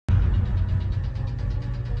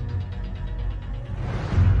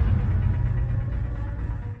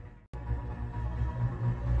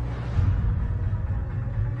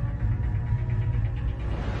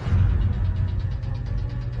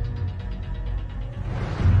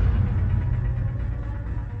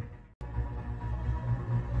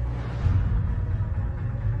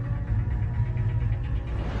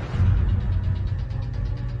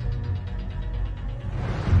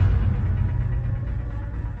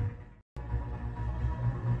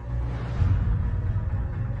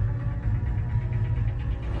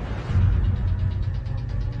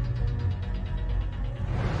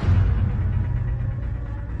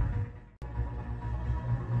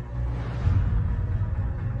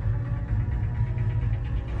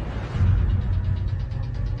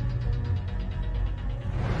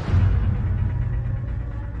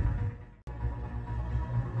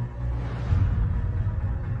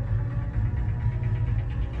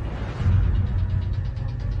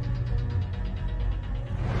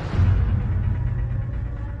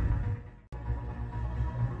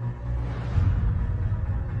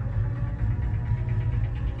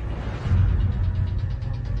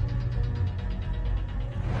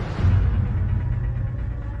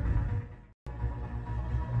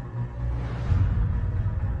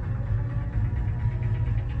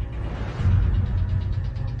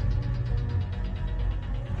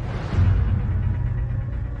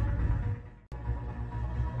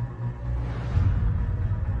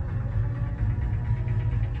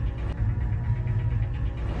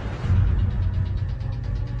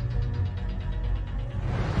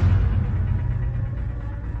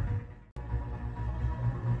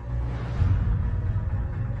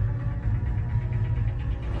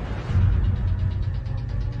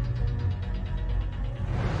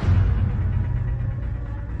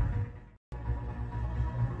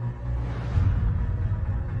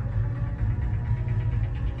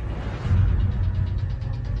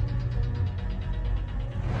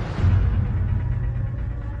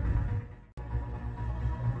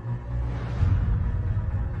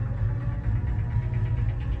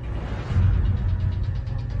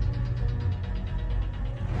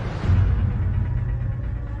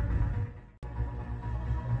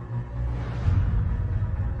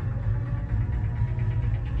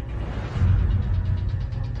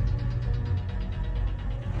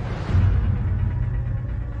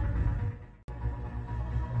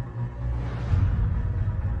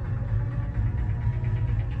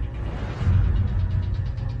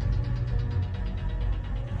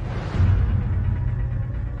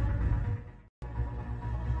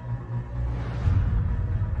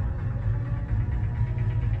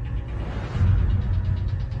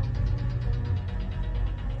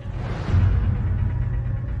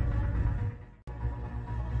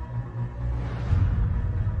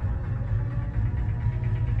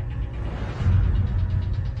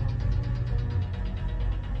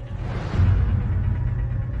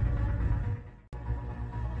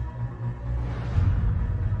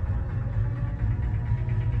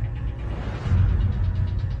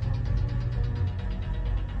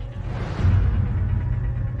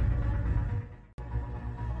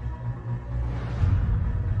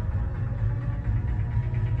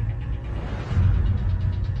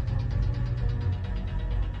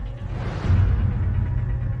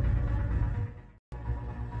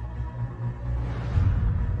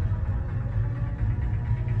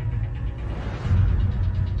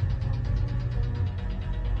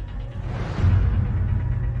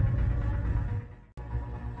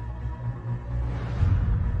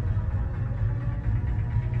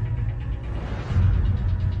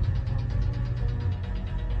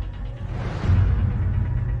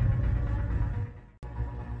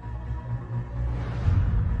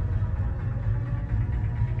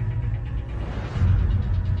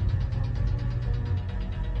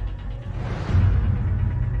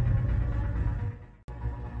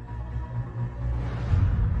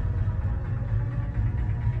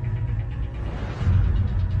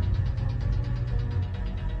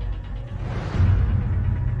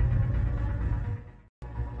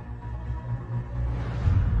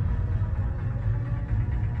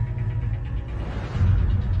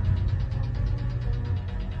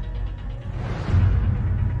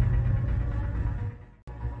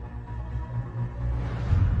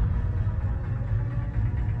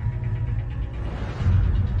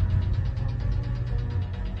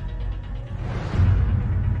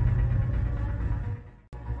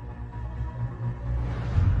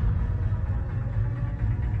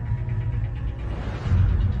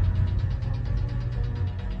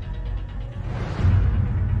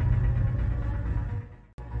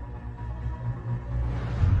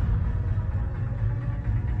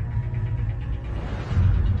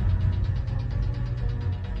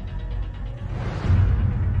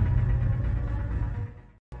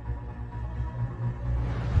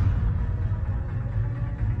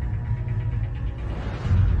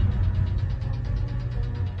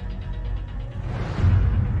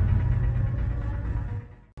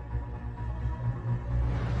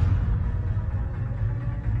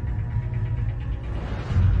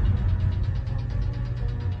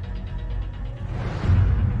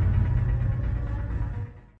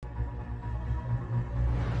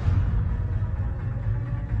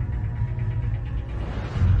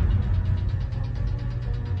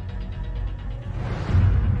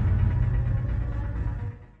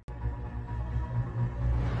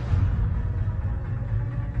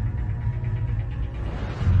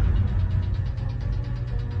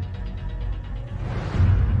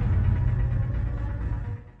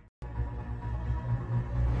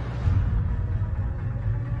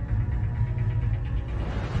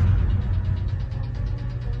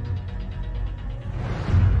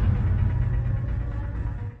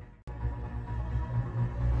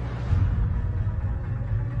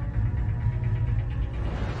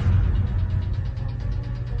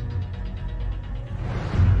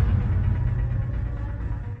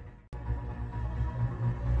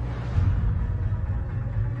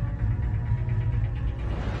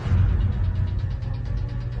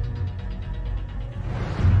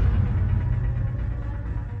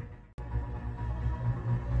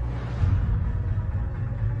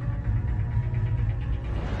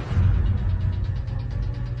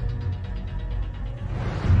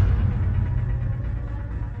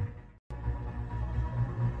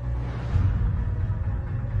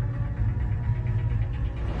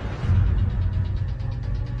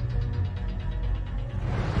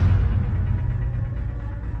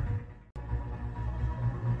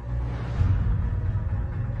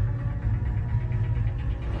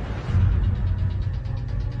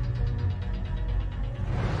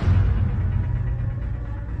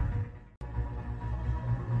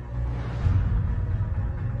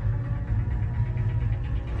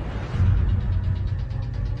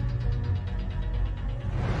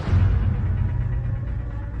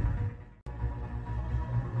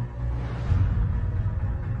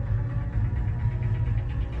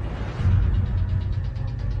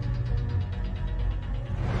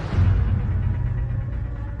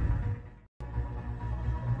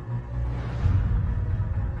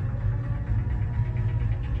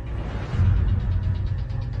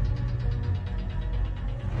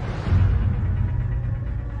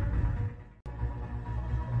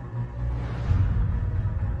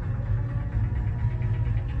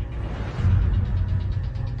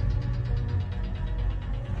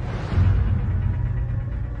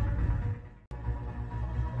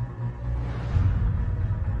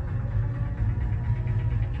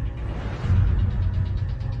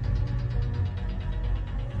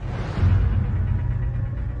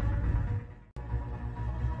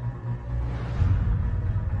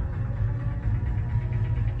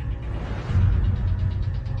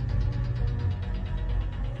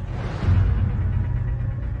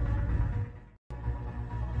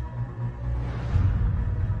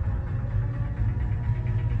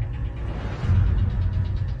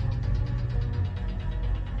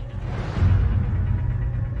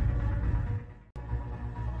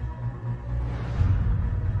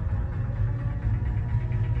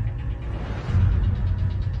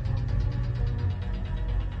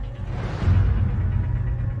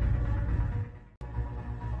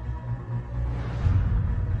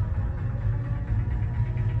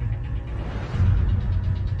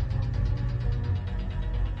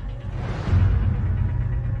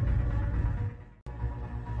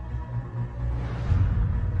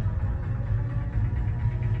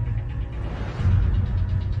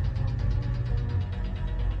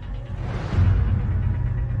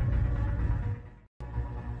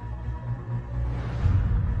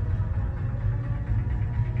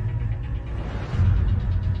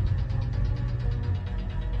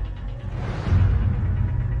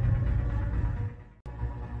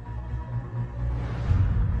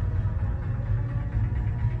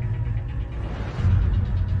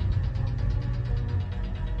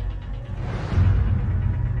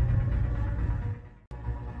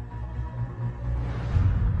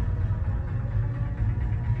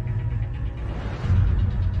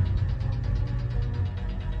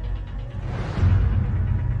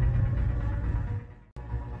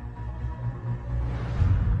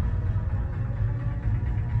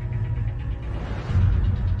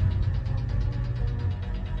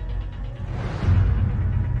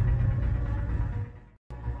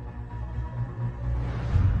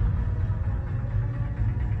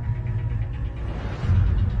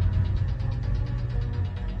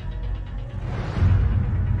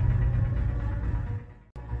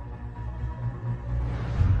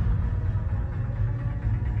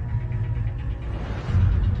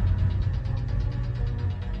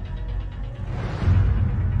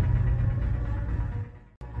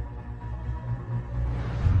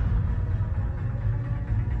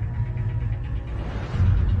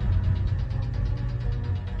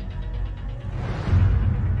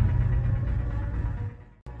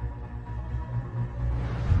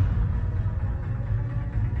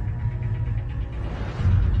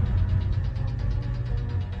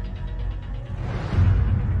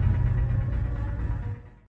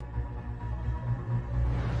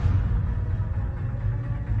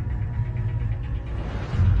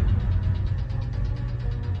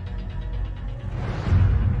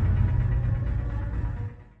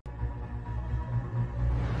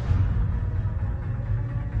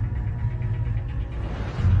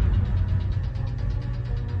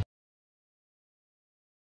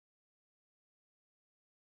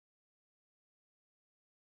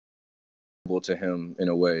to him in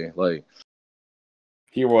a way. Like,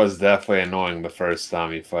 he was definitely annoying the first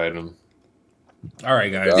time you fight him. All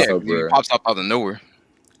right, guys. Yeah, he pops up out of nowhere.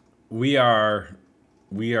 We are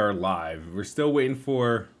live. We're still waiting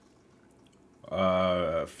for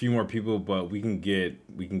a few more people, but we can get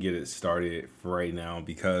it started for right now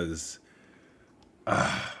because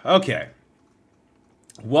okay.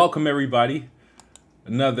 Welcome everybody.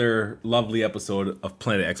 Another lovely episode of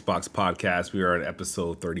Planet Xbox Podcast. We are on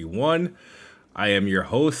episode 31. I am your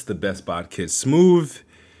host, the Best Bod Kid Smooth,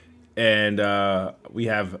 and we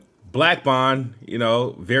have Black Bond,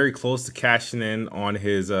 very close to cashing in on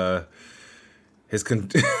his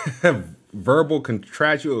verbal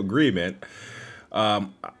contractual agreement.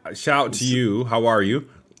 Shout out to you. How are you?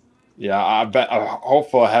 Yeah, I bet.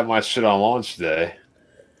 Hopefully, I have my shit on launch day.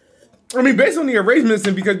 I mean, based on the arrangements,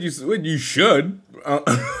 and because you should.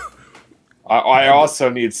 I also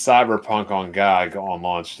need Cyberpunk on GOG on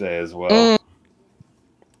launch day as well.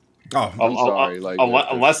 Oh, I'm sorry.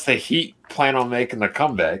 Unless the Heat plan on making a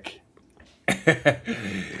comeback.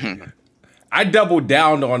 I doubled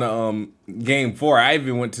down on game 4. I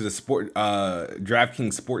even went to the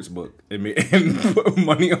DraftKings Sportsbook and put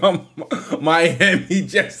money on Miami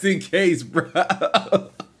just in case, bro.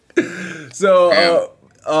 So,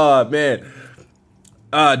 man,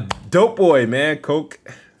 Dope Boy, man, Coke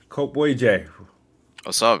Boy J.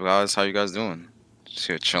 What's up, guys? How you guys doing? Just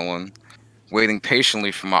here chilling, waiting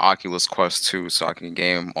patiently for my Oculus Quest 2 so I can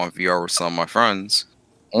game on VR with some of my friends.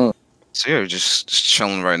 So yeah, just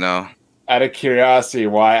chilling right now. Out of curiosity,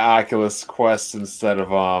 why Oculus Quest instead of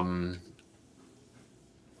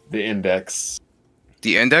the Index?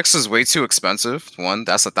 The Index is way too expensive. One,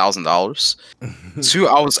 that's $1,000. Two,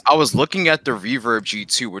 I was looking at the Reverb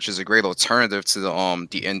G2, which is a great alternative to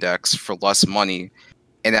the Index for less money,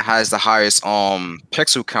 and it has the highest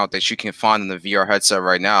pixel count that you can find in the VR headset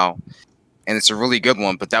right now, and it's a really good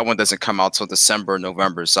one. But that one doesn't come out till December,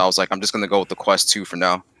 November. So I was like, I'm just gonna go with the Quest 2 for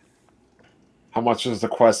now. How much does the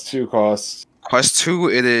Quest 2 cost? Quest 2,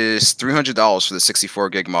 it is $300 for the 64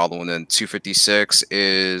 gig model, and then $256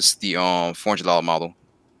 is the $400 model.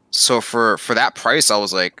 So for that price, I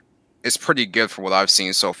was like, it's pretty good for what I've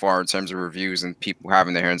seen so far in terms of reviews and people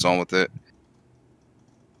having their hands on with it.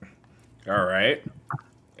 All right,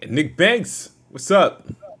 and NickBanks, what's up?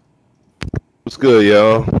 What's good,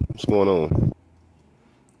 y'all? What's going on?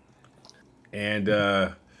 And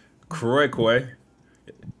KUROIKOI.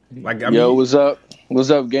 Yo, what's up? What's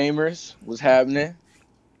up, gamers? What's happening?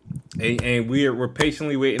 And we're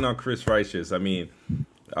patiently waiting on Chris Righteous. I mean,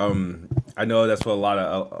 I know that's what a lot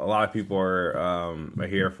of people are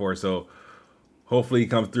here for. So hopefully he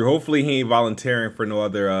comes through. Hopefully he ain't volunteering for no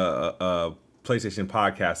other PlayStation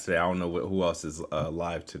podcast today. I don't know who else is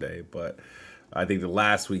live today, but I think the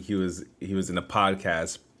last week he was in a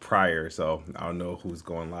podcast prior. So I don't know who's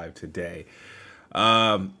going live today.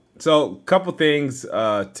 So, a couple things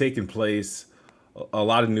taking place, a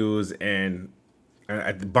lot of news, and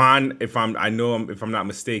Bond. If I'm not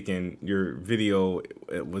mistaken, your video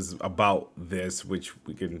it was about this, which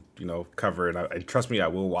we can cover, and trust me, I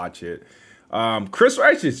will watch it. Chris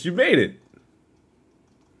Righteous, you made it.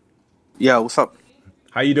 Yeah, what's up?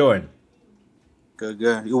 How you doing? Good.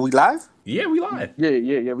 Are we live? Yeah, we live.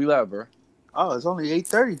 Yeah, we live, bro. Oh, it's only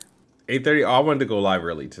 8:30. 8:30. I wanted to go live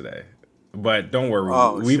early today. But don't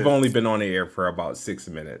worry, we've only been on the air for about 6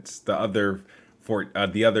 minutes. The other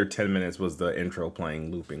 10 minutes was the intro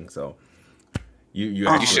playing looping. So you're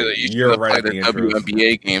play the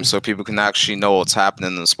WNBA game so people can actually know what's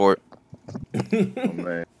happening in the sport. Oh,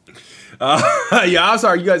 man. Yeah, I'm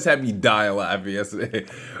sorry. You guys had me dying laughing yesterday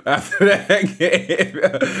after that game.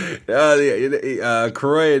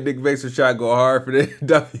 Corey and NickBanks were trying to go hard for the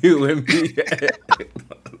WNBA.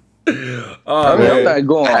 I mean, I'm not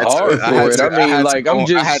going hard for it. I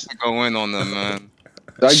had to go in on them, man.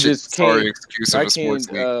 I just can't. Excuse of a sports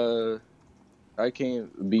league. I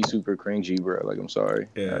can't be super cringy, bro. Like, I'm sorry.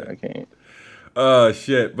 Yeah, I can't.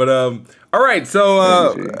 Shit. But all right.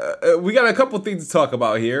 So we got a couple things to talk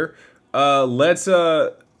about here. Let's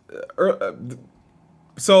so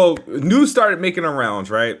news started making the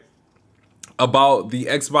rounds, right? About the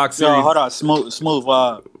Xbox Series. No, hold on, smooth.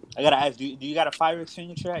 I gotta ask, do you got a fire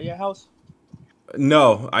extinguisher at your house?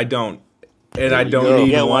 No, I don't. And I don't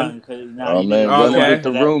need one. Oh man, okay. With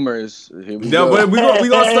the rumors. No, but we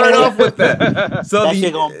gonna start off with that. So that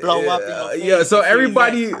shit gonna blow up. Yeah. So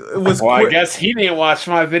everybody was. Well, I guess he didn't watch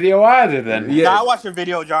my video either. Then. Yeah, I watched your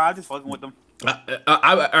video, John. I'm just fucking with them.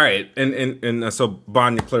 All right, and so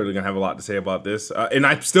Bond, you're clearly gonna have a lot to say about this, and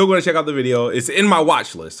I'm still gonna check out the video. It's in my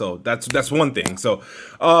watch list, so that's one thing. So,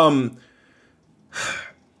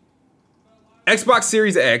 Xbox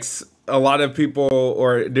Series X a lot of people,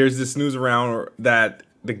 or there's this news around that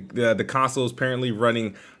the console is apparently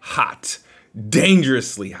running hot,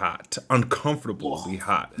 dangerously hot, uncomfortably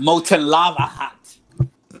hot, molten lava hot,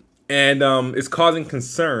 and it's causing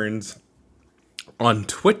concerns on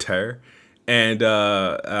Twitter and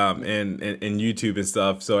YouTube and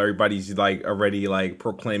stuff. So everybody's like already like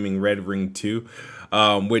proclaiming Red Ring 2,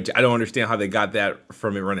 which I don't understand how they got that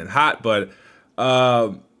from it running hot, but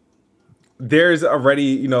there's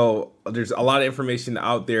already, there's a lot of information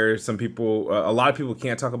out there. Some people, a lot of people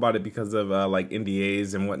can't talk about it because of like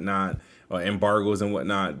NDAs and whatnot, embargoes and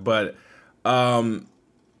whatnot. But I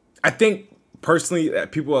think personally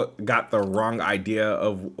that people got the wrong idea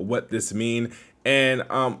of what this means. And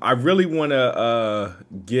I really want to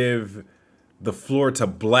give the floor to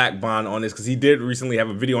Black Bond on this, because he did recently have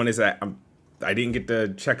a video on this that I didn't get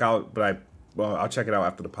to check out, but I'll check it out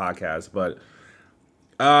after the podcast. But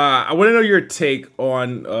I want to know your take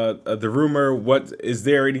on the rumor. What is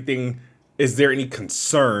there anything? Is there any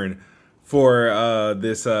concern for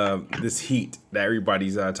this heat that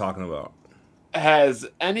everybody's talking about? Has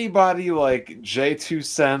anybody like J2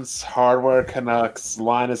 Cents, Hardware Canucks,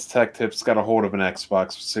 Linus Tech Tips got a hold of an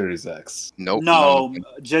Xbox Series X? Nope. No,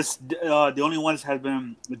 just the only ones have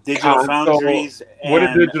been Digital Foundries. What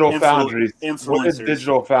did Digital Foundries? Influencers. What did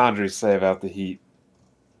Digital Foundries say about the heat?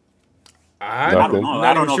 I don't know.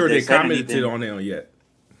 I don't I'm know sure if they said commented anything. on it yet.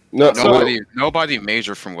 No, Nobody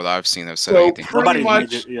major from what I've seen have said So anything. pretty Nobody's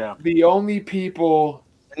much, major, yeah. the only people.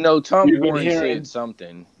 No, Tom You've been Warren hearing- said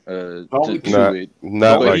something to Not- it,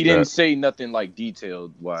 not but like he didn't that. say nothing like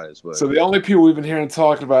detailed wise. But So the only people we've been hearing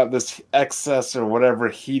talking about this excess or whatever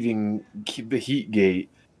heating, the heat gate,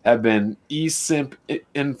 have been eSimp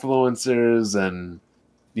influencers and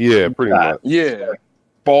Yeah, pretty much. yeah,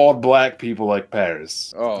 bald black people like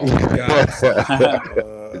Paris. oh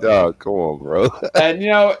Dog, come on, bro. And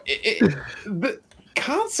the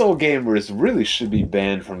console gamers really should be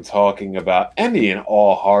banned from talking about any and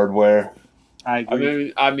all hardware. I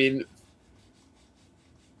agree.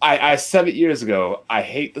 I said it years ago. I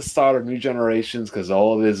hate the start of new generations because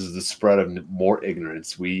all it is the spread of more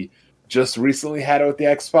ignorance. We just recently had it with the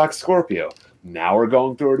Xbox Scorpio. Now we're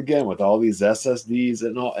going through it again with all these SSDs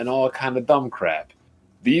and all kind of dumb crap.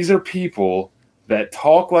 These are people that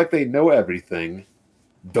talk like they know everything,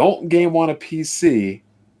 don't game on a PC,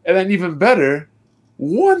 and then even better,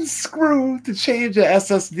 one screw to change a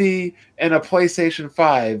SSD and a PlayStation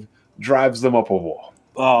 5 drives them up a wall.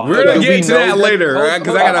 Oh, We're gonna Do get we into know that that- later, hold-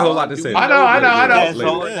 because I got a whole hold lot on. to Do say. we I know. Yeah, Later.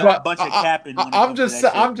 so But a bunch of capping. when it I'm comes to just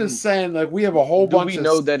that I'm shit. just saying, like, we have a whole do bunch we of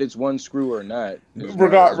know that it's one screw or not?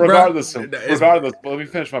 regardless, Bruh, let me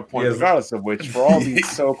finish my point. Yes. Regardless of which, for all these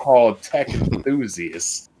so-called tech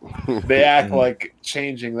enthusiasts, they act like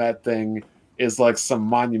changing that thing is like some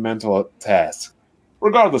monumental task.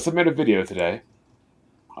 Regardless, I made a video today.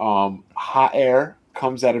 Hot air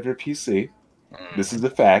comes out of your PC. This is a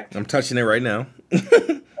fact. I'm touching it right now.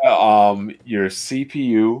 Your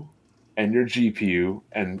CPU and your GPU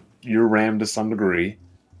and your RAM to some degree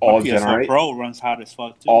all PS4 generate Pro runs hot as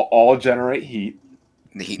fuck too. all generate heat.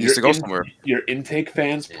 The heat needs to go somewhere. Your intake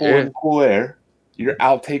fans pull in cool air. Your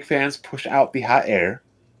outtake fans push out the hot air.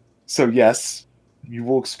 So yes, you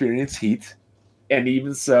will experience heat. And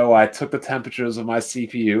even so, I took the temperatures of my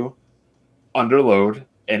CPU under load,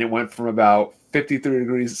 and it went from about 53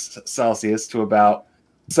 degrees Celsius to about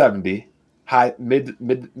 70, low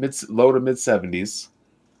to mid 70s.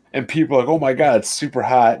 And people are like, oh my god, it's super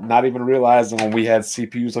hot. Not even realizing when we had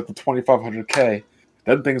CPUs like the 2500K,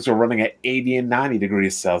 then things were running at 80 and 90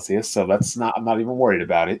 degrees Celsius. So I'm not even worried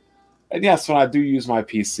about it. And yes, when I do use my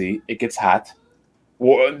PC, it gets hot.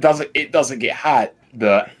 Well, it doesn't get hot.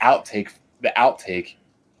 The outtake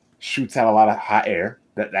shoots out a lot of hot air.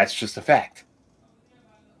 That's just a fact.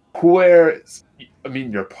 Cool air,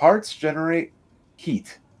 your parts generate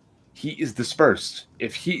heat. Heat is dispersed.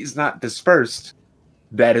 If heat is not dispersed,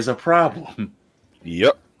 that is a problem.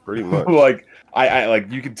 Yep, pretty much. Like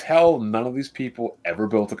you can tell none of these people ever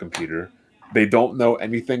built a computer. They don't know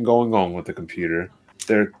anything going on with the computer.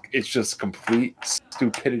 It's just complete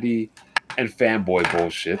stupidity and fanboy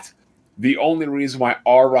bullshit. The only reason why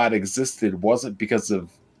RROD existed wasn't because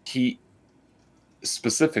of heat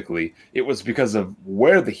specifically. It was because of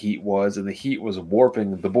where the heat was, and the heat was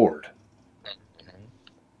warping the board.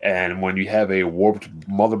 And when you have a warped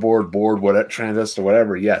motherboard, board, transistor,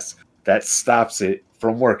 whatever, yes, that stops it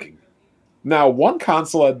from working. Now, one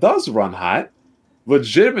console that does run hot,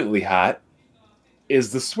 legitimately hot,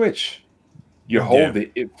 is the Switch. You hold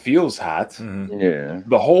it, it feels hot. Mm-hmm. Yeah.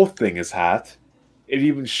 The whole thing is hot. It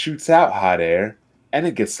even shoots out hot air, and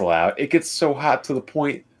it gets loud. It gets so hot to the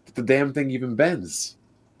point that the damn thing even bends.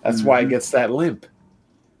 That's why it gets that limp.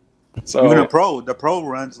 So even the pro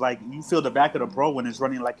runs like you feel the back of the pro when it's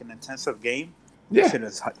running like an intensive game. Yeah,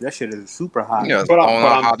 that shit is super hot. Yeah, but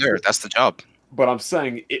hot air. That's the job. But I'm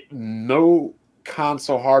saying no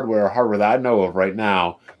console hardware or hardware that I know of right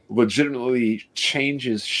now legitimately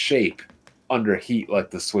changes shape under heat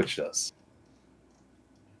like the Switch does.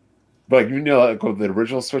 But like when the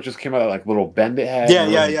original Switches came out, like little bend it had.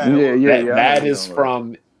 That is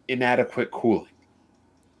from inadequate cooling.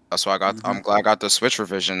 That's why I'm glad I got the Switch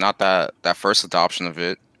revision, not that first adoption of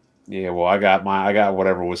it. Yeah, well, I got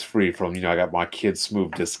whatever was free from, I got my Kid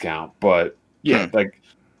Smooth discount. But yeah, like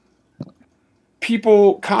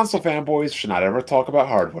console fanboys should not ever talk about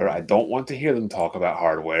hardware. I don't want to hear them talk about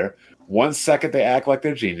hardware. 1 second they act like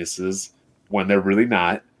they're geniuses when they're really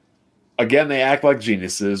not. Again, they act like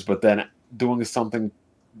geniuses, but then doing something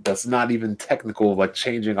that's not even technical, like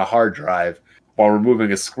changing a hard drive while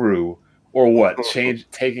removing a screw. Or what?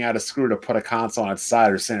 Taking out a screw to put a console on its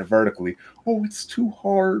side or send it vertically. Oh, it's too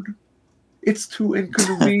hard. It's too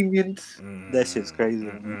inconvenient. That shit's crazy.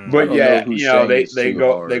 But yeah, they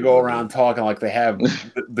go around talking like they have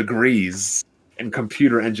degrees in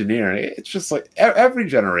computer engineering. It's just like every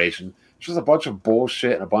generation. It's just a bunch of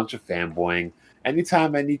bullshit and a bunch of fanboying.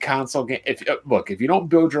 Anytime any console game, if you don't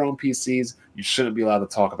build your own PCs, you shouldn't be allowed to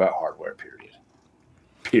talk about hardware.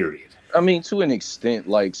 Period. I mean, to an extent,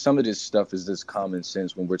 like some of this stuff is just common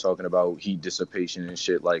sense when we're talking about heat dissipation and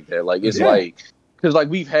shit like that. Like it's like, because like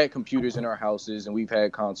we've had computers in our houses and we've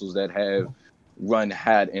had consoles that have run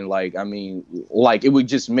hot, and like I mean, like it would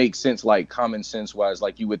just make sense, like common sense wise.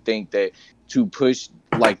 Like you would think that to push,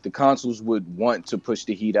 like the consoles would want to push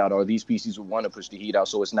the heat out, or these PCs would want to push the heat out,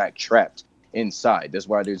 so it's not trapped inside. That's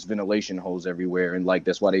why there's ventilation holes everywhere, and like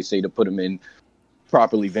that's why they say to put them in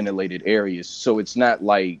properly ventilated areas, so it's not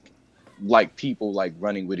like people like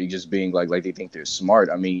running with it just being like they think they're smart.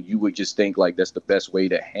 I mean, you would just think like that's the best way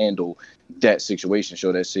to handle that situation,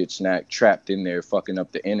 so that shit's not trapped in there fucking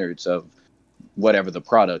up the innards of whatever the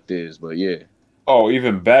product is. But yeah. Oh,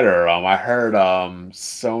 even better. I heard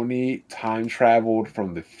Sony time traveled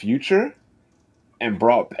from the future and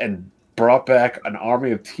brought back an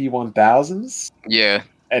army of T-1000s. Yeah.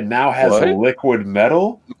 And now has a liquid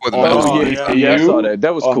metal. Yeah, I saw that.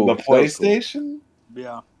 That was cool. The PlayStation. Cool.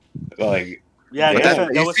 Yeah. Like, yeah,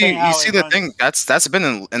 you see the thing that's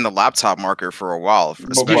been in the laptop market for a while,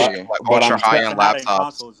 especially ultra high end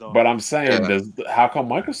laptops. But I'm saying, how come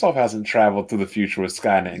Microsoft hasn't traveled through the future with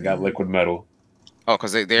Skynet and got liquid metal? Oh,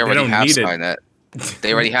 because they already have Skynet.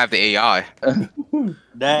 They already have the AI.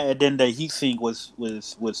 That, and then the heatsink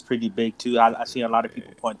was pretty big too. I see a lot of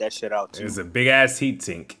people point that shit out too. It's a big ass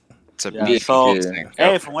heatsink.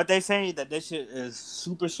 Hey, from what they say, that this shit is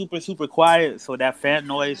super, super, super quiet. So that fan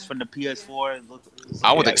noise from the PS4,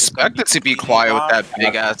 I would expect it to be quiet with that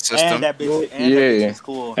big ass system. And that bitch is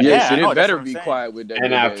cool. Yeah, it better be quiet with that.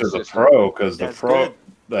 And after the Pro, because the Pro,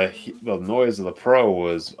 the noise of the Pro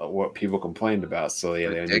was what people complained about. So yeah,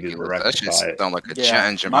 they needed to rectify that shit sound like a jet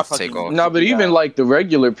engine about to take off. No, but even like the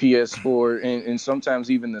regular PS4 and sometimes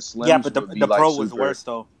even the Slims. Yeah, but the Pro was worse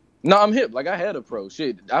though. No, I'm hip. Like I had a Pro.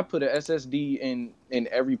 Shit, I put an SSD in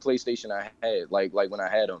every PlayStation I had. Like when I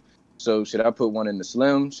had them. So should I put one in the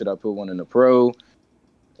Slim? Should I put one in the Pro?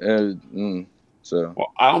 So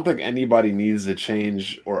well, I don't think anybody needs to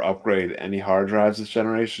change or upgrade any hard drives this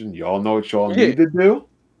generation. Y'all know what y'all need to do.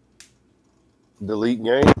 Delete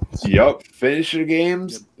games. Yup. Finish your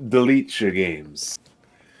games. Delete your games.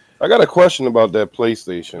 I got a question about that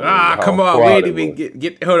PlayStation. Come on. We ain't even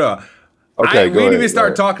get. Hold on. Okay, we didn't even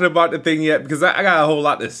start talking about the thing yet because I got a whole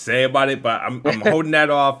lot to say about it, but I'm holding that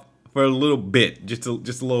off for a little bit, just a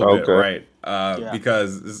little bit, right?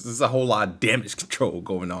 Because this is a whole lot of damage control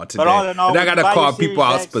going on today, and I gotta call people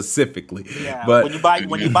out specifically. Yeah, but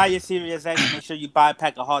when you buy your Series X, make sure you buy a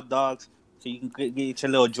pack of hot dogs so you can get your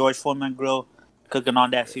little George Foreman grill cooking on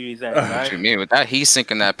that Series X. Right? What you mean with that heat sink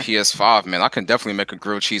in that PS5, man? I can definitely make a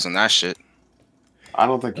grilled cheese on that shit. I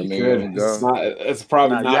don't think you could. It's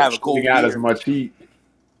probably not shooting out as much heat.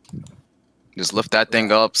 Just lift that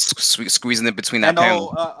thing up, squeezing it between that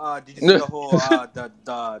panel. Did you see the whole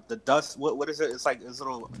the dust? What is it? It's like this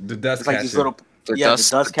little. The dust. It's like this little. The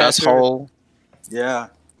dust hole. Yeah.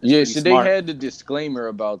 Yeah, so they had the disclaimer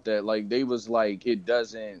about that. Like they was like it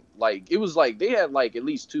doesn't like it was like they had like at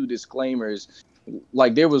least 2 disclaimers.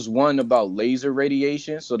 Like there was one about laser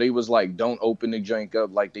radiation, so they was like don't open the drink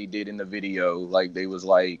up like they did in the video. Like they was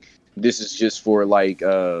like this is just for like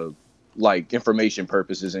information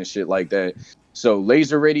purposes and shit like that. So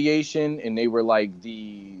laser radiation, and they were like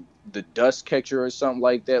the dust catcher or something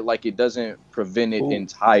like that. Like it doesn't prevent it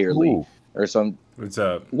entirely or something. What's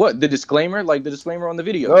up? What the disclaimer? Like the disclaimer on the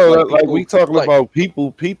video? No, like people, we talking like, about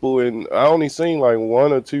people, and I only seen like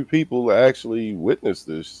 1 or 2 people actually witness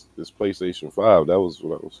this PlayStation 5. That was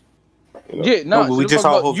what I was. You know. Yeah, no. No, we just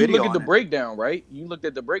saw a whole you video look at the on it. breakdown, right? You looked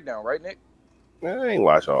at the breakdown, right, Nick? Man, I ain't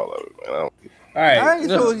watch all of it, man. I don't, All right, All right,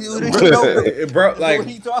 so you know, bro. Like, what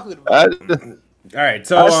are you talking about? all right.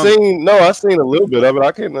 So I seen a little bit of it.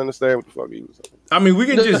 I couldn't understand what the fuck he was saying. I mean, we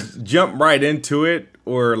can just jump right into it,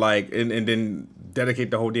 or like, and then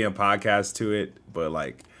dedicate the whole damn podcast to it. But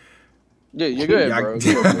like, Yeah, you're good, bro.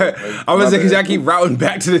 You're good, like, I was my like, because I bad. keep routing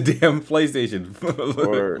back to the damn PlayStation.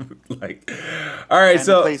 Like, all right, And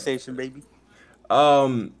so the PlayStation, baby.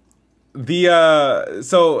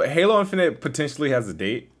 so Halo Infinite potentially has a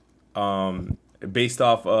date, based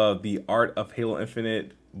off of the Art of Halo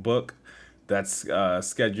Infinite book that's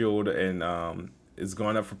scheduled and is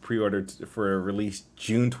going up for pre-order for release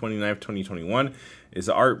June 29th, 2021. It's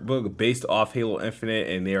an art book based off Halo Infinite,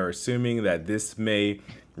 and they are assuming that this may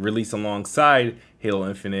release alongside Halo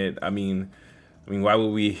Infinite. I mean, why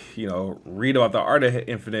would we, read about the Art of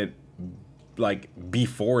Infinite like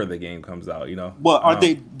before the game comes out? Well, aren't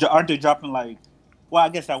they dropping like? Well, I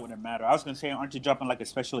guess that wouldn't matter. I was gonna say, aren't they dropping like a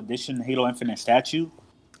special edition Halo Infinite statue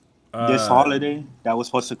this holiday that was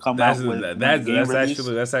supposed to come out with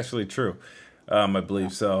that's actually true. I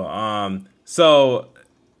believe so. So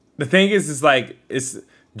the thing is like it's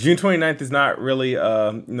June 29th is not really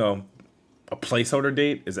a placeholder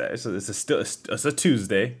date. It's a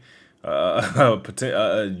Tuesday.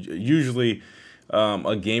 Usually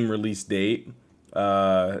a game release date,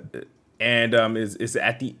 and is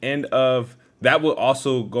at the end of that. Will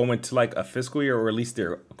also go into like a fiscal year, or at least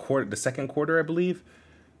the second quarter, I believe.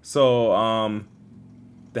 So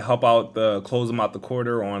to help out close them out the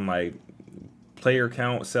quarter on like player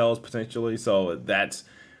count sales potentially. So that's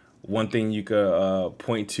one thing you could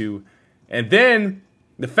point to, and then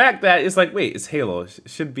the fact that it's like, wait, it's Halo. It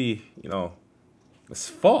should be it's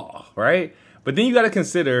fall, right? But then you got to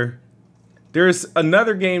consider there's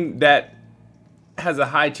another game that has a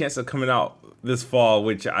high chance of coming out this fall,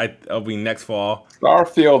 which will be next fall.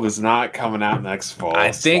 Starfield is not coming out next fall.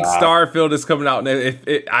 I think Starfield is coming out.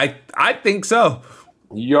 I think so.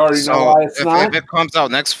 You already know why it's not. If it comes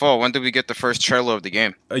out next fall, when do we get the first trailer of the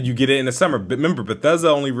game? You get it in the summer. But remember, Bethesda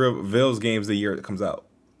only reveals games the year it comes out.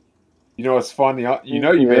 You know what's funny? You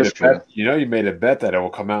made a bet. You made a bet that it will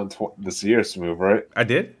come out this year, Smooth, right? I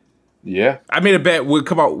did. Yeah, I made a bet would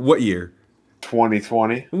come out what year?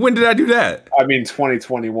 2020. When did I do that? I mean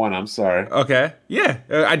 2021. I'm sorry. Okay. Yeah,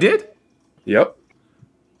 I did. Yep.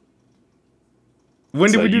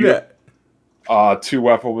 When did we do that? 2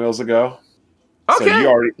 Weapon Wheels ago. Okay. So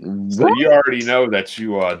you already know that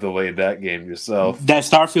you delayed that game yourself. That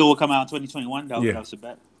Starfield will come out in 2021. That was a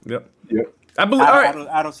bet. Yep. I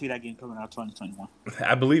don't see that game coming out 2021.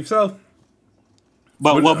 I believe so.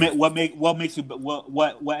 But what makes you?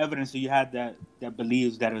 What evidence do you have that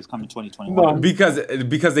believes that it's coming 2021?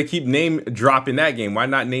 Because they keep name dropping that game. Why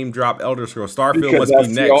not name drop Elder Scrolls? Starfield Because must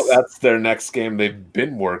be next. That's their next game they've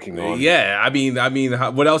been working on. Yeah, I mean,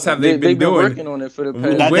 what else have they been doing? Working on it for the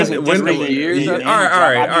past years. All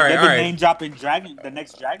right. They've been name dropping the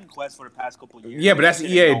next Dragon Quest for the past couple of years. Yeah, but that's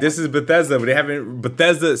EA. This is Bethesda, but they haven't.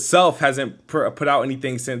 Bethesda itself hasn't put out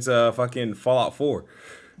anything since fucking Fallout 4.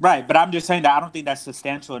 Right, but I'm just saying that I don't think that's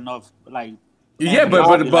substantial enough. Like, yeah, but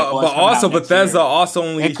also Bethesda also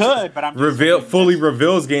only fully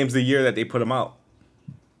reveals games the year that they put them out.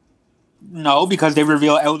 No, because they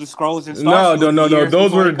reveal Elder Scrolls and Starfield. No.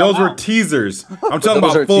 Those were teasers. I'm talking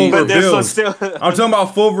about full reveals. I'm talking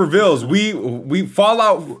about full reveals. We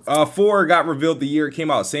Fallout 4 got revealed the year it came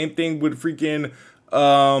out. Same thing with freaking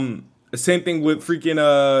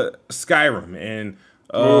Skyrim and.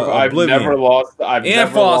 I've never lost.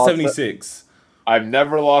 Fallout 76. I've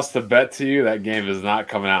never lost a bet to you. That game is not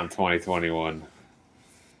coming out in 2021.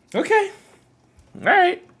 Okay. All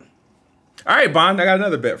right, Bond. I got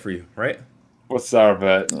another bet for you. Right? What's our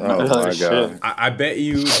bet? Oh my god! I bet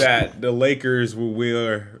you that the Lakers will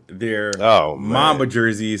wear their Mamba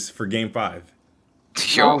jerseys for Game 5.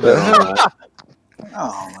 Yo.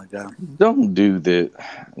 Oh my god! Don't do that.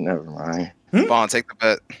 Never mind. Bond, take the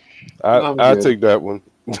bet. I take that one.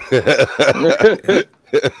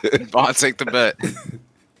 Bond, take the bet.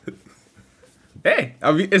 Hey,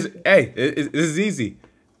 I mean, this is easy.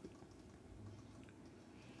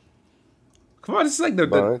 Come on, this is like the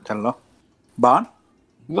Hello, Bond.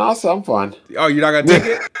 No, so I'm fine. Oh, you're not gonna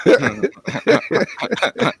take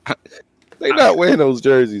it? They not wearing those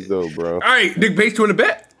jerseys though, bro. All right, NickBanks, you want to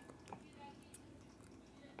bet?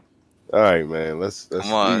 All right, man. Let's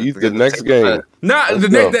Come on, the next game. Nah,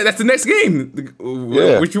 that's the next game.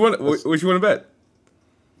 Yeah. What you want to bet?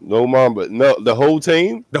 No Mamba. No, the whole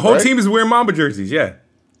team. The whole team is wearing Mamba jerseys. Yeah.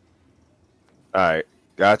 All right,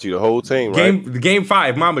 got you. The whole team. The game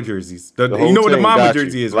 5 Mamba jerseys. The You know what the team, Mamba got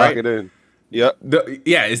jersey you. is, Lock right? it in. Yep.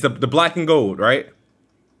 It's the black and gold, right?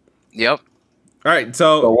 Yep. All right,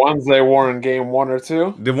 so The ones they wore in game 1 or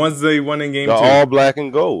 2. the ones they won in game 2. All black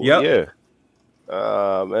and gold. Yep.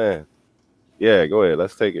 Yeah. Man. Yeah, go ahead.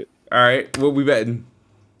 Let's take it. All right, what we betting?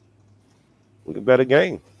 We can bet a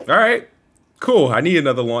game. All right, cool. I need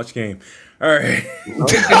another launch game. All right.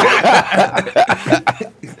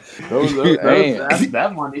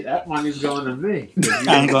 That money's going to me.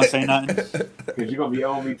 I ain't gonna say nothing. Because you're gonna be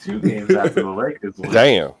owing me 2 games after the Lakers win.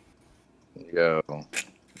 Damn. Yo.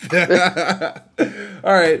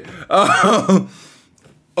 All right.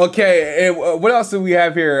 Okay. And what else do we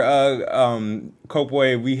have here?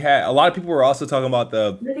 Copeway. We had a lot of people were also talking about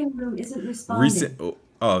the Living room isn't responding. recent.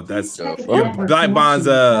 Oh, that's Please check the your network Black Bond's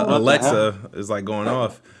connection. Alexa is like going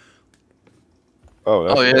off. Oh,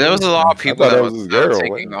 Oh yeah, there was a lot of people thought that that was was his girl,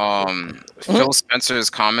 taking Phil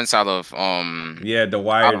Spencer's comments out of Yeah, the out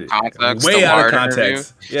Wired, of context. way the out of Wired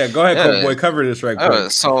context. Yeah, go ahead, Yeah. Copeway, cover this right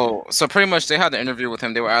quick. So pretty much they had the interview with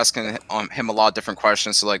him. They were asking him a lot of different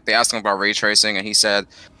questions. So like they asked him about ray tracing, and he said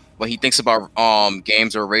when he thinks about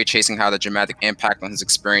games or ray tracing had a dramatic impact on his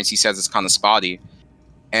experience. He says it's kind of spotty.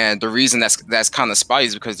 And the reason that's kind of spotty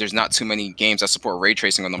is because there's not too many games that support ray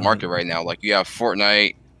tracing on the market right now. Like you have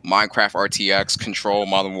Fortnite, Minecraft RTX, Control,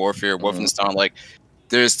 Modern Warfare, Wolfenstein. Like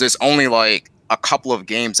there's only like a couple of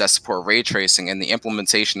games that support ray tracing, and the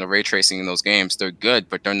implementation of ray tracing in those games, they're good,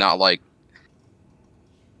 but they're not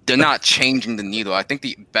changing the needle. I think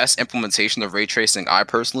the best implementation of ray tracing I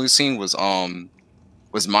personally seen was Minecraft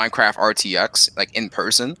RTX, like in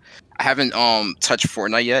person. I haven't touched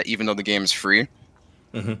Fortnite yet, even though the game is free.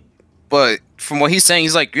 But from what he's saying,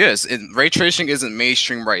 he's like, yes, ray tracing isn't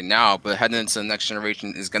mainstream right now, but heading into the next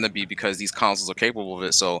generation is going to be because these consoles are capable of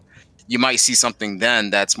it. So you might see something then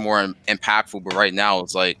that's more impactful. But right now,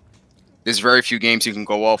 it's like there's very few games you can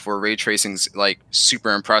go off where ray tracing's like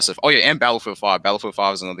super impressive. Oh yeah, and Battlefield 5. Battlefield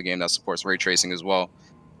 5 is another game that supports ray tracing as well.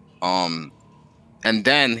 And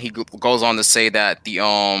then he goes on to say that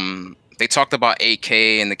they talked about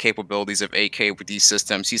 8K and the capabilities of 8K with these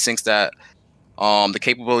systems. He thinks that the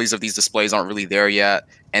capabilities of these displays aren't really there yet,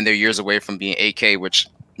 and they're years away from being 8K, which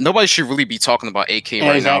nobody should really be talking about 8K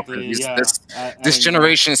right now. This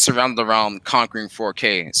generation is surrounded around conquering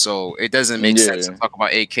 4K, so it doesn't make sense to talk about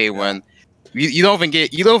 8K when you don't even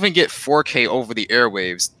get 4K over the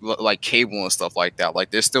airwaves like cable and stuff like that. Like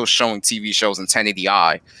they're still showing TV shows in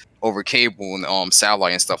 1080i over cable and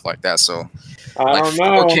satellite and stuff like that. So I don't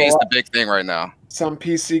know. 4K is the big thing right now. Some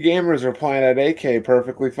PC gamers are playing at 8K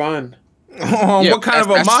perfectly fine. What kind of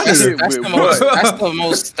a monitor? That's the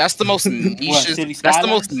most niche. That's the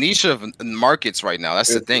most niche of markets right now.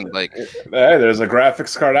 That's the thing. Like, hey, there's a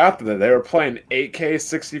graphics card out there. They were playing 8K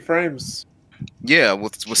 60 frames. Yeah,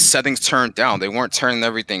 with settings turned down. They weren't turning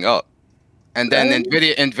everything up. And then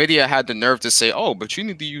Nvidia had the nerve to say, "Oh, but you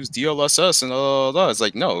need to use DLSS and It's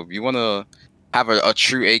like, no, if you want to have a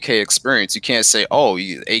true 8K experience, you can't say, "Oh,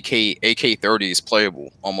 8K 30 is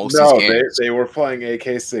playable." On most of these games, they were playing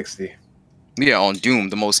 8K 60. Yeah, on Doom,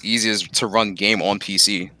 the most easiest to run game on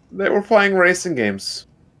PC. They were playing racing games.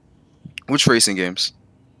 Which racing games?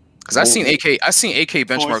 Because I've seen 8K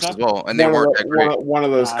benchmarks as well, and they weren't that great. One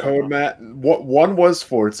of those one was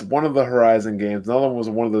Forza, one of the Horizon games. Another one was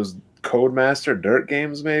one of those Codemaster Dirt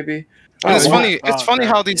games, maybe. And it's funny. It's funny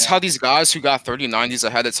how these guys who got 3090s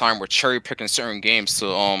ahead of time were cherry picking certain games to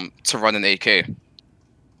run in 8K.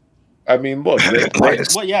 I mean, look.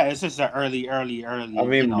 Well, yeah, it's just an early. I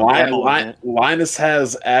mean, Linus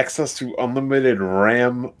has access to unlimited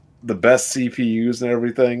RAM, the best CPUs and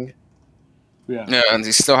everything. Yeah, and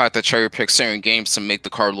he still had to cherry pick certain games to make the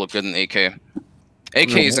card look good in 8K.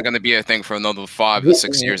 8K isn't going to be a thing for another 5 to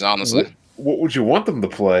 6 years, honestly. What would you want them to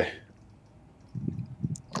play?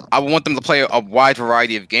 I would want them to play a wide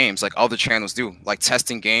variety of games like other channels do, like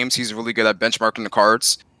testing games. He's really good at benchmarking the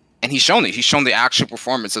cards. And he's shown it. He's shown the actual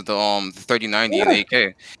performance of the 3090 and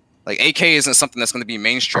 8K. Like 8K isn't something that's going to be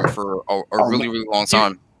mainstream for a really, really long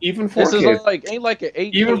time. Even 4K, this is ain't like an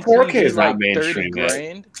 8K. Even 4K is like not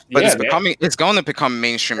mainstream. But it's going to become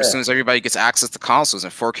mainstream as soon as everybody gets access to consoles,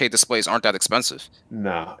 and 4K displays aren't that expensive.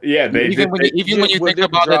 No, yeah, even when you think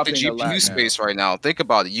about it, the GPU space right now, think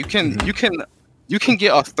about it. You can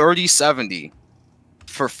get a 3070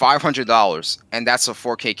 for $500, and that's a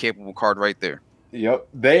 4K capable card right there. Yep,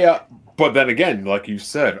 but then again, like you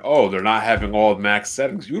said, they're not having all the max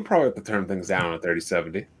settings. You would probably have to turn things down at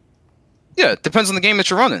 3070. Yeah, it depends on the game that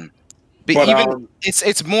you're running. But even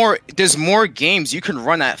it's more. There's more games you can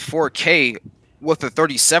run at 4K with a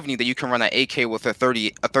 3070 that you can run at 8K with a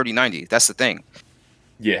 3090. That's the thing.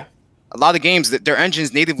 Yeah. A lot of games that their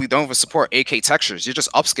engines natively don't even support 8K textures. You're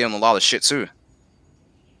just upscaling a lot of shit too.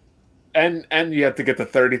 And you have to get the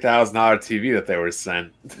 $30,000 TV that they were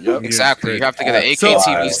sent. Yep. Exactly. You have to get an 8K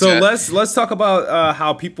TV. So let's talk about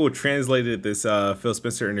how people translated this Phil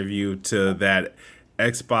Spencer interview to that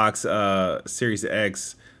Xbox Series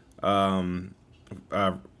X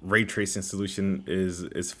ray tracing solution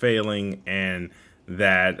is failing, and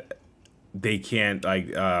that they can't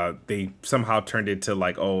they somehow turned it to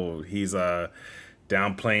like, oh, he's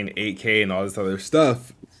downplaying 8K and all this other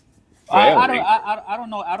stuff. I don't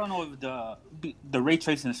know if the ray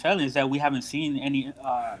tracing is failing. Is that we haven't seen any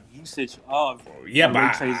usage of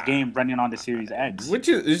ray trace game running on the Series X, which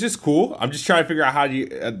is just cool. I'm just trying to figure out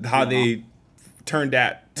how they turned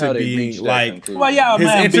that to be like his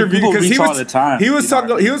interview, because he was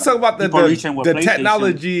talking about the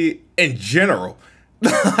technology in general.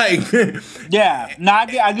 Like, yeah, no,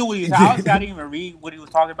 I get what he's. I didn't even read what he was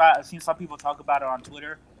talking about. I've seen some people talk about it on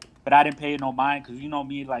Twitter, but I didn't pay no mind because you know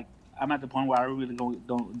me, like I'm at the point where I really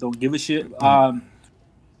don't give a shit.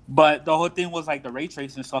 But the whole thing was like the ray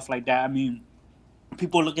tracing and stuff like that. I mean,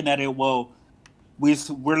 people looking at it, well,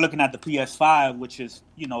 we're looking at the PS5, which is,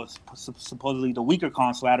 you know, supposedly the weaker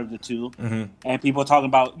console out of the two, and people talking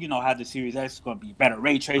about, you know, how the Series X is going to be better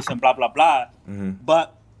ray tracing, blah blah blah.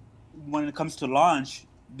 But when it comes to launch,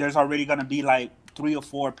 there's already going to be like 3 or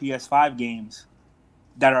 4 PS5 games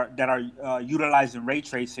that are utilizing ray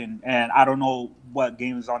tracing, and I don't know what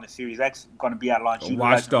games on the Series X going to be at launch.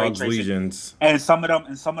 Watch Dogs Legions, and some of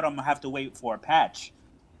them have to wait for a patch.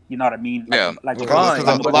 You know what I mean? Like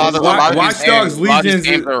Watch Dogs Legions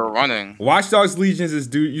are running. Watch Dogs Legions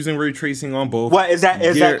is using ray tracing on both. What is that?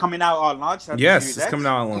 Is that coming out on launch? Yes, it's coming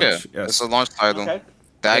out on launch. Yeah, yes. It's a launch title. Okay.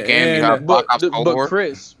 That game, you have but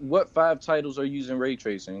Chris, what 5 titles are using ray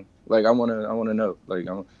tracing? Like, I wanna know. Like,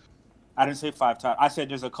 I didn't say 5 titles. I said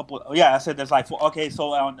there's a couple. Yeah, I said there's like 4. Okay,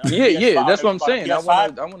 so on yeah, that's what I'm saying. I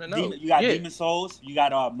wanna know. You got Demon Souls. You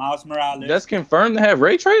got Miles Morales. That's confirmed to have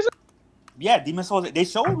ray tracing. Yeah, Demon Souls. They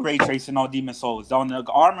showed ray tracing on Demon Souls, on the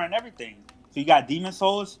armor and everything. So you got Demon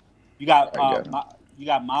Souls. You got you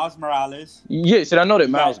got Miles Morales. Yeah, so I know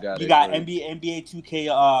that Miles got it. You got NBA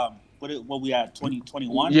 2K. What we at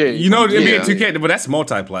 2021? Yeah, you know NBA 2K, but that's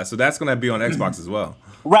multiplayer, so that's gonna be on Xbox as well.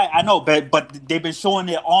 Right, I know, but they've been showing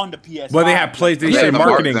it on the PS5. But they have PlayStation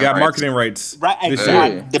marketing rights. Right,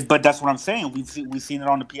 exactly. But that's what I'm saying. We've seen it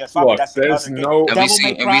on the PS5. Look, that's there's no. And we've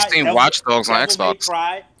seen Watch Dogs on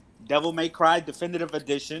Xbox. Devil May Cry Definitive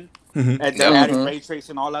Edition, and they're adding ray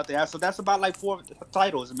tracing all out there. So that's about like 4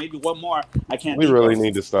 titles, and maybe one more. I can't. We really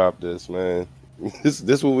need to stop this, man.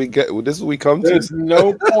 This what we get. This is what we come to. There's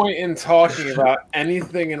no point in talking about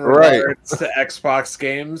anything in regards to Xbox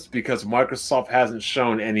games because Microsoft hasn't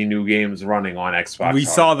shown any new games running on Xbox. We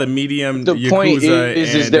saw the Medium. The Yakuza point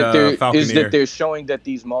is and, that they're showing that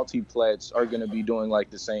these multiplats are going to be doing like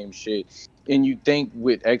the same shit. And you think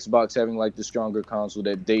with Xbox having like the stronger console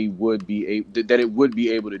that they would be that it would be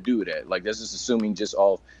able to do that. Like, that's just assuming just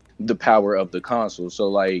off the power of the console. So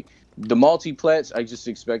like the multiplats, I just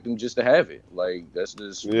expect them just to have it. Like, that's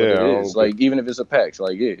just what it is. Like, even if it's a patch,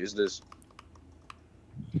 like, yeah, it's this.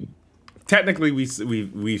 Technically, we've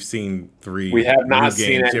seen 3. We have not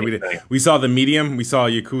seen anything. We saw the Medium, we saw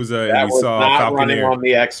Yakuza, and we saw not running on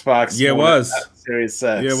the Xbox. Yeah, it was. Series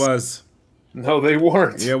X. Yeah, it was. No, they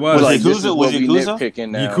weren't. Yeah, it was. Was Yakuza?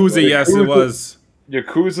 Yakuza, yes, it was.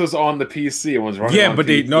 Yakuza's on the PC. It was running. Yeah, on but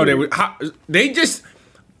PC. they just.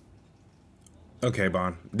 Okay,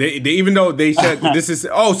 Bon. They even though they said this is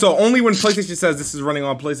so only when PlayStation says this is running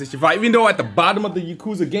on PlayStation 5, even though at the bottom of the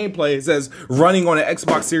Yakuza gameplay it says running on an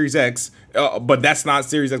Xbox Series X, but that's not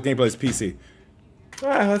Series X gameplay, it's PC.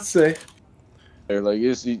 Let's see. Like,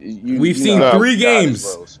 we've seen 3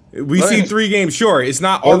 games. We've seen 3 games. Sure, it's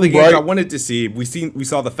not all the games I wanted to see. We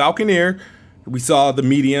saw the Falconeer, we saw the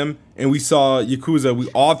Medium, and we saw Yakuza.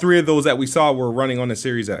 All 3 of those that we saw were running on the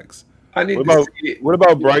Series X. What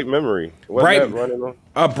about Bright Memory? Bright Memory,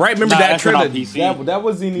 that trailer. That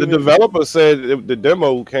was in the developer said the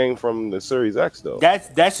demo came from the Series X though.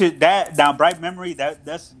 That now Bright Memory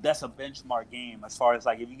that's a benchmark game as far as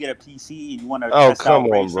like if you get a PC and you want to test out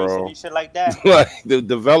ray tracing and shit like that. Like the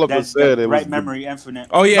developer said it was Bright Memory Infinite.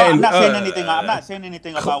 Oh yeah, no, I'm not saying anything. I'm not saying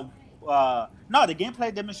anything about No, the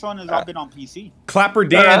gameplay they've been showing has all been on PC. Clapper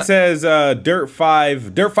Dan says Dirt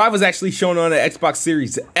 5. Dirt 5 was actually shown on the Xbox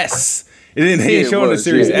Series S. It ain't shown on the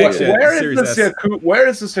Series X yet. Where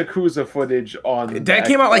is this Yakuza footage on? That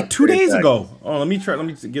came out like 2 days ago. Oh, let me try. Let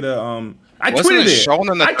me get a I Wasn't tweeted it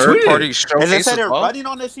shown in the third party showcase? Is it said as it well? running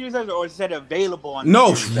on the Series X or is it available on?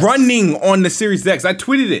 No, the Series X? running on the Series X. I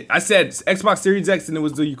tweeted it. I said Xbox Series X, and it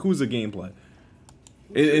was the Yakuza gameplay.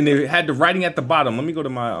 And it had the writing at the bottom. Let me go to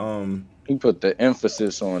my He put the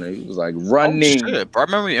emphasis on it. He was like running. Oh, shit. Bright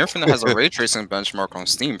Memory Infinite has a ray tracing benchmark on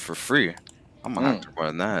Steam for free. I'm gonna have to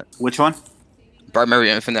run that. Which one? Bright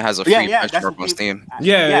Memory Infinite has a free benchmark on Steam.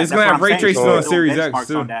 Yeah, it's gonna have ray tracing on Series X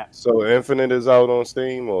too. So Infinite is out on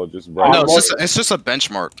Steam or just Bright? No, it's just a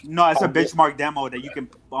benchmark. No, it's a benchmark demo that you can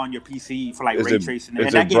on your PC for like ray tracing. Is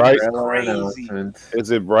And that it game Bright? is crazy.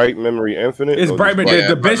 Is it Bright Memory Infinite? It's Bright Memory.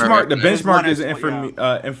 The benchmark. The benchmark is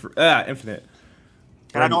Infinite.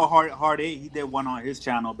 And I know Hard 8, he did one on his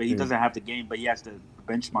channel, but he doesn't have the game, but he has the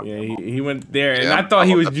benchmark. Yeah, he went there, and I thought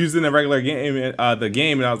he was using the regular game, the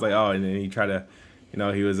game, and I was like, oh, and then he tried to,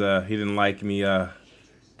 he was he didn't like me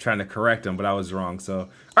trying to correct him, but I was wrong. So,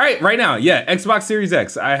 all right now, Xbox Series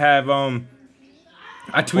X. I have I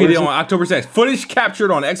tweeted on October 6th. Footage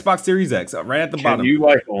captured on Xbox Series X, right at the bottom. Can you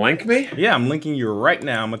link me? Yeah, I'm linking you right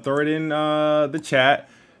now. I'm gonna throw it in the chat.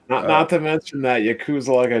 Not to mention that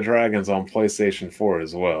Yakuza Like a Dragon's on PlayStation 4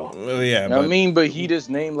 as well. Yeah, but he just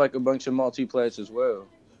named like a bunch of multiplats as well.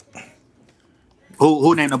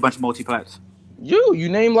 Who named a bunch of multiplats? You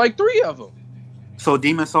named like 3 of them. So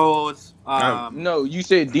Demon Souls. No, you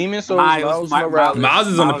said Demon Souls. Miles Morales. Miles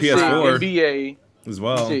is on the PS4 NBA as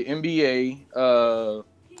well. You said NBA.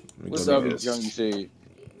 What's the other young you said?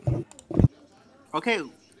 Okay.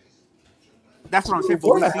 That's what I'm saying.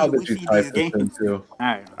 Where the hell did you type these games. into? All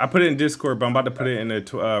right. I put it in Discord, but I'm about to put it in the.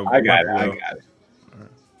 I got it.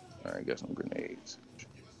 All right, got some grenades.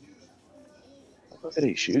 What did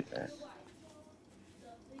he shoot at?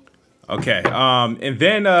 Okay. And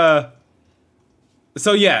then.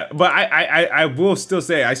 So yeah, but I will still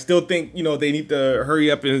say I still think they need to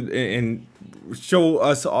hurry up and show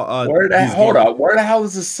us. Where the hell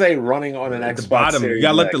does this say running on an Xbox? The bottom. Series You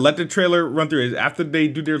gotta X? let the trailer run through it after they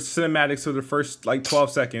do their cinematics for the first like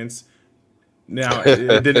 12 seconds. Now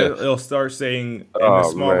then it'll start saying in the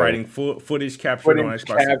small writing footage captured on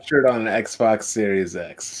Xbox. Captured on an Xbox Series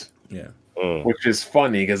X. Yeah. Which is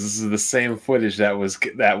funny because this is the same footage that was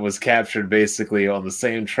captured basically on the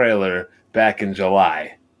same trailer back in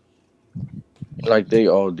July. Like they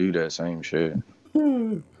all do that same shit.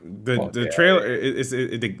 The trailer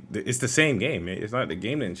it's the same game. It's not the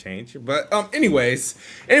game didn't change. But anyways,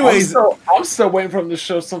 I'm still waiting for them to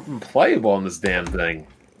show something playable on this damn thing.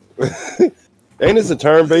 Ain't this a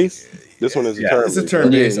turn base? This one is a turn. It's a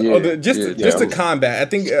turn based. Just the combat. I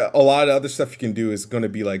think a lot of other stuff you can do is going to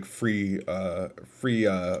be like free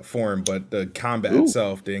form, but the combat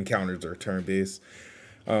itself, the encounters are turn based.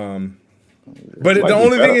 But the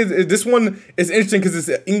only thing is this one is interesting because it's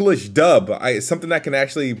an English dub. It's something that can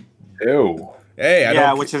actually. Ew.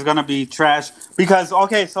 Hey, which is gonna be trash because I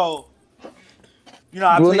played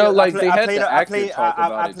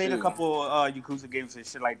a couple Yakuza games and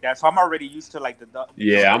shit like that, so I'm already used to like the dub.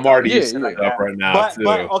 Yeah, I'm already used to the dub right now too.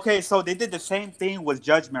 But okay, so they did the same thing with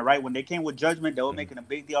Judgment, right? When they came with Judgment, they were making a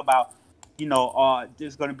big deal about.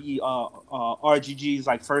 There's gonna be RGG's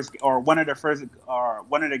like first or one of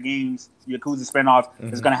the games Yakuza spinoff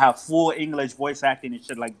is gonna have full English voice acting and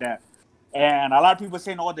shit like that. And a lot of people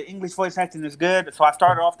saying, "Oh, the English voice acting is good." So I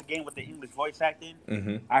started off the game with the English voice acting.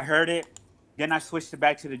 I heard it, then I switched it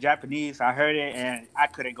back to the Japanese. I heard it, and I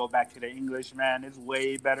couldn't go back to the English. Man, it's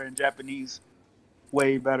way better in Japanese.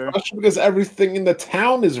 Way better. Especially because everything in the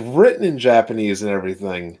town is written in Japanese and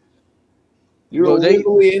everything. You're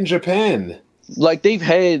literally in Japan. Like they've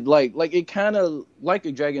had like it kind of like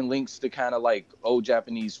a Dragon links to kind of like old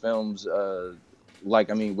Japanese films, where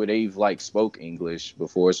they've like spoke English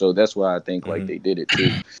before, so that's why I think like they did it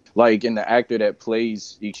too. Like, and the actor that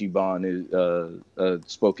plays Ichiban is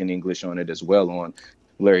spoken English on it as well on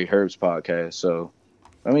Larry Herb's podcast. So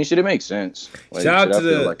I mean, it makes sense. Like, shout out to I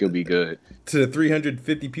feel like it'll be good. To the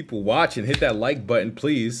 350 people watching, hit that like button,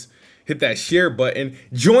 please. Hit that share button.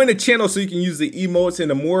 Join the channel so you can use the emotes. And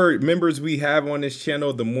the more members we have on this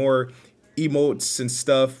channel, the more emotes and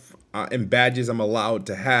stuff and badges I'm allowed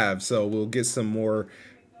to have. So we'll get some more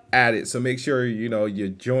added. So make sure you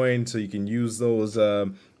join so you can use those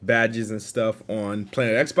badges and stuff on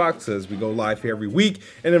Planet Xbox as we go live here every week.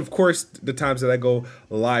 And of course, the times that I go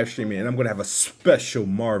live streaming, and I'm going to have a special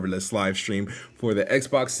marvelous live stream for the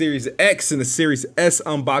Xbox Series X and the Series S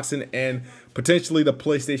unboxing and potentially the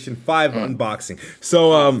PlayStation 5 unboxing.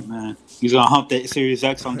 So man, he's gonna hump that Series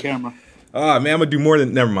X on camera. Man, I'm gonna do more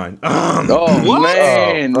than never mind.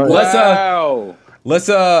 Man, Let's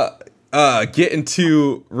get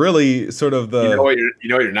into really sort of the you know what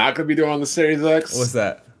you're not gonna be doing on the Series X? What's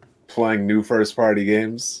that? Playing new first party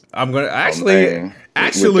games. I'm gonna actually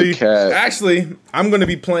I'm gonna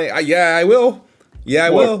be playing. Yeah, I will. Yeah, I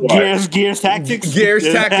will. Gears Tactics. Gears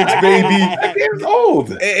Tactics, baby. That game's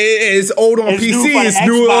old. It's old on It's PC.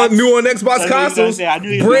 new It's new on Xbox consoles.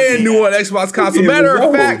 Brand new on Xbox console. Matter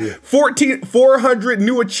of fact, 400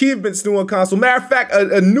 new achievements new on console. Matter of fact,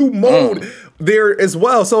 a new mode there as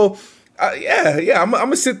well. So. I'm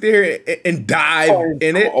gonna sit there and dive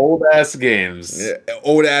in it. Old ass games.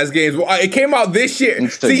 Old ass games. Well, it came out this year.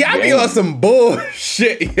 See, y'all be on some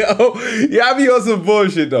bullshit, yo. Y'all be on some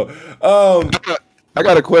bullshit though. I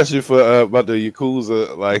got a question for about the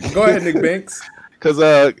Yakuza. Like, go ahead, NickBanks. Because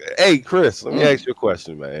hey, Chris, let me ask you a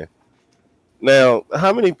question, man. Now,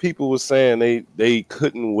 how many people were saying they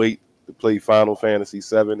couldn't wait to play Final Fantasy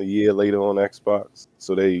VII a year later on Xbox,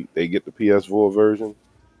 so they get the PS4 version?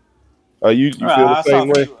 You feel the same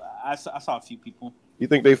way? I saw a few people. You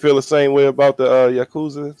think they feel the same way about the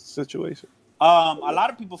Yakuza situation? A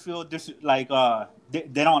lot of people feel this like they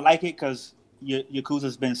don't like it because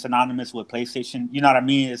Yakuza's been synonymous with PlayStation. You know what I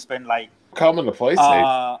mean? It's been like coming to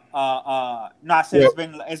PlayStation. No, I said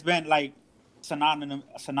it's been like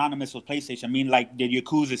synonymous with PlayStation. I mean, like the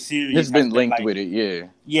Yakuza series. It's been linked with it, yeah.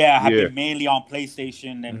 Yeah, have been mainly on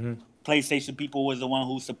PlayStation and. PlayStation people was the one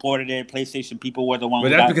who supported it. PlayStation people were the one. But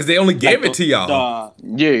that's because they only gave it to y'all.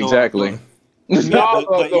 Exactly. The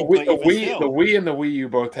Wii and the Wii U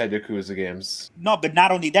both had Yakuza games. No, but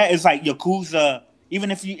not only that, it's like Yakuza. Even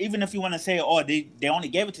if you want to say, they only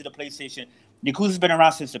gave it to the PlayStation. Yakuza's been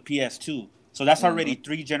around since the PS2, so that's already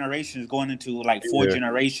 3 generations going into like 4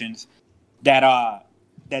 generations. That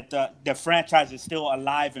the franchise is still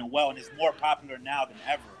alive and well, and it's more popular now than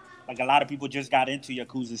ever. Like a lot of people just got into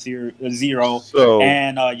Yakuza Zero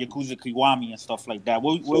and Yakuza Kiwami and stuff like that.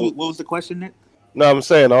 What was the question, Nick? No, I'm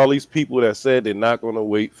saying all these people that said they're not going to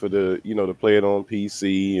wait for to play it on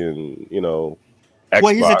PC and Xbox.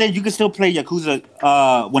 Well, here's the thing: you can still play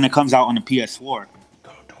Yakuza when it comes out on the PS4,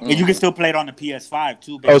 and you can still play it on the PS5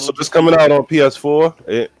 too. Oh, so it's coming out on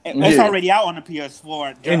PS4? It's already out on the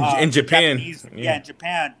PS4 in Japan. In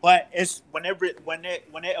Japan. But it's when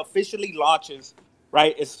it officially launches.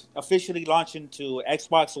 Right, it's officially launching to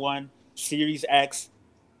Xbox One, Series X,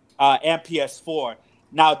 and PS4.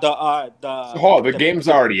 Now the game's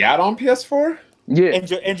already out on PS4. Yeah,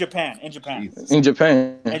 in Japan.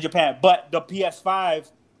 But the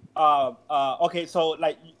PS5, okay, so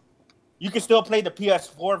like you can still play the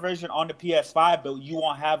PS4 version on the PS5, but you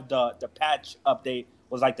won't have the patch update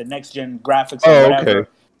was like the next gen graphics or whatever. Okay.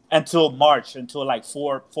 Until March, until like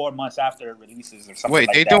 4 months after it releases or something. Wait,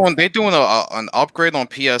 they doing an upgrade on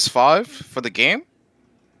PS5 for the game?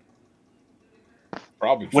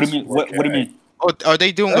 Probably. What do you mean? What do you mean? Oh, are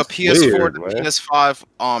they doing a PS4 to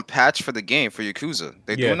PS5 patch for the game for Yakuza?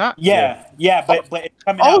 They doing that? Yeah, but it's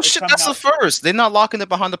coming out. Oh shit, that's the first. They're not locking it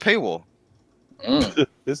behind the paywall.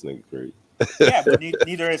 This nigga great. Yeah, but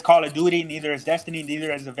neither is Call of Duty, neither is Destiny,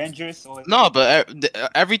 neither is Avengers. So no, but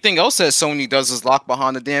everything else that Sony does is locked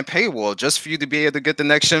behind the damn paywall just for you to be able to get the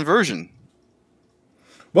next gen version.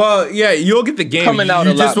 Well, yeah, you'll get the game coming out.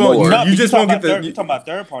 You just won't get the. You're talking about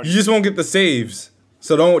third party. You just won't get the saves.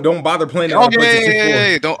 So don't bother playing it on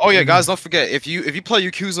PlayStation 4. Guys, don't forget if you play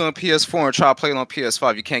Yakuza on PS4 and try to play it on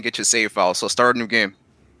PS5, you can't get your save file. So start a new game.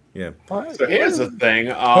 Yeah. So here's the thing.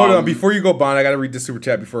 Hold on, before you go, Bond, I gotta read the super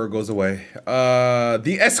chat before it goes away.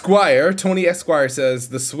 The Esquire, Tony Esquire says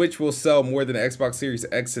the Switch will sell more than the Xbox Series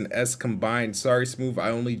X and S combined. Sorry, Smooth, I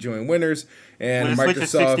only join winners. And Microsoft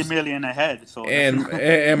is 60 million ahead. So and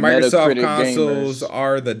Microsoft consoles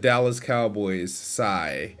are the Dallas Cowboys.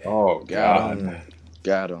 Sigh. Oh God.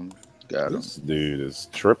 Got him. This dude is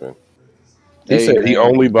tripping. He said he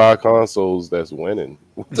only buy consoles that's winning.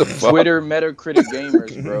 What the fuck? Twitter Metacritic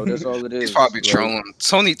gamers, bro. That's all it is. He's probably trolling.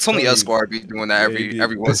 Tony Esquire be doing that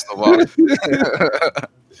every once in a while.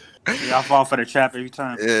 I fall for the trap every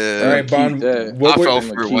time. Yeah. All right, Bond. I fell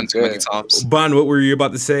for it one too many times. Bond, what were you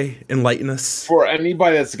about to say? Enlighten us. For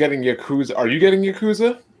anybody that's getting Yakuza, are you getting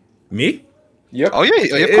Yakuza? Me? Yep. Oh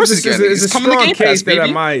yeah, of course he's it's a strong case that I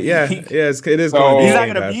might. Yeah, it is. So he's not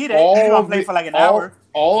gonna beat it. He's gonna play for like an hour.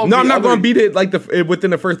 all of No, the I'm not other- going to beat it like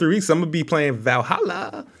within the first 3 weeks. I'm going to be playing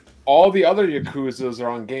Valhalla. all the other Yakuzas are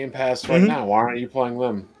on Game Pass right now. Why aren't you playing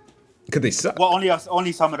them? Because they suck. Well,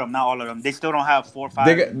 only some of them, not all of them. They still don't have 4 or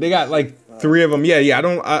 5. They got like 3 of them. Yeah. I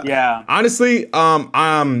don't. Yeah. Honestly,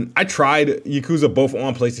 I tried Yakuza both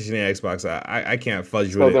on PlayStation and Xbox. I can't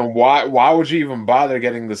fudge So with it. then why would you even bother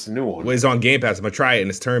getting this new one? Well, it's on Game Pass. I'm gonna try it, and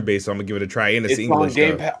it's turn based, so I'm gonna give it a try. And it's It's English on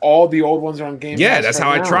Game stuff. Pass. All the old ones are on Game Pass. Yeah, that's right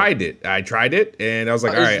how I now. tried it. I tried it, and I was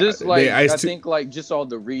like, all right. Is this like I it's too- think like just all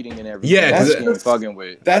the reading and everything? Yeah, 'cause that's it- what I'm fucking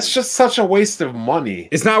with. That's just such a waste of money.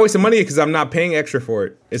 It's not a waste of money because I'm not paying extra for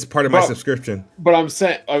it. It's part of my Well, subscription. But I'm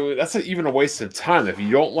saying that's even a waste of time. If you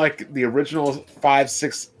don't like the original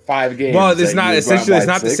 5 games, Well, it's that not you essentially. It's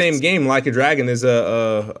buy not the 6. same game. Like a Dragon is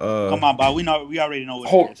a. Come on, Bob. We already know what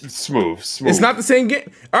Hold, it is. smooth. It's not the same game.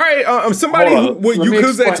 All right, somebody Hold who on. with Let me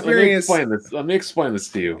Yakuza explain- experience. Let me explain this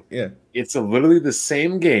to you. Yeah. It's literally the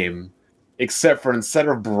same game, except for instead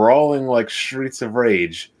of brawling like Streets of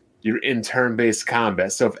Rage, you're in turn-based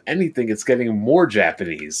combat. So if anything, it's getting more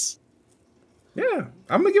Japanese. Yeah,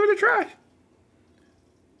 I'm gonna give it a try.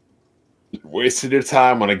 Wasted your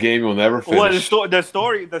time on a game you'll never finish. Well, the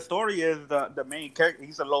story is the main character.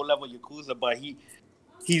 He's a low level Yakuza, but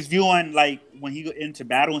he's viewing like when he go into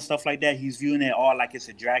battle and stuff like that. He's viewing it all like it's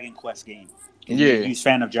a Dragon Quest game. Yeah. He's a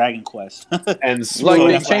fan of Dragon Quest. And Like Smooth,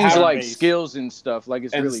 they that's what change happened like base. skills and stuff. Like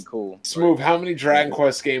it's And really cool. Smooth, how many Dragon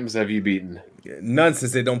Quest games have you beaten? None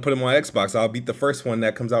since they don't put them on Xbox. I'll beat the first one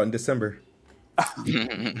that comes out in December.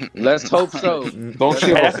 Let's hope so. Don't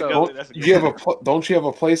you have That's a, a good one, that's a good don't you have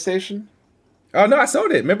a PlayStation? Oh no, I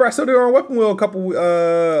sold it. Remember, I sold it on Weapon Wheel a couple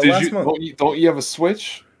last month. Don't you have a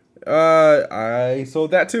Switch? I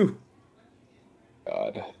sold that too.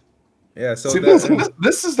 God. Yeah, so See,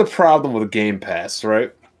 this is the problem with Game Pass,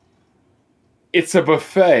 right? It's a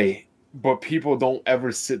buffet, but people don't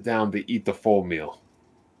ever sit down to eat the full meal.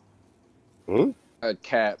 A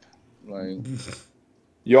cap. Like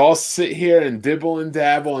You all sit here and dibble and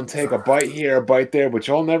dabble and take a bite here, a bite there, but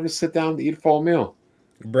y'all never sit down to eat a full meal.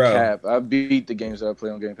 bro. cap. I beat the games that I play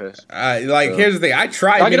on Game Pass. Here's the thing. I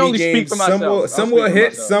tried I can many only speak games. for Some myself. will, I'll some speak will for hit,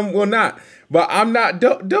 myself. some will not. But I'm not.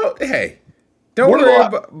 Don't What worry are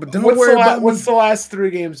about. Don't what's worry the about. what's the last 3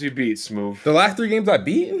 games you beat, Smooth? The last 3 games I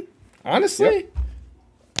beaten? Honestly?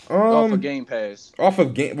 Off of Game Pass. Off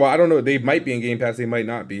of game. Well, I don't know. They might be in Game Pass. They might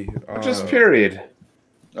not be. Just period.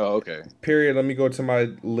 Oh, okay. Period. Let me go to my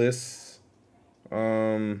list.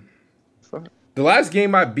 Fuck. The last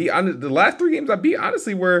game I beat. The last 3 games I beat,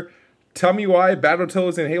 honestly, were Tell Me Why,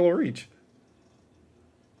 Battletoads, and Halo Reach.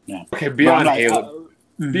 Yeah. Okay, beyond But I'm Halo,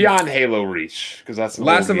 beyond Halo Reach, because that's an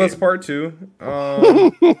Last old of Us game. Part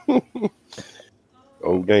 2.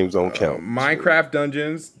 Old games don't count. Minecraft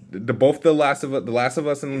Dungeons. Both the Last of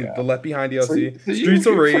Us and the Left Behind DLC. So Streets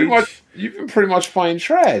of Rage. You've been pretty much playing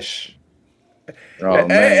trash. Oh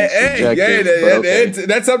man, Hey, subjective, but okay.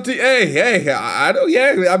 that's up to hey. I don't.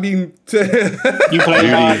 Yeah, I mean, You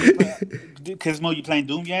playing Kizmo, you playing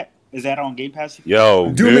Doom yet? Is that on Game Pass?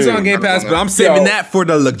 Yo, Doom is dude. on Game Pass, but I'm saving Yo. that for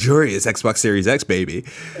the luxurious Xbox Series X, baby.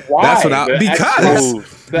 Why? That's what I The because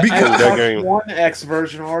The Because- that Xbox game- One X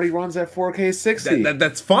version already runs at 4K 60.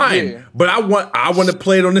 that's fine. Yeah. But I want to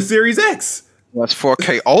play it on the Series X. That's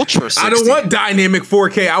 4K Ultra 60. I don't want dynamic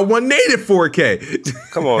 4K. I want native 4K.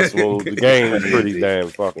 Come on, Smooth. The game is pretty damn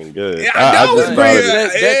fucking good. Yeah, I know just it's thought pretty.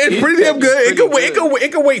 of it. It's pretty damn good. It could wait. pretty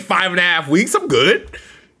It could wait 5.5 weeks. I'm good.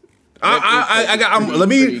 Let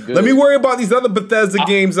me pretty worry about these other Bethesda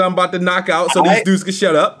games I'm about to knock out, so these dudes can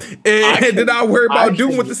shut up, and then I'll worry about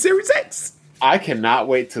Doom with the Series X. I cannot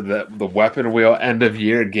wait to the Weapon Wheel end of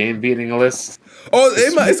year game beating list. Oh,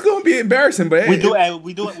 it's going to be embarrassing, but We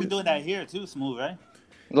doing that here too, Smooth, right?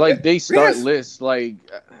 Like they start Yes. lists. Like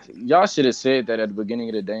y'all should have said that at the beginning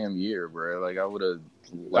of the damn year, bro. Like I would have.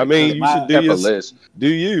 I mean, you should do kept a your list. do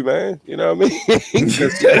you, man. You know what I mean?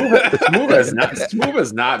 Smooth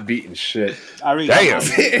has not beaten shit. I read Damn.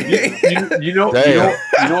 You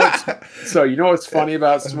know what's funny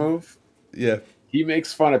about Smooth? yeah. He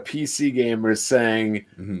makes fun of PC gamers saying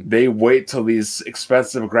they wait till these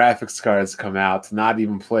expensive graphics cards come out to not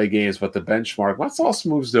even play games, but the benchmark. That's all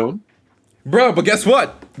Smooth's doing. Bro, but guess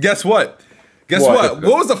what? What What?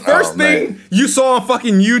 was the first Oh, thing you saw on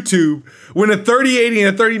fucking YouTube when a 3080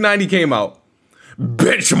 and a 3090 came out?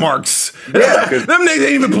 Benchmarks. Yeah, Them niggas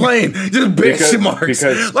ain't even playing. Just benchmarks.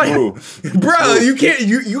 because like, Smooth. bro, you can't.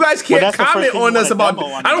 You guys can't that's the first comment thing you on us wanna about. demo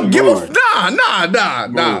on I don't it. give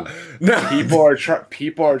a nah.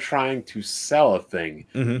 People are trying to sell a thing.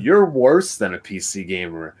 Mm-hmm. You're worse than a PC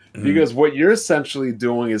gamer because what you're essentially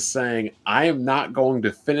doing is saying, I am not going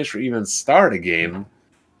to finish or even start a game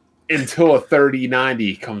until a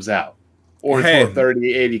 3090 comes out. or until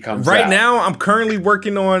 3080 comes out. Right now, I'm currently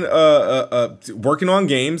working on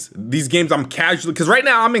games. These games I'm casually, because right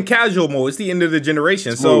now I'm in casual mode. It's the end of the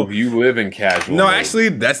generation. So you live in casual. No, mode. actually,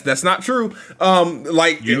 that's not true.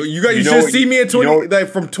 Like you guys, you should see me in like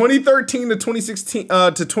from 2013 to 2016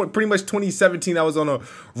 to pretty much 2017. I was on a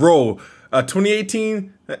roll.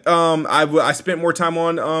 2018, I spent more time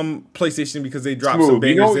on PlayStation because they dropped some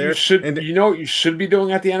bangers there. You know what you should be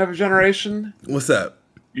doing at the end of a generation? What's that?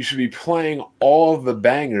 You should be playing all of the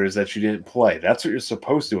bangers that you didn't play. That's what you're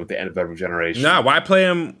supposed to do at the end of every generation. Nah, why play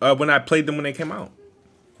them when I played them when they came out?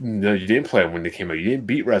 No, you didn't play them when they came out. You didn't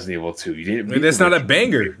beat Resident Evil 2. You didn't. Beat that's not a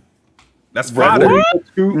banger. That's fodder.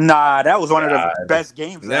 Nah, that was one of the best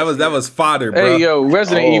games. That was fodder, bro. Hey, yo,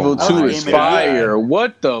 Resident Evil 2 is fire.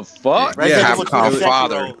 What the fuck? Capcom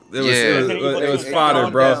fodder. It was fodder,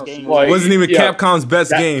 bro. It wasn't even Capcom's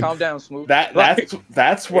best game. Calm down, Smooth.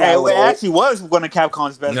 That's what it actually was one of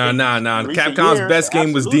Capcom's best games. Nah. Capcom's best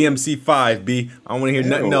game was DMC5, B. I don't want to hear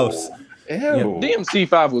nothing else. Ew.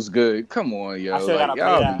 DMC5 was good. Come on, yo.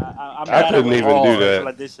 I couldn't even do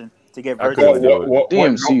that. To get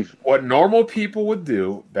what normal people would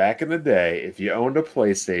do back in the day, if you owned a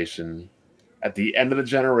PlayStation, at the end of the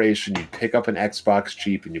generation, you pick up an Xbox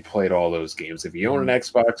cheap and you played all those games. If you own an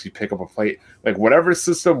Xbox, you pick up like whatever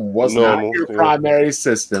system was not your primary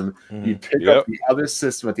system, you pick up the other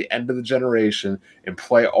system at the end of the generation and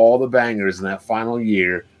play all the bangers in that final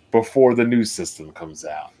year before the new system comes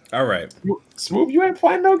out. All right, Smooth, you ain't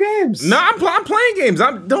playing no games. No, I'm playing games.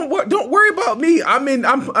 Don't worry about me. I'm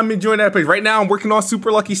enjoying that place right now. I'm working on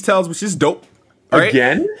Super Lucky's Tales, which is dope. Right?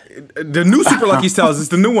 Again, the new Super Lucky's Tales is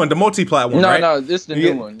the new one, the multi-plat one. No, this is the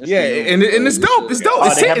new one. And it's dope. It's dope.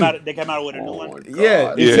 They came out with a new one.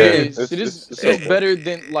 It is better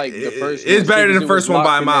than like the first. It's better than the first one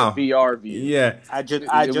by a mile. VR view. Yeah, I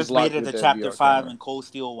just made it to Chapter 5 and Cold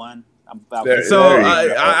Steel 1. Reason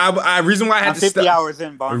why I had to 50 hours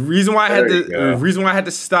in, Bob. Reason why I had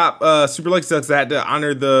to stop Super Lucky Sucks, I had to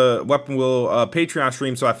honor the Weapon Wheel Patreon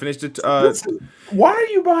stream, so I finished it. Why are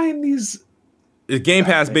you buying these? It's Game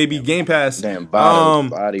Pass, baby, Game Pass. Damn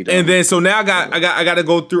body. And then so now I got to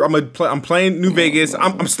go through. I'm playing New Vegas.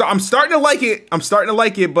 I'm starting to like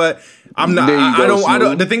it. But I'm not. I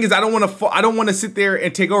don't. The thing is, I don't want to sit there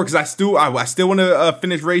and take over because I still want to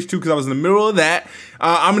finish Rage 2 because I was in the middle of that.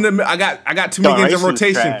 I got too many games in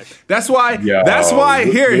rotation. That's why.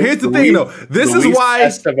 Here's the thing though. This is why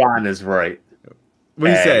Esteban is right. What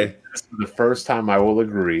do you say? This is the first time I will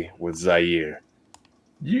agree with Zaire.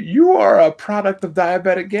 You are a product of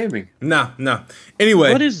diabetic gaming. No.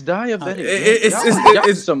 Anyway, what is diabetic?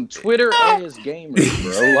 It's some Twitter ass gamers,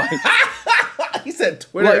 bro. Like he said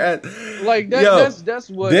Twitter. That's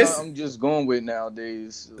what I'm just going with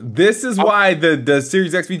nowadays. This is why the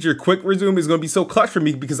Series X feature quick resume is going to be so clutch for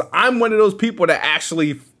me because I'm one of those people that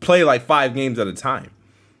actually play like 5 games at a time.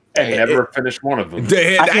 And never finish one of them.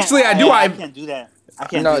 Actually, I do. I can't do that. I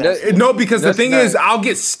can't do that. No, because the thing is, I'll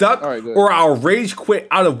get stuck or I'll rage quit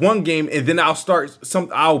out of one game and then I'll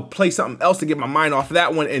play something else to get my mind off of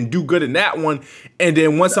that one and do good in that one. And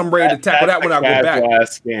then once I'm ready to tackle that one, I'll go back.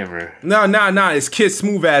 Gamer. No. It's kid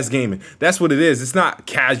smooth ass gaming. That's what it is. It's not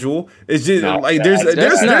casual. It's just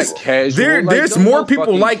there's more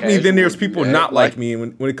people like me than there's people not like me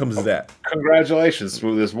when it comes to that. Congratulations,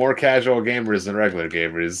 Smooth. There's more casual gamers than regular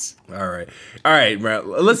gamers. All right, bro.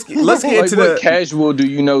 Let's get into the casual. Do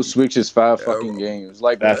you know Switch's 5 fucking games?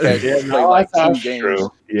 Like play like 2 games,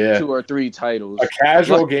 true. 2 or 3 titles. A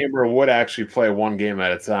casual gamer would actually play 1 game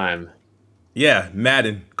at a time. Yeah,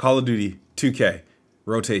 Madden, Call of Duty, 2K,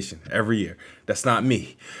 rotation every year. That's not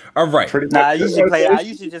me. All right. I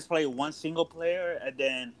usually just play 1 single player and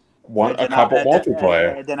then a couple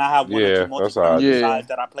multiplayer. And then I have 1 or 2 multiplayer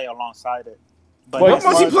that I play alongside it. But what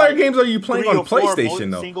multiplayer games are you playing on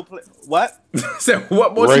PlayStation though? What? So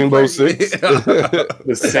what Rainbow Six?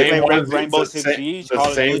 The same ones. Rainbow Six Siege.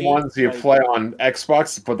 The same ones you play on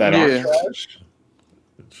Xbox to put that on trash.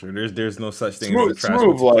 Sure, there's no such thing as a trash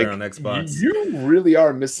multiplayer on Xbox. You really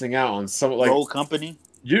are missing out on some Roll Company.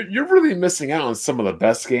 You're really missing out on some of the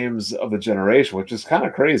best games of the generation, which is kind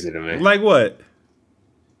of crazy to me. Like what?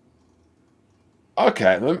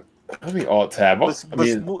 Okay, let me alt tab. But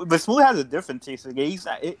Smooth has a different taste in games.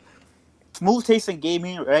 Smooth taste in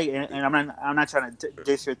gaming, right? And I'm not trying to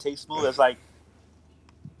diss your taste, Smooth. It's like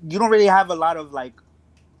you don't really have a lot of like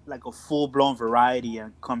a full blown variety when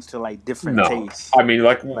it comes to like different tastes. I mean,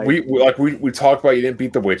 we talked about you didn't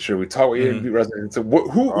beat The Witcher. We talked about you didn't beat Resident Evil.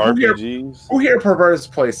 Who here prefers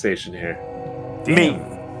PlayStation here? Me.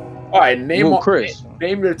 All right, name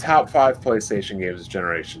your top 5 PlayStation games this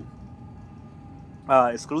generation.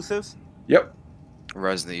 Exclusives? Yep.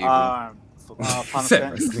 Resident Evil.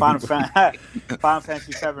 Final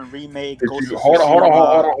Fantasy 7 remake.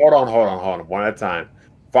 Hold on. One at a time.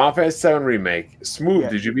 Final Fantasy 7 remake. Smooth.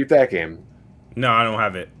 Did you beat that game? No, I don't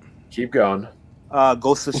have it. Keep going.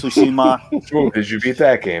 Ghost of Tsushima. Smooth. Did you beat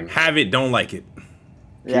that game? Have it. Don't like it.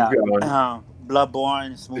 Keep going.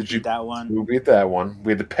 Bloodborne. Smooth beat that one. Smooth beat that one.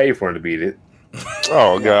 We had to pay for him to beat it.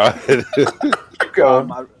 Oh god. Keep going.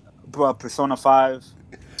 Persona 5.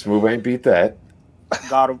 Smooth ain't beat that.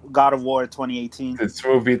 God of War 2018. Did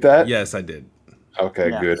Smooth beat that? Yes, I did. Okay,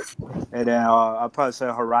 good. And then I'll probably say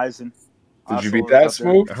Horizon. Did you beat that,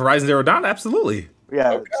 Smooth? Horizon Zero Dawn, absolutely.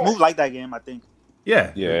 Yeah, Okay. Smooth liked that game, I think.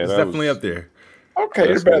 Yeah, Yeah, it's definitely up there. Okay,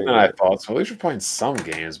 you're better than I thought. So at least you're playing some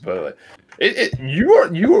games, but you are.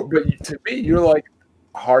 But to me, you're like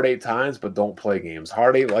Hard 8 times, but don't play games.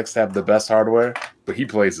 Hard 8 likes to have the best hardware, but he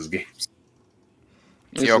plays his games.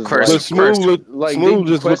 Yo, Chris, But Smooth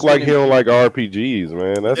just look like he don't like RPGs,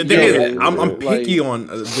 man. That's The thing is, I'm picky on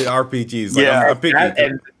the RPGs. Like, I'm picky.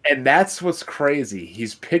 And that's what's crazy.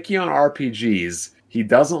 He's picky on RPGs. He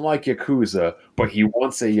doesn't like Yakuza, but he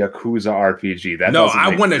wants a Yakuza RPG.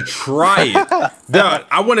 I want to try it. Dude,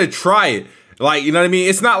 I want to try it. Like, you know what I mean?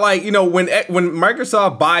 It's not like, you know, when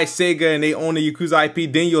Microsoft buys Sega and they own the Yakuza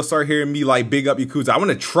IP, then you'll start hearing me like big up Yakuza. I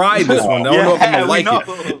want to try this one. I don't know if I'm gonna like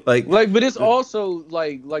it. Like, but it's also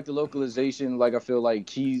like the localization. Like, I feel like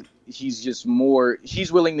he's just more.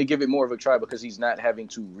 He's willing to give it more of a try because he's not having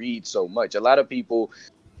to read so much. A lot of people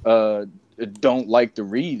don't like to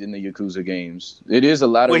read in the Yakuza games. It is a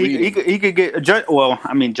lot of reading. He could get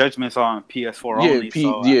Judgment's on PS4 only.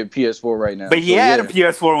 PS4 right now. But he had a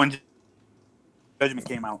PS4 when Judgment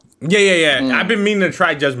came out. Yeah. I've been meaning to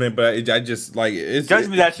try Judgment, but I just like it's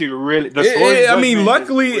Judgment's actually really.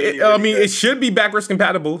 Luckily, it should be backwards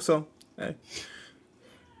compatible. So maybe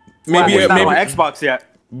it's not on Xbox yet.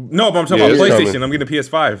 No, but I'm talking about PlayStation. Coming. I'm getting a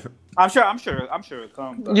PS5. I'm sure it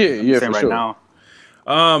comes. Yeah, for sure. Now.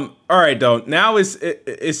 All right, though. Now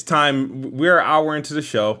it's time. We're an hour into the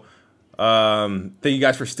show. Thank you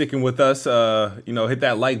guys for sticking with us. Hit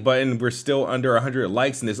that like button. We're still under 100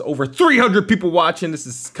 likes, and there's over 300 people watching. This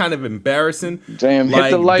is kind of embarrassing. Damn,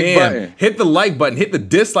 hit the like button. Hit the like button. Hit the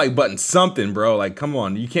dislike button. Something, bro. Like, come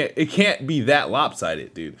on. It can't be that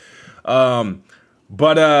lopsided, dude.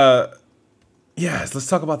 Yes, let's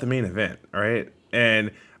talk about the main event. All right,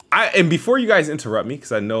 and before you guys interrupt me,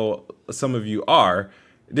 because I know some of you are,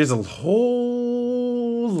 there's a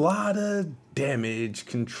whole lot of damage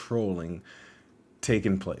controlling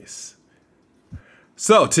taking place.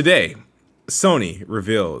 So today, Sony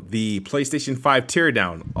revealed the PlayStation 5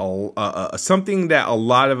 Teardown, something that a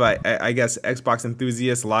lot of I guess Xbox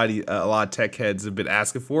enthusiasts, a lot of tech heads have been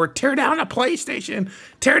asking for. Tear down a PlayStation.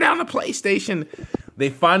 Tear down a PlayStation. They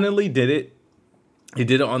finally did it. They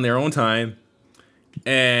did it on their own time,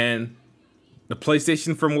 and the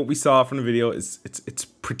PlayStation, from what we saw from the video, it's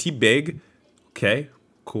pretty big. Okay,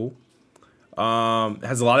 cool.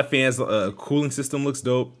 Has a lot of fans. Cooling system looks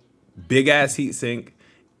dope. Big ass heatsink,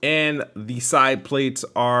 and the side plates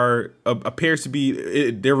appears to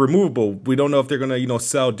be they're removable. We don't know if they're gonna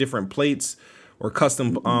sell different plates or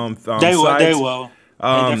custom They will. sides. They will.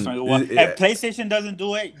 Definitely will. If PlayStation doesn't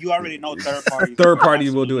do it, you already know third party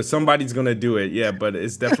will do it. Somebody's gonna do it. Yeah, but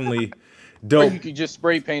it's definitely dope. Or you could just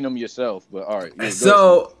spray paint them yourself. But all right. Yeah,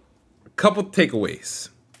 so, a couple takeaways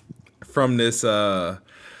from this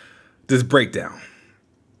this breakdown.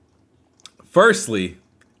 Firstly,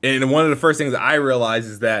 and one of the first things that I realized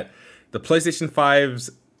is that the PlayStation 5's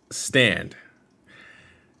stand,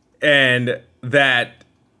 and that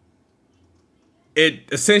it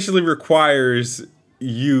essentially requires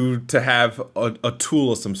you to have a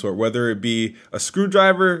tool of some sort, whether it be a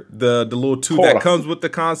screwdriver, the little tool that comes with the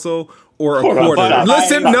console, or a quarter.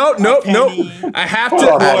 Listen, no. I have to.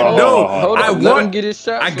 I want him get his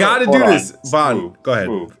shot. I gotta do this. Bond, go ahead,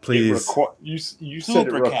 please. You said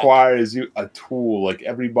it requires you a tool. Like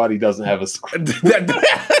everybody doesn't have a screwdriver.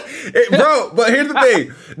 Bro, but here's the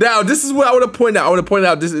thing. Now, this is what I want to point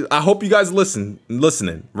out. This is. I hope you guys listening,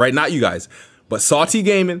 right? Not you guys, but Salty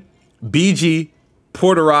Gaming, BG,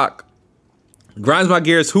 Porter Rock, Grinds My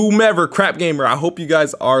Gears, whomever, Crap Gamer. I hope you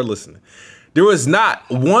guys are listening. There was not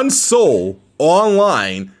one soul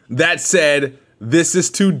online that said this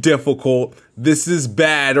is too difficult, this is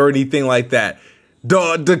bad, or anything like that.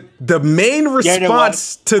 The main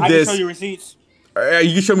response to this. I can show you receipts.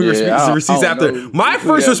 You can show me receipts after. My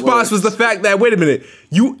first response was the fact that, wait a minute,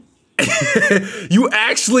 you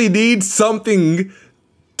actually need something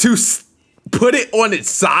to put it on its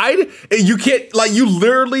side, and you can't, you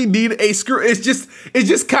literally need a screw. It's just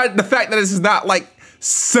kind of the fact that this is not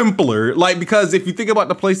simpler, because if you think about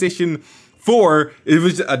the PlayStation 4, it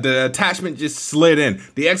was the attachment just slid in.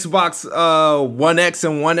 The Xbox One X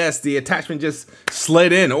and One S, the attachment just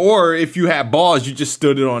slid in. Or if you had balls, you just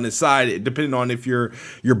stood it on the side, depending on if your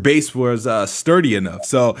base was sturdy enough.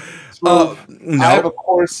 So, I have a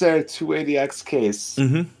Corsair 280X case.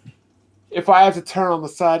 Mm-hmm. If I have to turn on the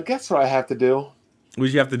side, guess what I have to do? What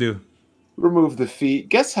did you have to do? Remove the feet.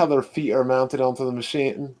 Guess how their feet are mounted onto the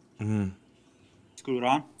machine? Mm-hmm. Screw it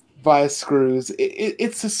on. Via screws.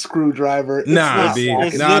 It's a screwdriver. It's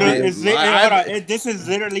this is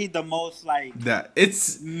literally the most like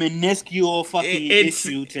it's minuscule fucking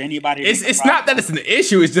issue to anybody. It's not that it's an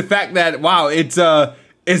issue. It's the fact that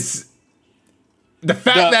it's the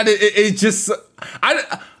fact that it just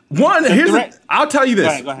I'll tell you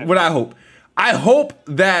this. Go ahead. What I hope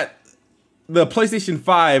that the PlayStation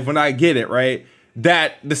 5, when I get it, right,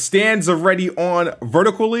 that the stands are already on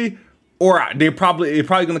vertically, or they're probably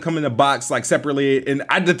going to come in a box like separately. And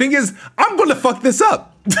the thing is, I'm going to fuck this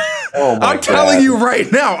up. Oh my I'm telling you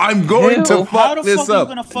right now, I'm going to fuck this up.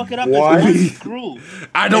 How the fuck are you going to fuck it up? There's one screw.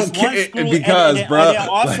 I don't care because, bro. And then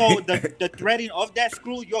also, the threading of that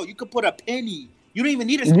screw, you could put a penny. You don't even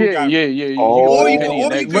need a screwdriver. Yeah. Or you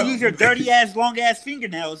can use your dirty ass, long ass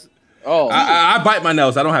fingernails. Oh, I bite my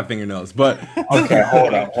nails. I don't have fingernails, but okay.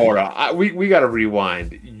 Hold on. We got to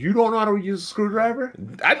rewind. You don't know how to use a screwdriver?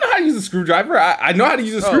 I know how to use a screwdriver. I know how to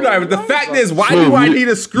use a screwdriver. The fact is, why do I need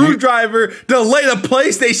a screwdriver to lay the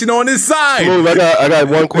PlayStation on its side? Smooth, I got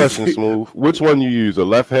one question, Smooth. Which one you use, a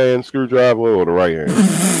left hand screwdriver or the right hand?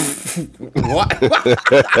 What?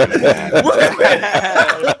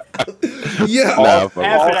 Yeah.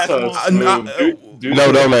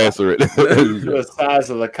 No, don't answer it. The size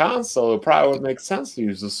of the console, it probably would make sense to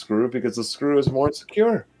use a screw because the screw is more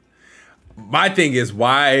secure. My thing is,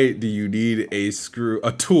 why do you need a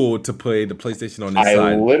tool to play the PlayStation on this side?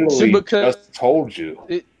 I literally just told you.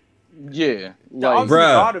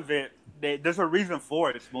 Out of it. There's a reason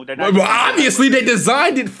for it. Well, obviously, they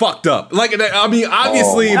designed it fucked up. Like, I mean,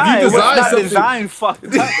 obviously, if you design something, designed fucked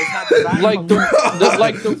up. It's not designed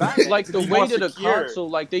like the way to the console,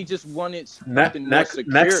 like they just wanted something more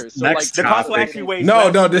secure. So like the console actually weighs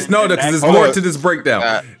because there's more to this breakdown.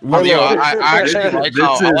 I actually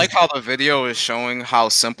like how the video is showing how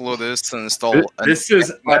simple it is to install. This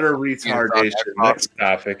is utter retardation. Next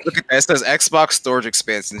topic. Look at that. It says Xbox storage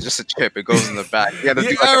expansion. It's just a chip. It goes in the back. Yeah, that's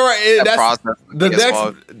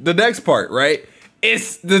the next part, right?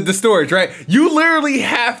 It's the storage, right? You literally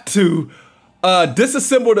have to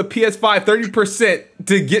disassemble the PS5 30%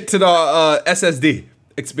 to get to the SSD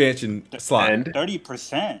expansion slot.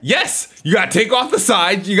 30%. Yes, you gotta take off the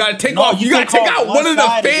side. You gotta take off. You gotta take out one of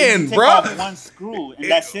the fans, bro. One screw,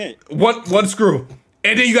 and that's it. One screw,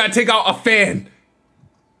 and then you gotta take out a fan.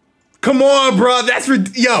 Come on, bro. That's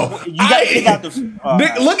yo. You gotta take out the.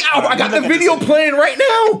 Nick, look out! I got the video playing right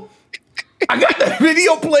now. I got the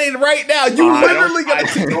video playing right now. You literally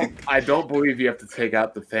got. I don't believe you have to take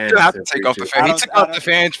out the fan. You have to take off the fan. He took out the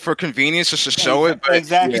fan for convenience, just to show it. But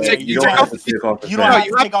exactly. You don't have to take off the fan. You don't have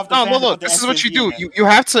to take off the fan. No, look. This is what you do. You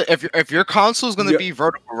have to. If your console is going to be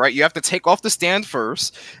vertical, right? You have to take off the stand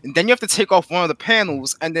first, and then you have to take off one of the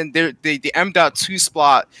panels, and then the M.2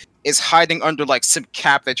 slot is hiding under like some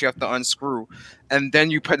cap that you have to unscrew, and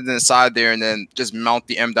then you put it inside there, and then just mount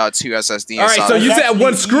the M.2 SSD. All right, so you said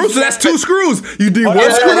one screw, so that's two screws. You need one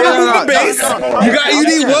screw to remove the base. You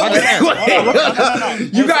need one.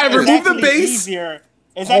 You gotta remove the base.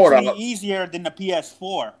 It's actually easier than the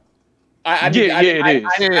PS4. I need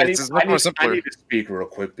to speak real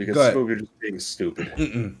quick because we're just being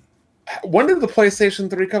stupid. When did the PlayStation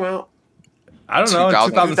 3 come out? I don't know.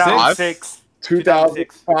 2006.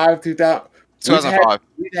 2005, 2005.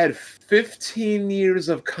 We had 15 years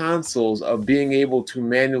of consoles of being able to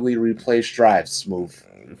manually replace drives. Smooth.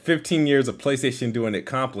 15 years of PlayStation doing it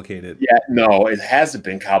complicated. Yeah, no, it hasn't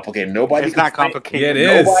been complicated. It's not complicated.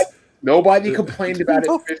 Yeah, it is. Nobody complained about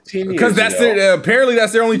it 15 years because that's ago. Apparently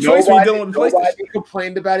that's their only choice when you're dealing with PlayStation. Nobody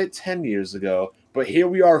complained about it 10 years ago. But here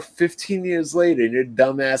we are 15 years later, and your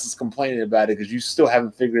dumbass is complaining about it because you still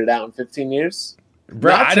haven't figured it out in 15 years?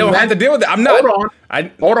 Bro, I don't have to deal with it. I'm not.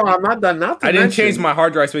 Hold on. I'm not done. I didn't change my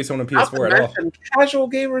hard drive space on the PS4 at all. Casual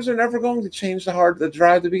gamers are never going to change the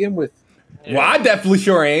drive to begin with. Well, I definitely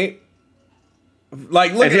sure ain't.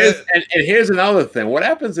 Like, look and here's another thing. What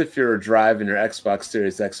happens if your drive in your Xbox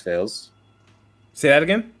Series X fails? Say that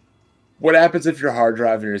again? What happens if your hard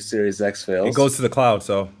drive in your Series X fails? It goes to the cloud,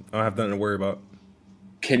 so I don't have nothing to worry about.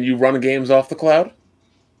 Can you run games off the cloud?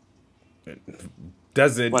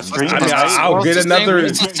 Does it? I'll get another.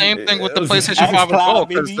 It's the same thing with the PlayStation 5 as well,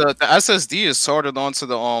 because the SSD is sorted onto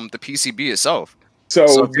the PCB itself.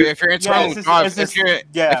 So if your internal drive, if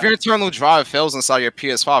your internal drive fails inside your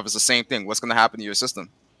PS5, it's the same thing. What's going to happen to your system?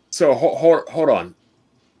 So hold on.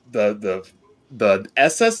 The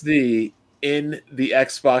SSD in the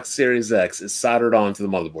Xbox Series X is soldered onto the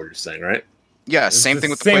motherboard. You're saying, right? Yeah, same thing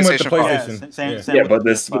with the PlayStation 5. Same but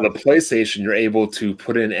with the PlayStation, you're able to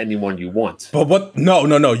put in anyone you want. But what? No.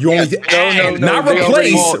 You only add, not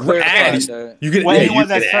replace. Add. You get anyone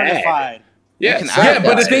that's certified.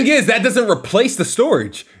 But the thing is, that doesn't replace the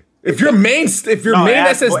storage. If your main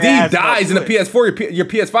SSD dies in a PS4, your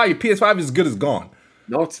PS5 is as good as gone.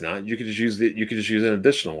 No, it's not. You could just use an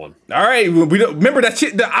additional one. All right, we don't remember that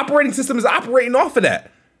shit. The operating system is operating off of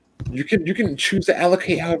that. You can choose to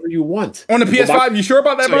allocate however you want on the PS5. You sure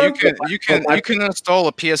about that, bro? You can install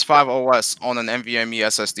a PS5 OS on an NVMe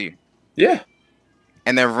SSD. Yeah,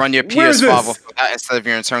 and then run your PS5 off of that instead of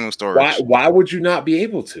your internal storage. Why would you not be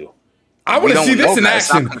able to? I want to see this in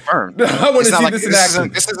action. I want to see this in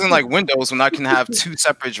action. This isn't like Windows when I can have 2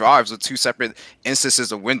 separate drives with 2 separate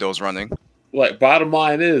instances of Windows running. Like, bottom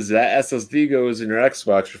line is that SSD goes in your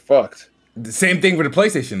Xbox, you're fucked. The same thing with the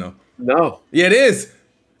PlayStation, though. No. Yeah, it is.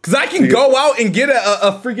 Because I can go out and get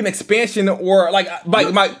a freaking expansion or like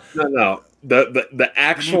my. No. The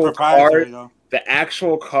actual card, the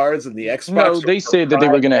actual cards in the Xbox. No, they said that they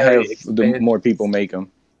were gonna have the more people make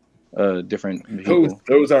them. Different people.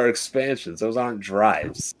 Those are expansions. Those aren't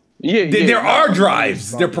drives. Yeah, there are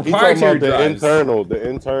drives. They're proprietary drives. The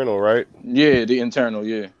internal, right? Yeah, the internal.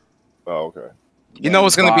 Yeah. Oh, okay. You know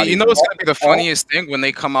what's gonna be the funniest thing when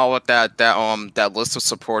they come out with that list of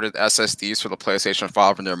supported SSDs for the PlayStation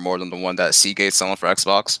 5 and they're more than the one that Seagate's selling for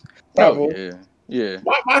Xbox. Oh yeah.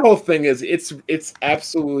 My whole thing is it's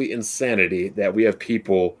absolutely insanity that we have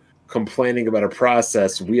people complaining about a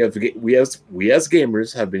process we as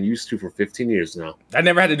gamers have been used to for 15 years now. I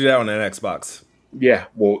never had to do that on an Xbox. Yeah,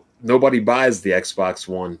 well, nobody buys the Xbox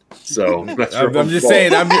One, so that's I'm just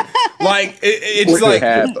saying. It's like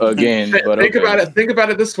again. But Think about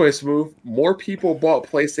it this way, Smooth. More people bought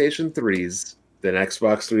PlayStation 3s than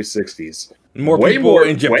Xbox 360s. More people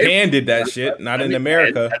in Japan did that shit, not in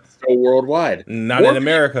America. That's still worldwide. Not in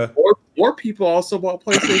America. More people also bought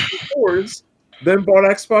PlayStation 4s than bought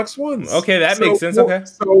Xbox Ones. Okay, that makes sense. Okay,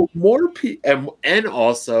 so more people, and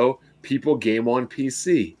also people game on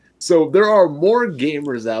PC. So there are more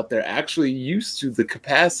gamers out there actually used to the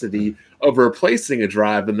capacity of replacing a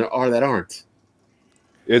drive than there are that aren't.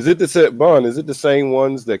 Is it the same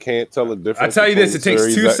ones that can't tell the difference? I tell you this: it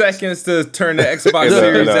takes 2 seconds to turn the Xbox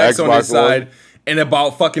Series X on its side, and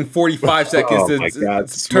about fucking 45 seconds to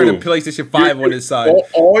turn the PlayStation 5 on its side.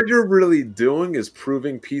 All you're really doing is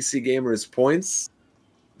proving PC gamers' points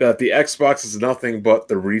that the Xbox is nothing but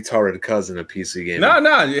the retarded cousin of PC gaming. No.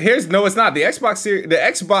 It's not. The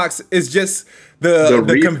Xbox is just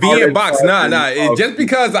the convenient box. Nah. Just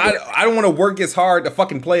because I don't want to work as hard to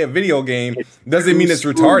fucking play a video game doesn't mean it's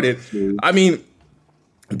retarded. I mean,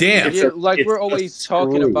 damn. We're always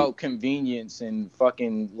talking about convenience and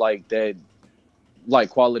fucking like that, like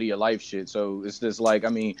quality of life shit. So it's just like, I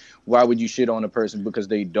mean, why would you shit on a person because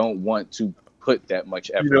they don't want to put that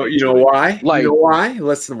much effort? You know why? Like, you know why?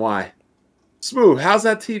 Listen, why? Smooth. How's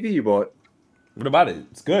that TV you bought? What about it?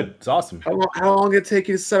 It's good. It's awesome. How long did it take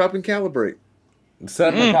you to set up and calibrate?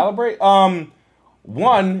 Set up and calibrate?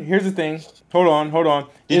 One, here's the thing. Hold on.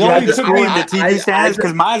 Did you have to screw in the TV stands?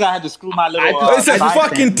 Because mine, I had to screw my little. It's a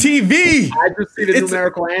fucking TV. I just see the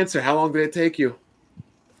numerical answer. How long did it take you?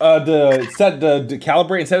 To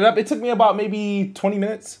calibrate and set it up, it took me about maybe 20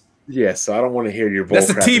 minutes. Yeah, so I don't want to hear your bull.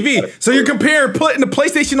 That's a TV. So you're comparing putting the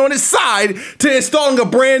PlayStation on its side to installing a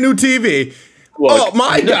brand new TV. Look, oh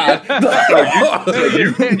my god!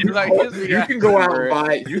 You can go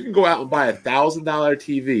out and buy $1,000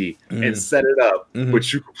 TV and set it up,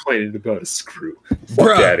 but you complaining about a screw.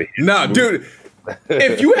 Bruh, no, dude.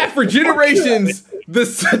 If you have for generations the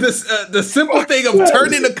simple thing of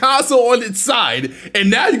turning the console on its side, and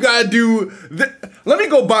now you gotta do. Let me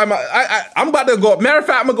go buy my. I'm about to go. Matter of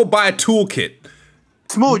fact, I'm gonna go buy a toolkit.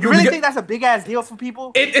 Smooth, you really think that's a big ass deal for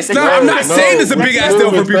people? It's not. I'm not saying it's a big ass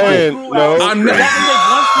deal for people. No, I'm not.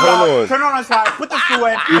 Hold on. Turn on the side, put the screw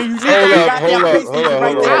in, and you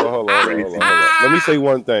hold on. Let me say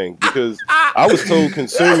one thing, because I was told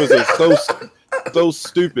consumers are so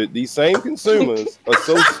stupid. These same consumers are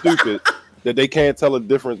so stupid that they can't tell the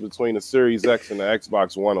difference between the Series X and the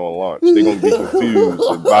Xbox One on launch. They're gonna be confused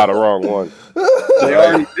and buy the wrong one. They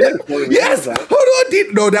already did. Yes, hold on, D.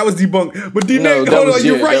 No, that was debunked. But D Nick, hold on,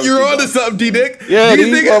 you're right. You're onto something, D Nick. Yeah,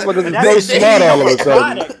 these motherfuckers are so smart all of a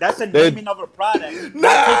sudden. That's the naming of a product.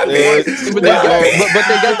 Nah, man.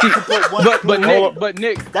 But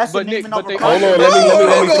Nick, that's the naming of a product. Hold on,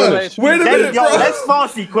 let me finish. Wait a minute, Yo, bro. that's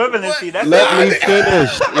false equivalency. That's Let me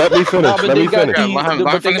finish. Let me finish. but Let they me got finish. these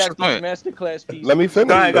masterclass pieces. Let me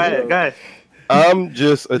finish. Go ahead. I'm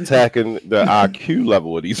just attacking the IQ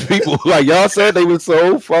level of these people. Like y'all said, they were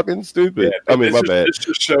so fucking stupid. Yeah, I mean, my bad. This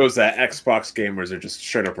just shows that Xbox gamers are just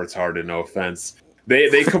straight up retarded. No offense.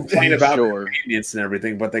 They complain about convenience and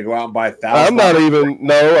everything, but they go out and buy thousands. I'm not even.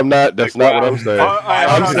 No, I'm not. That's not what I'm saying.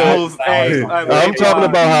 I'm talking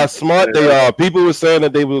about how smart they are. People were saying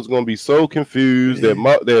that they was going to be so confused. Their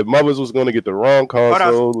mothers was going to get the wrong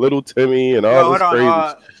console. Little Timmy and all this crazy.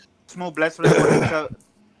 Smooth bless for this.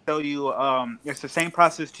 Tell you, it's the same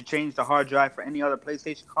process to change the hard drive for any other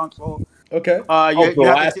PlayStation console. Okay.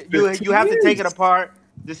 You have to take it apart.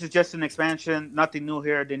 This is just an expansion, nothing new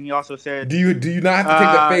here. Then he also said, Do you not have to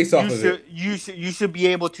take the face off of it? You should be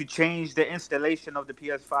able to change the installation of the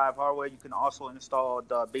PS5 hardware. You can also install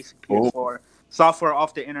the basic PS4 software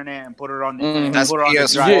off the internet and put it on the. That's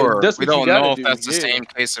PS4. We don't know if that's the same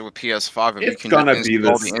case with PS5. It's gonna be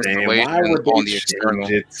the same. Why would they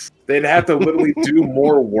change it? They'd have to literally do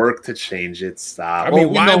more work to change it. Stop. I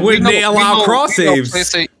mean, why wouldn't they allow cross saves?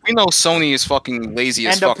 We know Sony is fucking lazy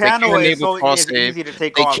as fuck. They can't enable cross saves.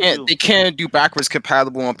 They can't do backwards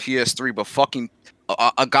compatible on PS3, but fucking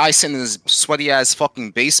a guy sitting in his sweaty ass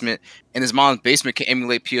fucking basement in his mom's basement can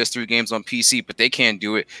emulate PS3 games on PC, but they can't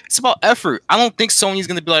do it. It's about effort. I don't think Sony's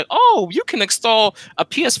gonna be like, oh, you can install a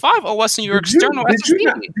PS5 OS in your external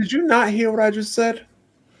SSD. Did you not hear what I just said?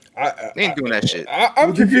 They ain't doing that shit.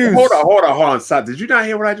 I'm confused. Hold on, stop. Did you not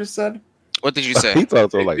hear what I just said? What did you say? He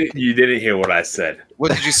thought so, like you didn't hear what I said.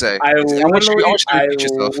 What did you say? I literally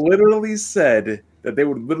said that they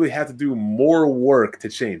would literally have to do more work to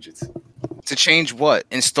change it. To change what?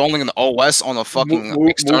 Installing an OS on a fucking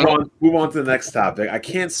external? Move on to the next topic. I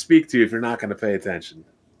can't speak to you if you're not going to pay attention.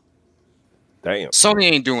 Damn.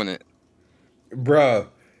 Sony ain't doing it. Bruh.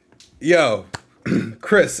 Yo.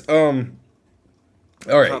 Chris, all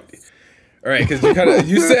right, because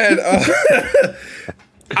you said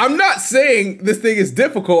I'm not saying this thing is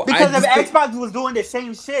difficult. Because if Xbox was doing the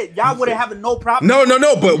same shit, y'all wouldn't have no problem. No.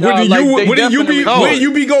 But wouldn't you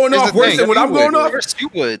be going off worse than what I'm going off? You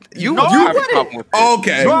would. You would have a problem with it.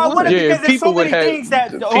 Okay. No, I wouldn't, Yeah, because there's so many things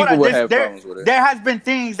that problems with it. There has been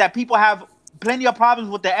things that people have plenty of problems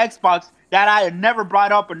with the Xbox that I had never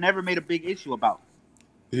brought up or never made a big issue about.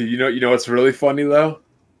 You know what's really funny though?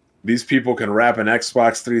 These people can wrap an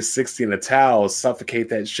Xbox 360 in a towel, suffocate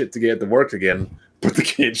that shit to get it to work again, but they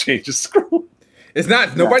can't change the screw. It's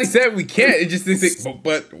not. Nobody said we can't. It just is.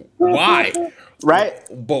 But why? Right?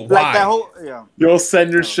 But why? Like that whole. Yeah. You'll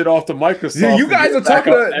send your shit off to Microsoft. Yeah, you guys are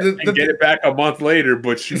talking and get it back a month later,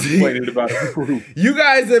 but you're complaining about it. You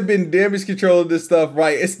guys have been damage controlling this stuff,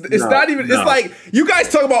 right? It's not even. It's like you guys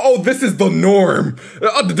talk about. Oh, this is the norm.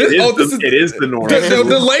 It is the norm.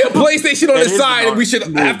 The lay a PlayStation on the side, and we should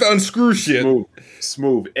have to unscrew shit.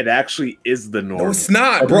 Smooth. It actually is the norm. No, it's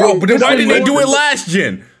not, bro. But then why didn't they do it last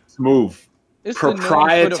gen? Smooth. It's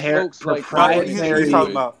Proprietary.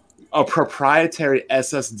 A proprietary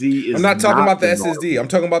SSD is. I'm not talking about the SSD. I'm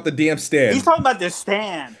talking about the damn stand. He's talking about the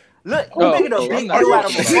stand. Look, we're making a big deal out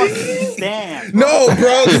of a fucking stand. No,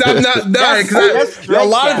 bro, because I'm not dying. A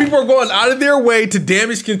lot of people are going out of their way to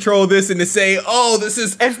damage control this and to say, "Oh, this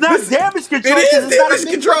is." It's not damage control. It is damage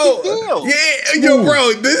control. Deal. Yeah, yo,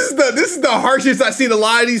 bro, this is the harshest I've seen a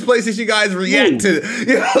lot of these PlayStation guys react to.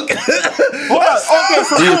 You know? Hold on.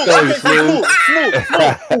 Smooth.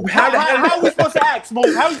 How are we supposed to act,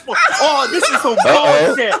 Smooth? How are we supposed? Oh, this is some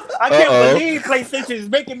bullshit. I can't believe PlayStation is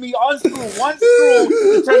making me unscrew one screw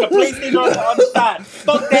to turn the PlayStation on the other side.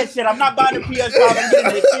 Fuck that shit. I'm not buying a PS5. I'm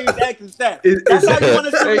getting the Series X instead. That's how you want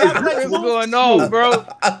to say that? Chris going on, bro.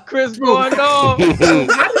 Chris going on.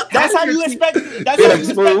 That's how you expect. That's how you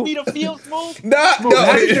expect me to feel, Smooth. No.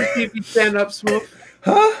 How does your TV stand up, Smooth?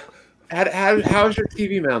 Huh? How's your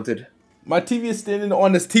TV mounted? My TV is standing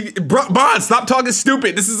on this TV. Bond, stop talking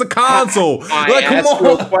stupid. This is a console. Like, come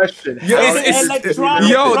on. A question.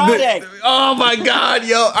 Oh my God,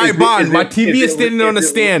 yo. All right, Bond. My TV is standing on a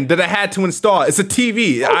stand that I had to install. It's a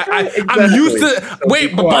TV. I'm used to.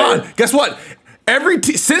 Wait, but Bond, guess what?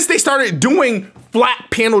 Since they started doing flat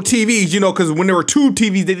panel TVs, you know, because when there were two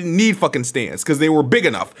TVs, they didn't need fucking stands because they were big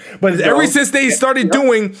enough. But since they started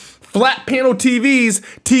doing flat panel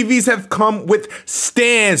TVs have come with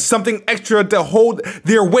stands, something extra to hold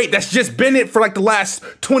their weight. That's just been it for like the last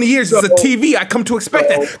 20 years. It's a TV. I come to expect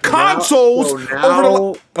that. Consoles over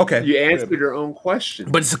the okay. You answered your own question.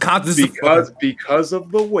 But it's a console because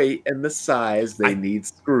of the weight and the size, they need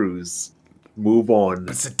screws. Move on.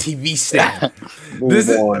 It's a TV stand. Move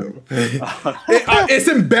on. It's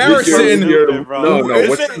embarrassing.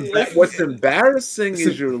 What's embarrassing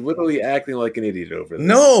is you're literally acting like an idiot over this.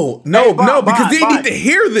 No, because they need to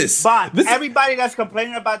hear this. Everybody that's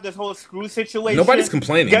complaining about this whole screw situation. Nobody's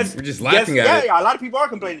complaining. We're just laughing at it. Yeah, a lot of people are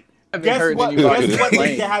complaining. Guess what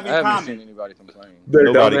they have in common? They're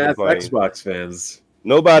dumbass Xbox fans.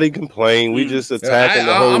 Nobody complained. We just attacking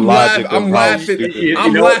the whole logic of I'm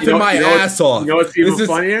laughing my ass off. You know what's even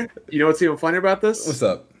funnier? You know what's even funnier about this? What's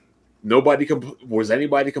up? Was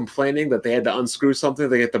anybody complaining that they had to unscrew something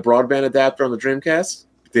to get the broadband adapter on the Dreamcast?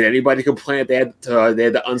 Did anybody complain that they had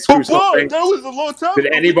to unscrew something? That was a long time.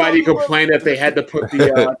 Did anybody complain that they had to put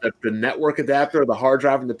the network adapter or the hard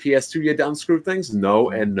drive in the PS2? You had to unscrew things? No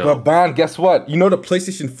and no. But Bond, guess what? You know the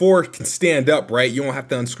PlayStation 4 can stand up, right? You don't have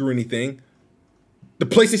to unscrew anything. The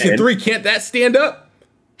PlayStation 3, can't that stand up?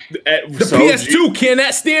 The PS2, can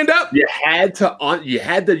that stand up? You had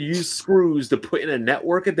to use screws to put in a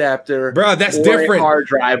network adapter. Bro, that's different. A hard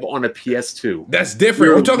drive on a PS2 That's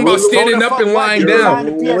different. We're talking about standing up and lying down.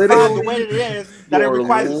 The PS5 the way it is, that it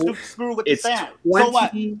requires a screw with the fan. So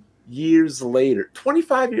what? Years later,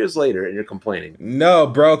 25 years later, and you're complaining. No,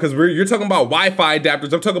 bro, because you're talking about Wi-Fi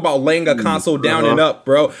adapters. I'm talking about laying a console down and up,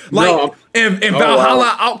 bro. Like, and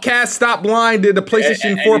Valhalla Outcast Stop Blind did the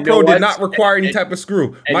PlayStation 4 Pro did not require any type of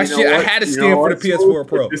screw. My shit, I had to stand for the PS4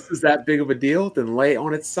 Pro. If this is that big of a deal, then lay it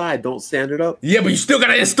on its side. Don't stand it up. Yeah, but you still got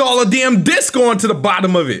to install a damn disc onto the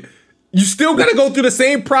bottom of it. You still got to go through the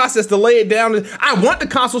same process to lay it down. I want the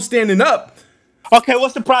console standing up. Okay,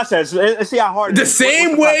 what's the process? Let's see how hard it is. The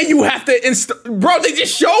same way you have to install. Bro, they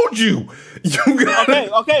just showed you.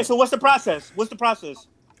 Okay, so what's the process? All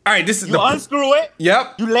right, this is you unscrew it.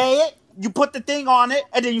 Yep. You lay it, you put the thing on it,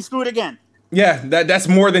 and then you screw it again. Yeah, that's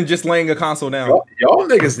more than just laying a console down. Y'all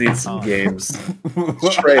niggas need some games.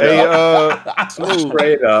 Straight up.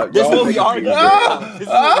 Straight up. This will be arguing about. This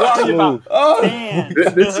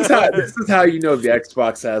is how you know the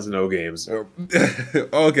Xbox has no games.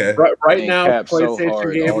 Okay. Right now,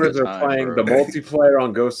 PlayStation gamers are playing the multiplayer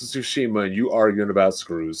on Ghost of Tsushima, and you arguing about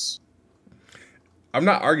screws. I'm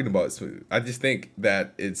not arguing about it, smooth. I just think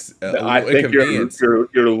that it's I think inconvenience. You're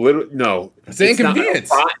little no. It's inconvenience.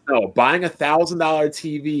 Buying $1,000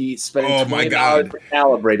 TV, spending $20 to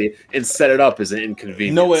calibrate it and set it up is an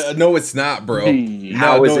inconvenience. No, it's not, bro.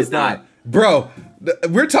 How is it not, bro?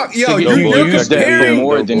 We're talking. Yo, you're comparing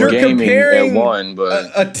more than gaming at one, but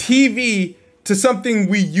a TV to something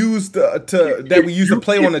we used that we use to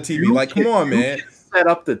play on the TV. Like, come on, man. You set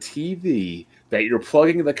up the TV that you're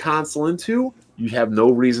plugging the console into. You have no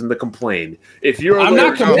reason to complain. I'm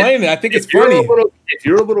not complaining. I think it's funny. If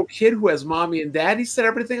you're a little kid who has mommy and daddy set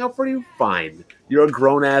everything up for you, fine. You're a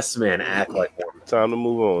grown ass man. Act like one. Time to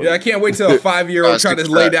move on. Yeah, I can't wait till a 5-year-old try to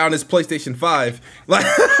lay down his PlayStation 5. Like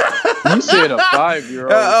you said a 5-year-old.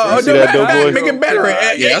 Make it better.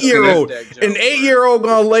 An 8-year-old. An 8-year-old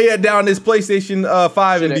gonna lay it down his PlayStation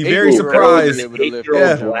 5 and be very surprised.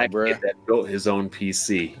 8-year-old black kid that built his own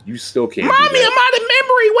PC. You still can't. Mommy, I'm out of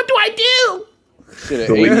memory. What do I do? Shit,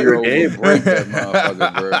 an 8-year-old break that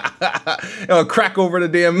motherfucker, bro. Crack over the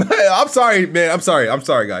damn. I'm sorry, man. I'm sorry,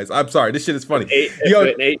 guys. I'm sorry. This shit is funny. If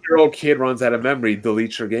an 8-year-old kid runs out of memory,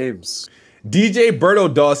 delete your games. DJ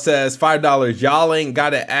Berto Dawes says $5. Y'all ain't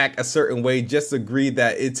gotta act a certain way. Just agree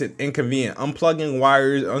that it's an inconvenient. Unplugging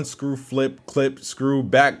wires, unscrew, flip, clip, screw,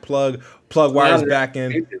 back plug wires back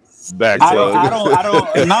in. I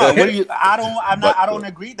don't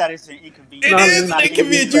agree that it's an inconvenience. It is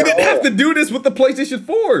inconvenient. You didn't have to do this with the PlayStation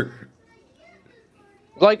 4.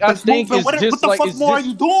 Like, I think it's what just the like, fuck more are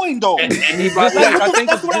you doing though?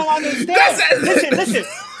 That's what I understand. Listen.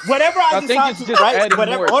 Whatever I decide to, right?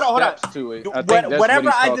 Whatever. Hold on.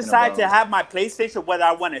 Whatever I decide to have my PlayStation, whether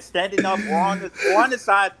I want it standing up or on the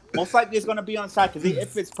side, most likely it's gonna be on the side because it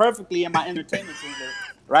fits perfectly in my entertainment center,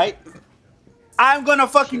 right? I'm gonna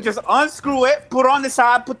fucking just unscrew it, put it on the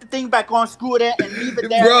side, put the thing back on, screw it in, and leave it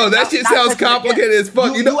there. Bro, that shit sounds complicated as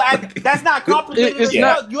fuck. That's not complicated.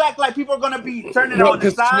 You act like people are gonna be turning it on the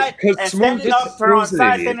side and standing up, turn on the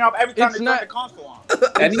side, standing up every time they turn the console on.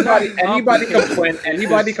 Anybody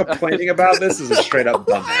complaining about this is a straight up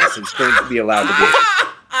dumbass and shouldn't be allowed to be.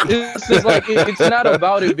 It's just like it's not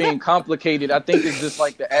about it being complicated. I think it's just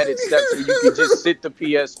like the added steps where you can just sit the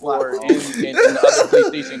PS4 and the other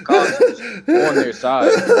PlayStation consoles on their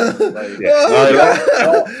side. Like,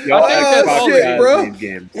 Y'all shit, bro.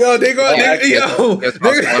 Yo, they go.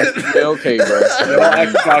 okay, bro.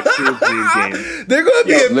 Xbox Series games. They're gonna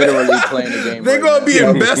be literally playing the game. They're gonna be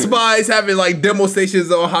in Best Buys having like demo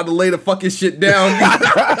stations on how to lay the fucking shit down.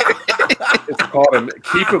 It's called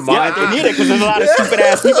keep in mind. They need it because there's a lot of stupid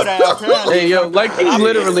ass people that are trying. Hey, yo, like he's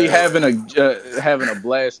literally having a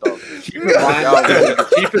blast off. Keep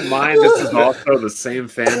in mind, this is also the same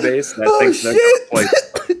fan base that thinks they're gonna play.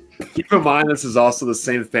 Keep in mind, this is also the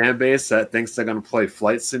same fan base that thinks they're gonna play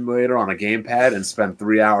Flight Simulator on a gamepad and spend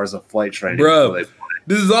 3 hours of flight training. Bro,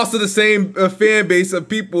 this is also the same fan base of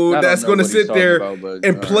people that's going to sit there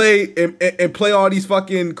and play and play all these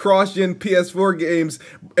fucking cross-gen PS4 games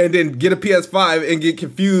and then get a PS5 and get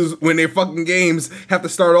confused when their fucking games have to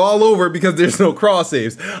start all over because there's no cross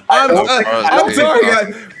saves. I'm sorry,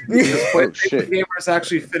 guys. Gamers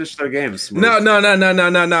actually finish their games. No.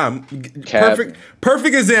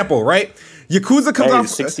 Perfect example, right? Yakuza comes out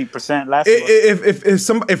 60% last.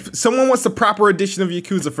 If someone wants the proper edition of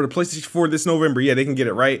Yakuza for the PlayStation 4 this November, yeah, they can get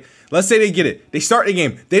it, right? Let's say they get it. They start the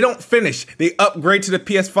game. They don't finish. They upgrade to the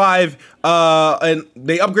PS5,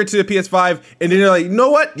 and then they're like, you know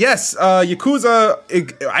what? Yes, Yakuza,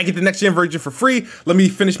 I get the next gen version for free. Let me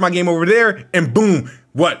finish my game over there, and boom.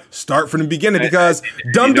 What? Start from the beginning because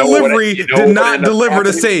dumb delivery did not deliver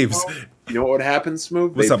the saves. You know what would happen,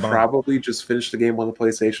 Smooth? What's up, probably just finish the game on the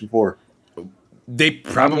PlayStation 4. They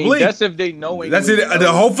probably. That's if they know. That's it.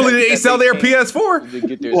 Hopefully they sell their PS4. To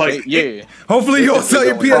get their yeah. Hopefully you'll sell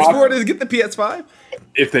your PS4 to get the PS5.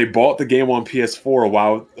 If they bought the game on PS4,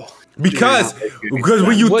 wow. Because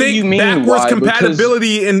when you think backwards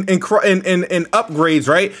compatibility and upgrades,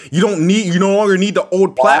 right? You no longer need the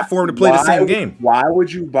old platform to play the same game. Why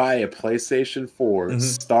would you buy a PlayStation 4,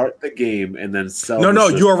 start the game, and then sell? No,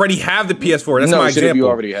 you already have the PS4. That's my example. You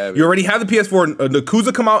already have it. You already have the PS4. The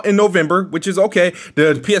Yakuza come out in November, which is okay.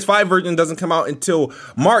 The PS5 version doesn't come out until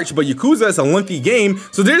March, but Yakuza is a lengthy game,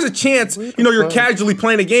 so there's a chance you're casually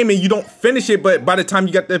playing a game and you don't finish it, but by the time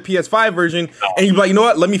you got the PS5 version, and you're like, you know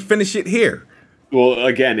what? Let me finish it here. Well,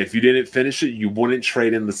 again, if you didn't finish it, you wouldn't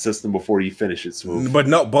trade in the system before you finish it, Smooth. But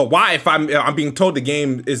why? If I'm being told the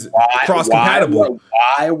game is cross-compatible,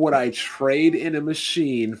 why would I trade in a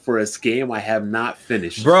machine for a game I have not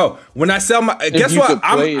finished? Bro, when I sell my, guess what?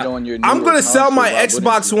 I'm going to sell my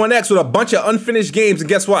Xbox One X with a bunch of unfinished games, and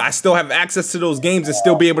guess what? I still have access to those games and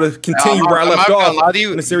still be able to continue where I left off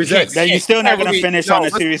in the Series X. You're still not going to finish on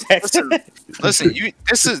the Series X. Listen,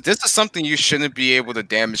 this is something you shouldn't be able to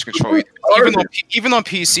damage control. Even on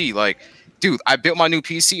PC, like, dude, I built my new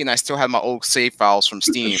PC and I still have my old save files from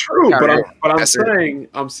Steam. It's true, but I'm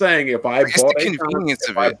saying if I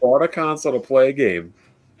bought a console to play a game,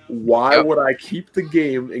 why would I keep the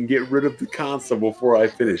game and get rid of the console before I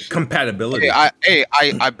finish? Compatibility. I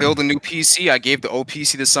built a new PC. I gave the old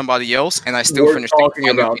PC to somebody else, and I still finished.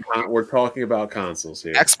 We're talking about consoles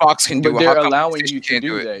here. Xbox can do it. They're allowing you to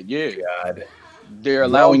do that. Yeah. God. They're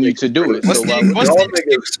allowing you to do it. What's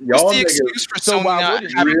the excuse for someone not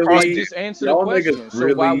having just answer the question?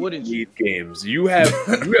 So why wouldn't you? Games. You have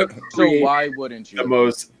so why wouldn't you? The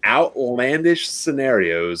most outlandish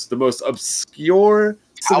scenarios, the most obscure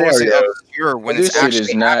scenarios. When it's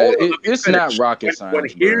actually it's not rocket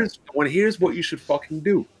science. Here's what you should fucking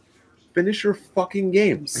do. Finish your fucking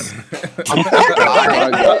games. You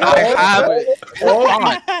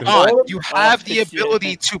have the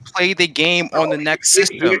ability to play the game on the next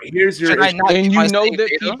system. Here is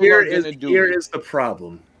the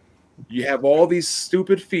problem. You have all these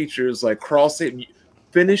stupid features like cross-save.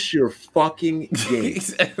 Finish your fucking game.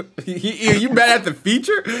 You mad at the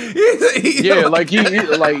feature?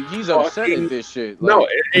 He's upset at this shit. No,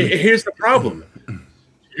 here's the problem.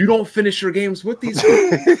 You don't finish your games with these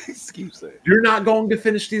games. You're not going to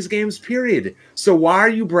finish these games, period. So why are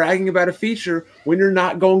you bragging about a feature when you're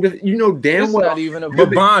not going to? You know damn well.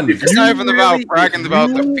 It's not even about bragging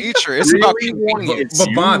about the feature. It's about convenience.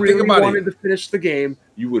 But Bond, think about it. Wanted to finish the game,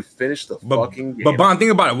 you would finish the fucking game. But Bond,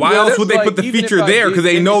 think about it. Why else would they put the feature there? Because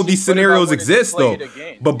they know these scenarios exist, though.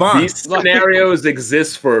 But Bond, these scenarios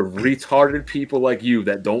exist for retarded people like you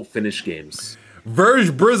that don't finish games. Verge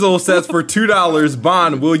Brizzle says for $2,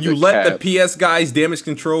 Bond, will you let the PS guys damage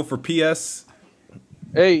control for PS?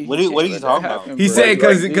 Hey, what are you talking about? He's saying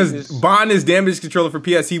because Bond is damage controller for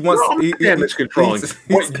PS. He wants damage controlling.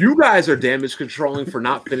 You guys are damage controlling for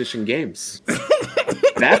not finishing games.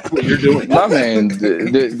 That's what you're doing. My man,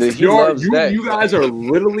 he loves that. You guys are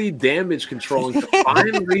literally damage controlling for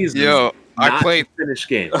fine reasons. I played finished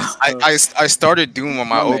games. I started Doom on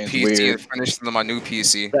my My old man's PC weird. and finished it on my new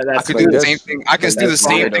PC. That's I could weird. do the same thing. I can do the that's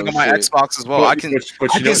same weird thing on though, my shit. Xbox as well. I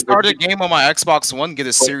can start a game on my Xbox One, get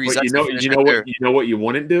a Series X. You know what you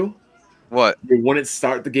wouldn't do? What? You wouldn't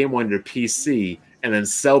start the game on your PC and then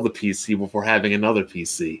sell the PC before having another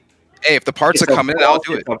PC. Hey, if the parts are coming in, I'll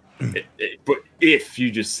do it. But if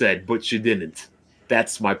you just said, but you didn't.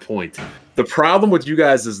 That's my point. The problem with you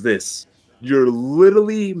guys is this. You're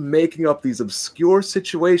literally making up these obscure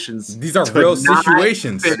situations. These are real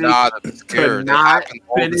situations. They're not obscure. They happen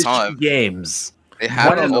all the time. Games. They I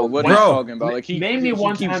happen don't know all what the he's Bro, talking about. Like he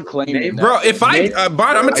keeps claiming that. Bro, if I,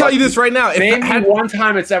 Bond, I'm gonna tell you this right now. Name me one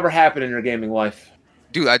time it's ever happened in your gaming life.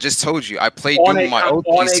 Dude, I just told you. I played Doom on my old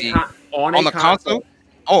PC. On the console?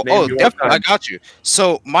 Oh, definitely. I got you.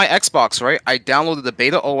 So my Xbox, right? I downloaded the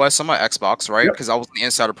beta OS on my Xbox, right? Because I was in the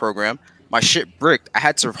insider program. My shit bricked. I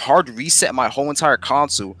had to hard reset my whole entire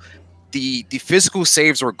console. The physical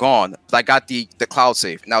saves were gone, but I got the cloud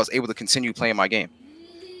save, and I was able to continue playing my game.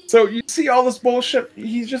 So you see all this bullshit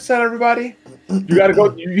he just said, everybody? You gotta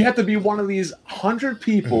go. You have to be one of these 100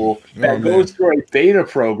 people that goes through a beta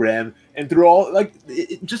program and through all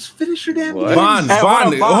just finish your damn game. Bond,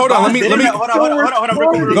 hold on. Let me. Hold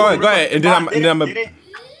on. Go ahead. And then I'm.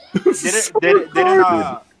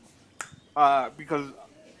 Because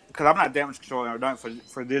I'm not damage controlling or not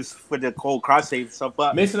for the cold cross save stuff.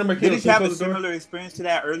 But Mason number didn't you have a similar experience to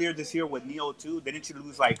that earlier this year with Neo 2? Didn't you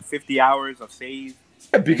lose like 50 hours of save?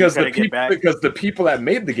 Because the people that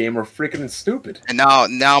made the game were freaking stupid. And now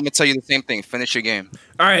I'm gonna tell you the same thing. Finish your game.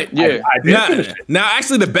 All right. Yeah. I did finish it. Now,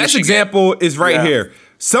 actually, the best example is right here.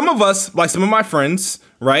 Some of us, like some of my friends,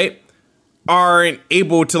 right, aren't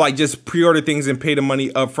able to like just pre-order things and pay the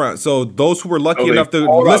money up front. So those who were lucky enough to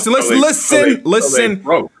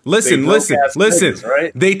listen.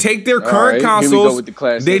 They take their current consoles.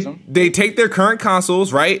 They take their current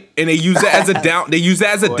consoles, right, and they use it as a down. They use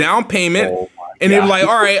that as a down payment, and they're like,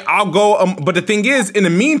 all right, I'll go. But the thing is, in the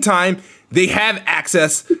meantime, they have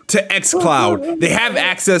access to xCloud. They have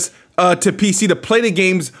access to PC to play the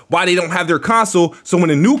games while they don't have their console. So when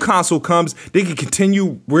a new console comes, they can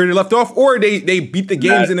continue where they left off, or they beat the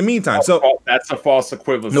games in the meantime. So that's a false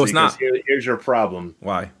equivalency. No, it's not. Here's your problem.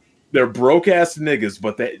 Why? They're broke ass niggas,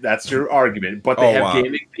 but that's your argument. But they have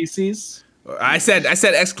gaming PCs. I said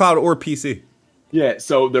xCloud or PC. Yeah,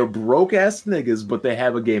 so they're broke ass niggas, but they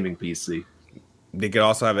have a gaming PC. They could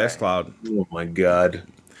also have xCloud. Oh my god.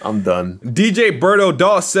 I'm done. DJ Berto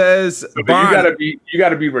Doss says, so, you gotta be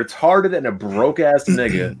retarded and a broke ass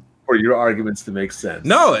nigga for your arguments to make sense.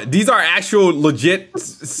 No, these are actual legit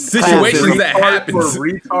situations that happen.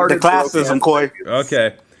 The classism, Koi.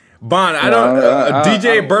 Okay, Bond.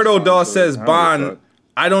 DJ Berto Doss says, Bond.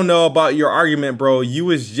 I don't know about your argument, bro. You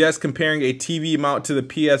was just comparing a TV mount to the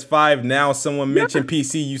PS5. Now someone mentioned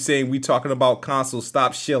PC. You saying we talking about console?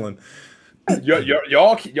 Stop shilling.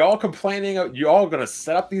 Y'all complaining. Y'all gonna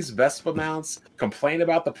set up these Vespa mounts, complain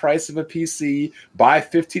about the price of a PC, buy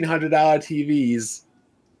 $1,500 TVs.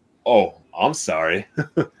 Oh, I'm sorry.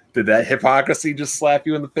 Did that hypocrisy just slap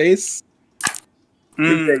you in the face?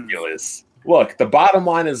 Ridiculous. Look, the bottom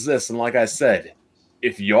line is this, and like I said,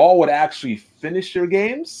 if y'all would actually finish your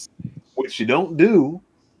games, which you don't do,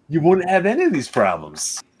 you wouldn't have any of these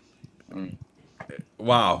problems.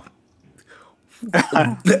 Wow.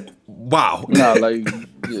 Wow. Nah, like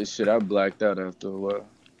shit, I blacked out after a while.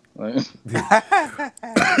 Like,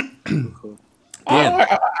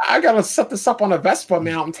 I gotta set this up on a Vespa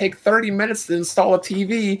mount and take 30 minutes to install a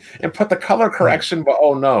TV and put the color correction, but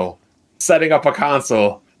oh no. Setting up a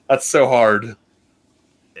console. That's so hard.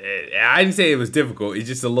 I didn't say it was difficult. It's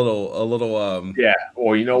just a little yeah,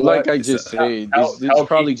 well, you know like what? I just said, it's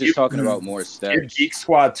probably just talking about more steps. Give Geek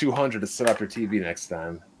Squad 200 to set up your TV next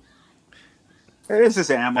time. It's just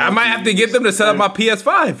ammo. I might have to get them to set up my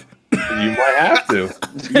PS5. You might have to.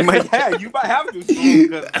 You might have to.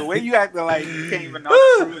 The way you act like you can't even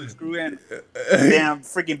screw in damn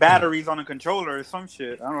freaking batteries on a controller or some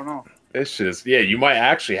shit. I don't know. It's just, yeah, you might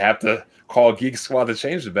actually have to call Geek Squad to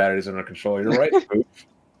change the batteries on a controller. You're right.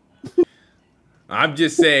 I'm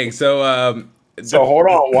just saying. So hold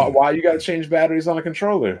on. Why you got to change batteries on a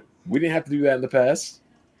controller? We didn't have to do that in the past.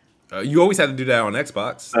 You always had to do that on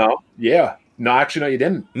Xbox. No. Yeah. No, actually, no, you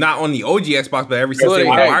didn't. Not on the OG Xbox, but every single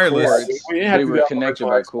wireless. They were connected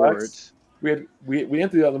by cords. We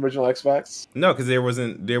didn't do that on the original Xbox. No, because there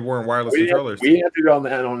weren't wireless controllers. We didn't have to do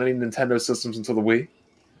that on any Nintendo systems until the Wii.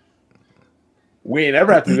 We ain't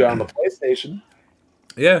ever have to do that on the PlayStation.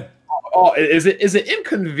 Yeah. Oh, is it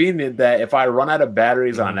inconvenient that if I run out of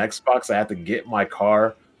batteries on an Xbox, I have to get my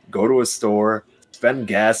car, go to a store, spend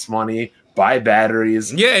gas money, buy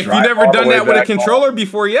batteries. Yeah, if you've never done that with a controller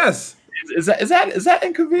before, yes. Is that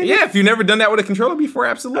inconvenient? Yeah, if you've never done that with a controller before,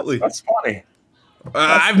 absolutely. That's funny.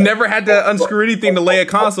 I've never had to unscrew anything to lay a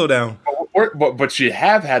console down. But you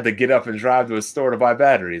have had to get up and drive to a store to buy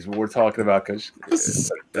batteries. What we're talking about, because this is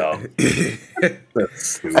so dumb. That's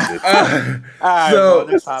stupid. So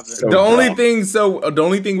the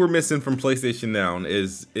only thing we're missing from PlayStation now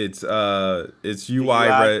is its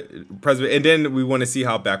UI present, and then we want to see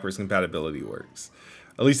how backwards compatibility works.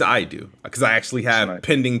 At least I do, because I actually have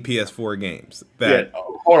pending PS4 games.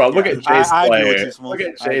 Hold on, look at Jay Slayer. Look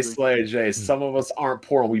at Jay Slayer. Jay, some of us aren't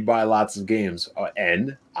poor and we buy lots of games.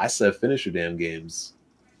 And I said, finish your damn games.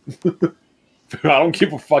 I don't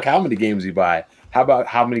give a fuck how many games you buy. How about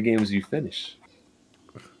how many games you finish?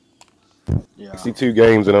 Yeah. 62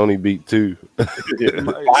 games and only beat 2. Buy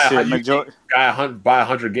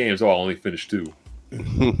 100 games. Oh, I only finished 2.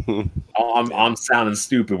 I'm sounding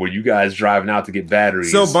stupid. Were you guys driving out to get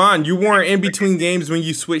batteries? So Bond, you weren't in between games when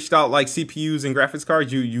you switched out like CPUs and graphics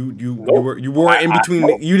cards. You weren't in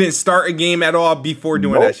between. You didn't start a game at all before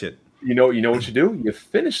doing that shit. You know what you do? You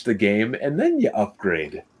finish the game and then you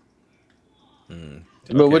upgrade.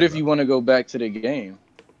 But what if you want to go back to the game?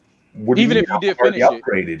 Even if you did finish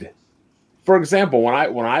upgraded. For example, when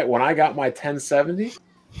I got my 1070,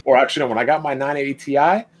 or actually no, when I got my 980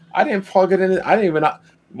 Ti. I didn't plug it in. I didn't even.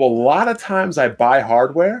 Well, a lot of times I buy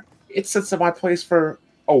hardware. It sits at my place for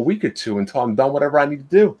a week or two until I'm done whatever I need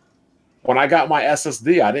to do. When I got my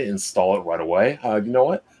SSD, I didn't install it right away. You know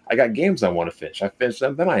what? I got games I want to finish. I finish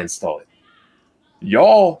them, then I install it.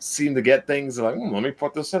 Y'all seem to get things like, let me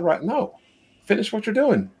put this in right. No, finish what you're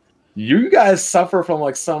doing. You guys suffer from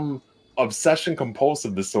like some obsession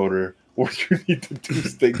compulsive disorder where you need to do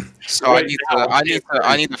things. So I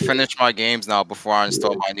need to finish my games now before I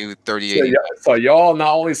install my new 3080. So y'all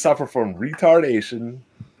not only suffer from retardation,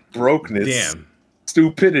 brokenness,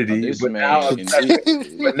 stupidity, but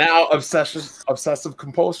now obsessive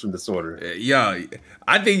compulsion disorder. Yeah,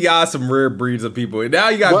 I think y'all some rare breeds of people. And now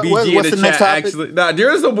you got BG in the chat. Actually,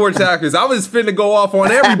 there is no more attackers. I was finna go off on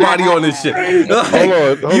everybody on this shit.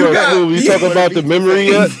 Hold on. You talking about the memory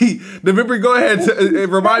yet? The memory. Go ahead.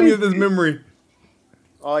 Remind me of this memory.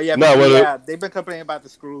 Oh yeah, they've been complaining about the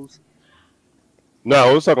screws.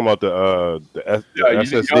 No, we're talking about the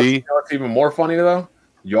SSD. You know what's even more funny though?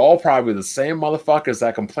 Y'all probably the same motherfuckers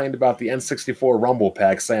that complained about the N64 Rumble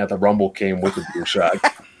pack, saying that the Rumble came with the DualShock.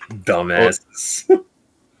 Dumbasses.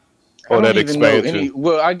 That expansion.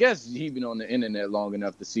 Well, I guess he's been on the internet long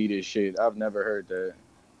enough to see this shit. I've never heard that.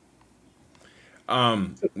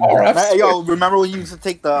 Yo, remember when you used to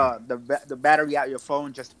take the battery out your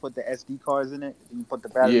phone just to put the SD cards in it, and you put the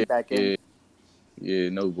battery back in? Yeah,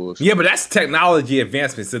 no bullshit. Yeah, but that's technology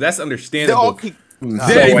advancement, so that's understandable.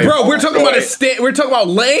 Bro, we're talking about we're talking about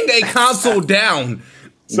laying a console down.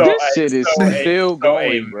 So this shit is still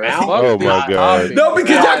going, bro. Oh my god! No,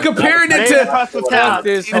 because y'all comparing it to.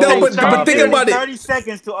 But think about it. 30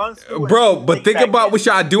 seconds to unscrew. Bro, but think about what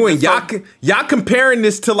y'all doing. Y'all comparing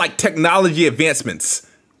this to like technology advancements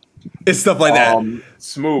and stuff like that.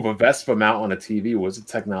 Smooth, a Vespa mount on a TV was a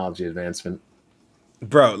technology advancement.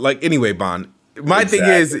 Bro, like anyway, Bond. My thing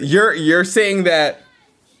is, you're saying that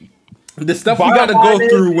the stuff we got to go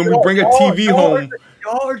through when we bring a TV home.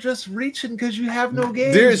 Y'all are just reaching because you have no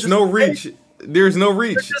games. There's no reach. There's no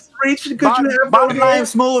reach. You're just reaching because you have no games.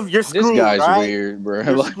 Smooth, you're screwed. This guy's weird, bro.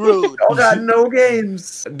 You're screwed. Y'all got no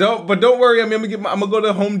games. Don't worry. I'm gonna go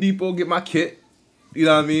to Home Depot, get my kit. You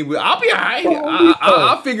know what I mean? I'll be alright.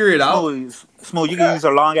 I'll figure it out. Smooth, you can use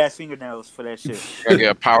your long ass fingernails for that shit.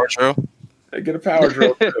 Get a power drill. Get a power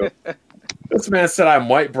drill too. This man said I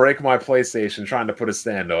might break my PlayStation trying to put a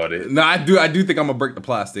stand on it. No, I do think I'm gonna break the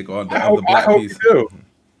plastic on the black piece. You do.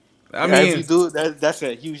 I mean, if you do, that's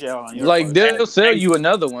a huge L on your like part. They'll sell you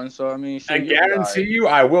another one. So I mean, I guarantee you,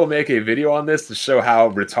 I will make a video on this to show how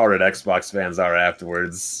retarded Xbox fans are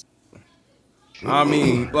afterwards. I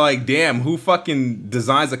mean, like, damn, who fucking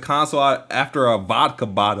designs a console after a vodka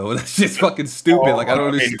bottle? That's just fucking stupid. Like, I don't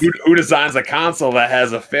understand. Who designs a console that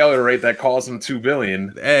has a failure rate that costs them $2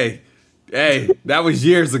 billion? Hey, that was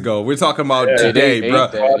years ago. We're talking about today, bro.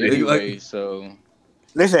 Anyway, so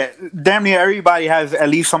listen, damn near everybody has at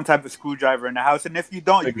least some type of screwdriver in the house, and if you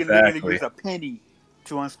don't, you can literally use a penny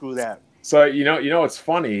to unscrew that. So you know, it's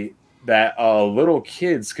funny that little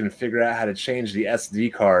kids can figure out how to change the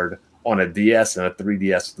SD card on a DS and a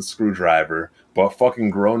 3DS with a screwdriver, but fucking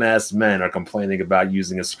grown-ass men are complaining about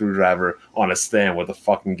using a screwdriver on a stand with a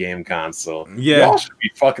fucking game console. Yeah. Y'all should be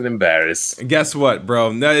fucking embarrassed. Guess what,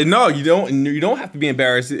 bro? No, you don't have to be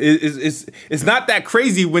embarrassed. It's not that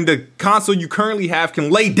crazy when the console you currently have can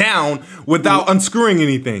lay down without unscrewing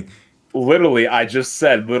anything. Literally, I just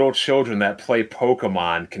said little children that play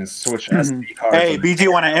Pokemon can switch SD cards. Hey,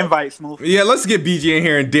 BG want to invite Smooth? Yeah, let's get BG in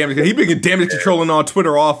here and damage. He been getting damage controlling on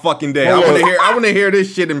Twitter all fucking day. I want to hear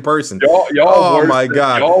this shit in person. Oh my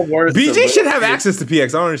god, BG should have access to PX.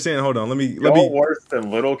 I don't understand. Hold on, let me. Worse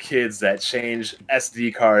than little kids that change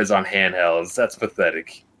SD cards on handhelds. That's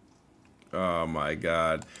pathetic. Oh my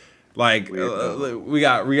god, like we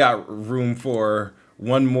got room for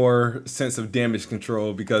one more sense of damage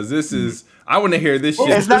control because this is. I want to hear this shit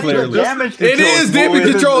it's not clearly. Damage control, it is damage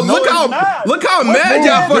control. Look how mad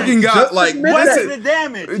y'all fucking got. Like what is the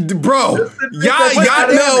damage, bro?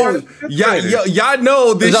 Y'all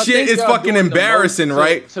know this shit is fucking embarrassing,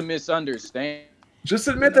 right? To misunderstand. Just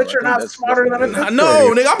admit that you're not smarter than a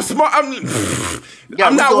No, nigga, I'm smart. I'm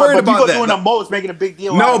not worried about that. Doing the most, making a big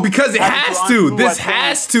deal. No, because it has to. This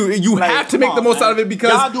has to. You have to make the most out of it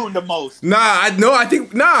because y'all doing the most. I don't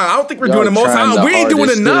think we're doing the most. We ain't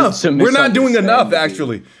doing enough. We're not doing enough,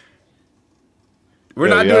 actually. We're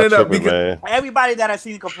not doing enough because everybody that I've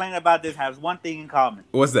seen complain about this has one thing in common.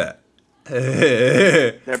 What's that?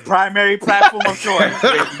 Their primary platform of choice.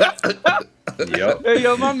 Yep. Hey,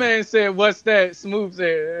 yo, my man said, "What's that?" Smooth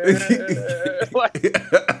said. This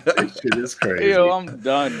shit is crazy. Yo, I'm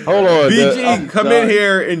done. Hold on, BG, come in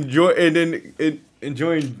here, enjoying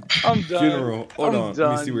I'm done. general. Hold on,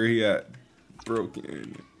 let me see where he at.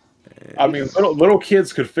 Broken. I mean, little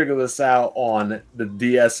kids could figure this out on the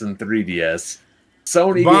DS and 3DS.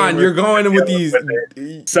 Sony Vaughn, you're going in with these.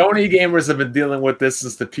 Sony gamers have been dealing with this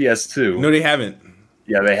since the PS2. No, they haven't.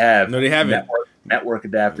 Yeah, they have. No, they haven't. Network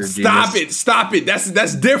adapter. Stop it!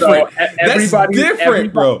 That's different. That's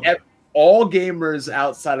different, bro. All gamers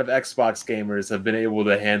outside of Xbox gamers have been able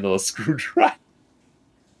to handle a screwdriver.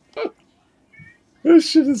 This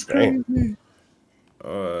shit is crazy.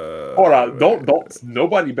 Hold on, don't.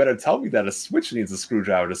 Nobody better tell me that a Switch needs a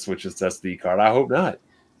screwdriver to switch its SD card. I hope not.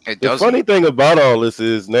 The funny thing about all this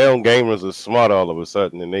is now gamers are smart all of a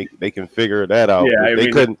sudden, and they can figure that out. Yeah,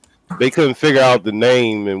 they couldn't figure out the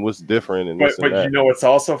name and what's different. And but you know what's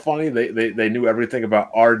also funny? They knew everything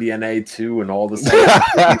about RDNA 2 and all this.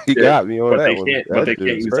 He got me on that one. But they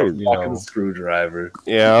can't use a fucking screwdriver.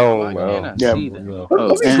 Yeah, I don't know. Yeah, and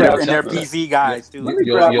they're PC guys too.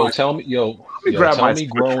 Tell me,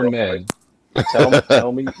 grown men.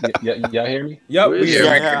 Tell me, y'all hear me? Yep.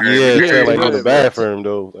 Yeah, like in the bathroom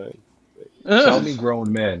though. Tell me,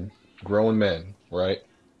 grown men, right?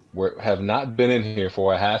 Have not been in here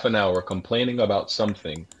for a half an hour complaining about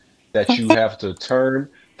something that you have to turn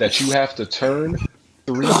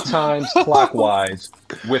 3 times clockwise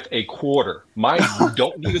with a quarter. Mind you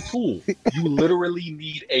don't need a tool. You literally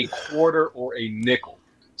need a quarter or a nickel.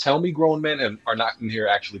 Tell me grown men are not in here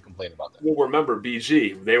actually complaining about that. Well, remember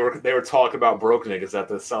BG, they were talking about broke niggas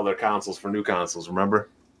that sell their consoles for new consoles, remember?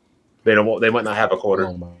 They might not have a quarter.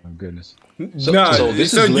 Oh my goodness. So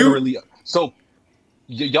this is literally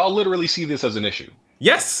y'all literally see this as an issue.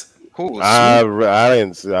 Yes. I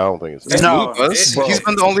don't think it's no. He's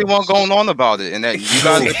been the only one going on about it, and that you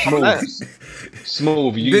guys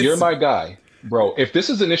Smooth. You're my guy, bro. If this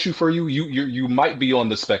is an issue for you, you might be on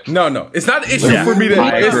the spectrum. No, it's not an issue for me to.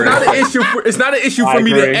 It's not an issue for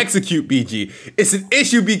me to execute BG. It's an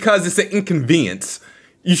issue because it's an inconvenience.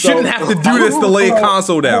 You shouldn't have to do this to lay a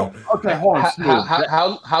console down. Okay, hold on.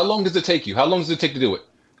 How long does it take you? How long does it take to do it?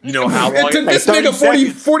 You know how long it took this nigga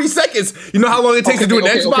 40 seconds. You know how long it takes to do an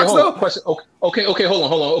Xbox though? Okay,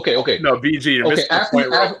 hold on. Okay. No, BG, you're missing the point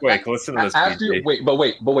real quick. Listen to this, BG. Wait.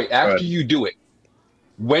 After you do it,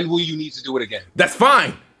 when will you need to do it again? That's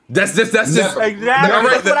fine. That's just exactly.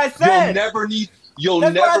 That's what I said. You'll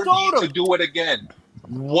never need to do it again.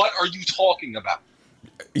 What are you talking about?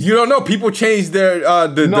 You don't know. People change their where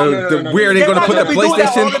they're gonna put the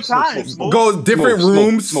PlayStation. Go different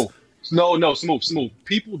rooms. No, smooth.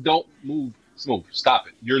 People don't move. Smooth. Stop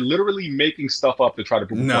it. You're literally making stuff up to try to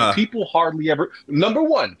prove it. People hardly ever. Number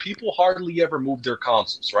one, people hardly ever move their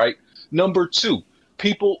consoles, right? Number two,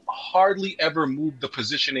 people hardly ever move the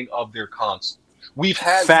positioning of their console. We've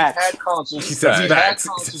had consoles.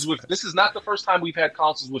 This is not the first time we've had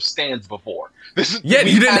consoles with stands before. You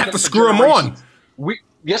didn't have to screw them on.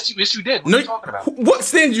 Yes, you did. What are you talking about? What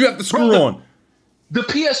stand did you have to screw on? The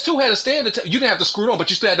PS2 had a stand. You didn't have to screw it on, but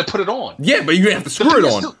you still had to put it on. Yeah, but you didn't have to screw it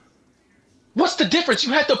on. What's the difference?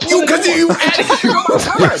 You had to put it on. Because you added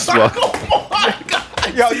Oh my God.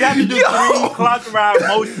 Yo, you have to do 3 clock-around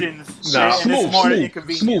motions. No. Smooth.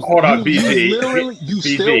 Hold on, BG. You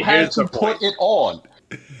still had to put it on.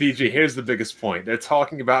 BG, here's the biggest point. They're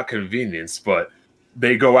talking about convenience, but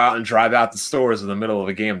they go out and drive out the stores in the middle of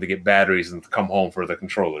a game to get batteries and come home for the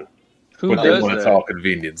controller. Who but does they want that? to talk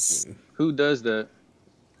convenience. Who does that?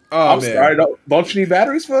 Oh, I'm sorry. Don't you need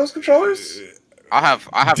batteries for those controllers? I have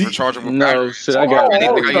rechargeable No, batteries. shit, I got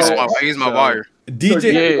Anything, I use my wire.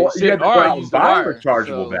 DJ, You had to go out and buy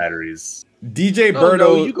rechargeable batteries. DJ No,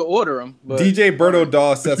 Berto, you can order them. But, DJ Berto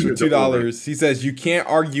Doll says for $2. He says you can't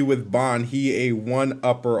argue with Bond. He a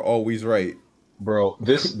one-upper, always right. Bro,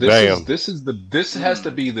 this has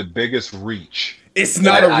to be the biggest reach. It's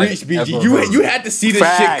not a reach, BG. You had to see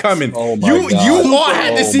this shit coming. Oh my you all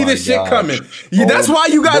had to see this shit coming. That's why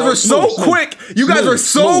you guys were so quick. You guys were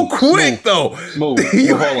so quick, though. Smooth.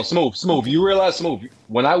 Hold on, Smooth. You realize, Smooth,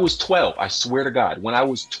 when I was 12, I swear to God, when I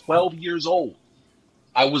was 12 years old,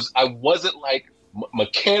 I wasn't like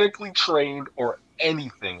mechanically trained or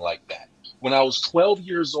anything like that. When I was 12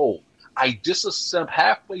 years old, I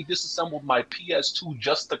halfway disassembled my PS2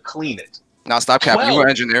 just to clean it. Nah, stop capping. You were an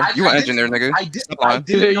engineer. You were an engineer, nigga. I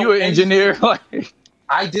didn't know you an engineer.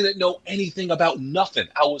 I didn't know anything about nothing.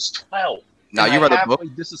 I was 12. Nah, you read a book.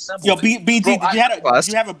 Yo, BG, did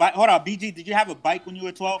you have a bike? Hold on, BG, did you have a bike when you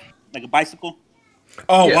were 12? Like a bicycle?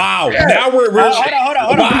 Oh, yeah. Wow. Yeah. Now we're hold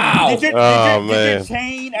on. Wow. Did your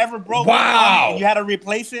chain ever broke? Wow. And you had to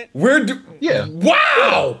replace it? Yeah.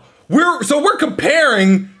 Wow. We're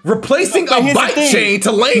comparing replacing a bike chain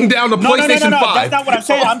to laying down the PlayStation 5. That's not what I'm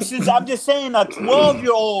saying. I'm just saying a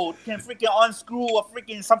 12-year-old can freaking unscrew a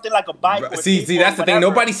freaking something like a bike. See, that's the thing.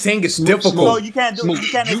 Nobody's saying it's difficult. No, you can't do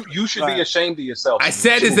it. You should be ashamed of yourself. I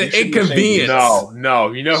said it's an inconvenience.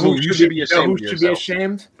 No. You know who should be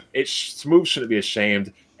ashamed? Smooth shouldn't be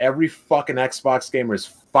ashamed. Every fucking Xbox gamer's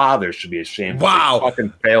father should be ashamed. Wow. They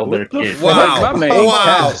fucking failed their kids. Wow.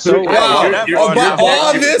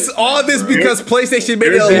 All this because PlayStation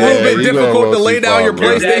made it a little bit difficult to lay down your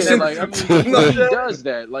PlayStation. He does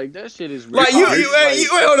that. Like, that shit is like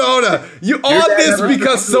hold on. All this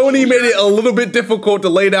because Sony made it a little bit difficult to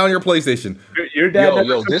lay down your PlayStation. Your dad never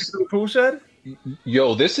took you to the pool shed?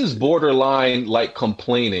 Yo, this is borderline like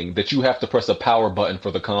complaining that you have to press a power button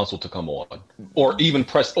for the console to come on, or even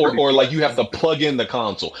press, or like you have to plug in the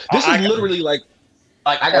console. This is literally like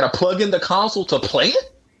I gotta plug in the console to play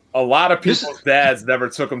it. A lot of people's dads never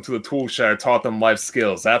took them to the tool shed or taught them life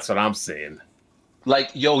skills. That's what I'm saying.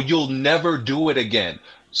 Like, yo, you'll never do it again.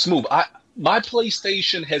 Smooth. My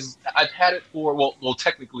PlayStation I've had it for well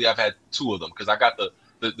technically I've had two of them because I got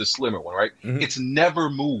the slimmer one, right? Mm-hmm. It's never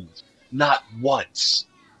moved. Not once.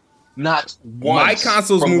 My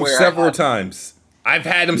consoles moved several times. I've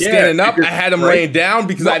had them standing up. I had them laying down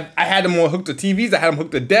because I had them hooked to TVs. I had them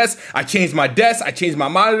hooked to desks. I changed my desk. I changed my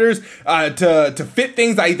monitors to fit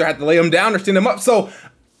things. I either had to lay them down or stand them up. So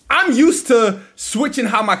I'm used to switching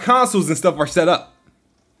how my consoles and stuff are set up.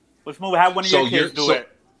 Well, Smooth, have one of your kids do it.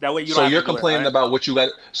 That way you don't have to do it. So you're complaining about what you got.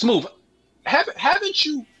 Smooth, haven't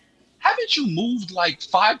you moved like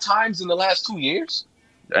 5 times in the last 2 years?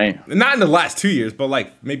 Damn. Not in the last 2 years, but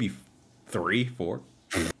like maybe 3, 4.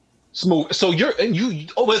 Smooth. So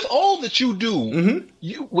with all that you do,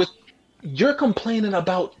 you're complaining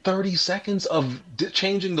about 30 seconds of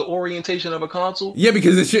changing the orientation of a console? Yeah,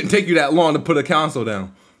 because it shouldn't take you that long to put a console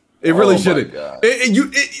down. It really shouldn't.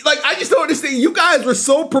 Like I just don't understand. You guys were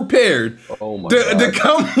so prepared to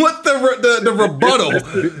come with the rebuttal.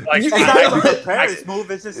 It's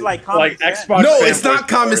Smooth. It's just like common sense. Xbox. No, it's not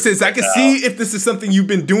common sense. I can see if this is something you've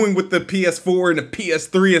been doing with the PS4 and the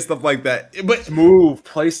PS3 and stuff like that. But Smooth,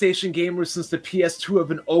 PlayStation gamers since the PS2 have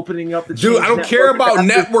been opening up the. Dude, I don't care about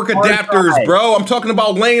network adapters, bro. I'm talking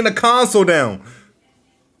about laying the console down.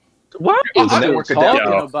 What? The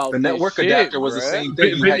network adapter was the same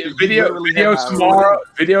thing.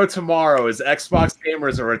 Video tomorrow is Xbox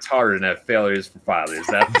gamers are retarded and have failures for fathers.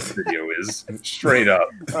 That video is straight up.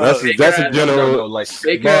 That's a general like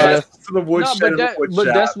but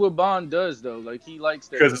that's what Bond does though. Like he likes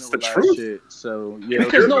that because it's the truth. Shit. So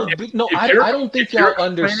I don't think y'all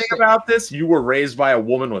understand about this. You were raised by a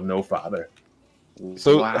woman with no father.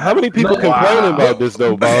 So how many people complaining about this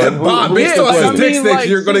though, Bob? Bob, based on statistics,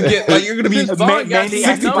 you're gonna get you're gonna be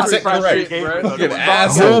 60% correct.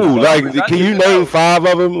 Asshole. Like, can you name 5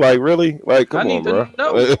 of them? Like, really? Like, come on, bro.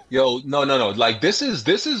 Yo, no. Like, this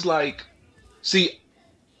is like, see,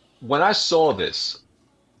 when I saw this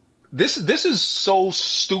is so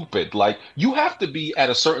stupid. Like, you have to be at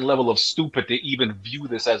a certain level of stupid to even view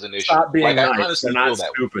this as an issue. Stop being like, nice. I honestly They're not feel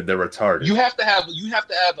that stupid. They're retarded. You have to have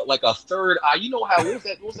like a third eye. You know how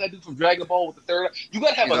what's that dude from Dragon Ball with the third eye? You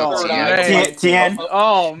gotta have a third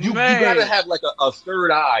eye. You gotta have like a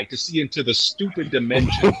third eye to see into the stupid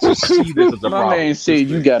dimension to see this as a problem. My man said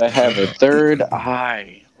you gotta have a third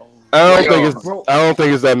eye. I don't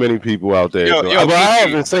think it's that many people out there. I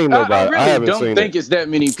haven't seen nobody. I don't think it's that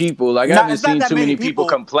many people. Like I haven't seen too many people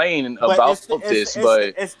complaining about this.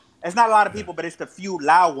 But It's not a lot of people, but it's the few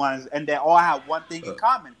loud ones, and they all have one thing in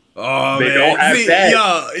common. Oh They man, don't have see, that.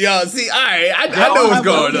 yo, see, I know what's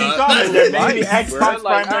going on. They're Right, maybe Xbox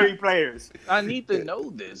like, primary players. I need to know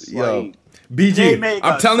this. Yo. Like, BG, J-Maker,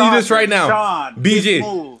 I'm telling you this Sausage, right now. Sean, Big BG,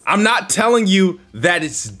 Move. I'm not telling you that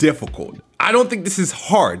it's difficult. I don't think this is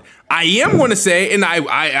hard. I am going to say, and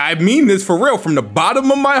I mean this for real, from the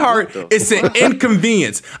bottom of my heart, it's an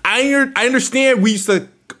inconvenience. I understand we used to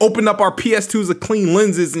open up our PS2s to clean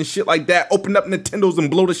lenses and shit like that, open up Nintendos and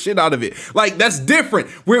blow the shit out of it. Like, that's different.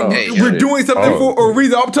 We're doing something for a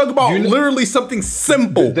reason. I'm talking about literally something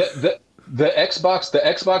simple. The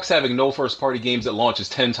Xbox having no first party games at launch is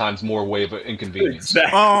 10 times more way of an inconvenience.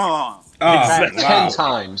 Exactly. Exactly. 10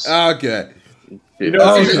 times. Okay. Is that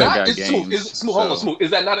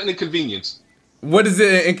not an inconvenience? What is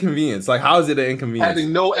it an inconvenience? Like, how is it an inconvenience?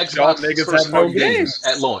 Having no Xbox niggas first have no party games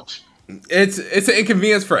at launch. It's an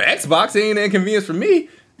inconvenience for Xbox. It ain't an inconvenience for me.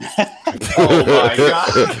 Oh my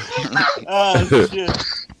god. Oh shit.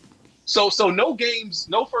 So no games,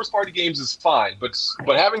 no first party games is fine, but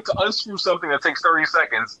having to unscrew something that takes 30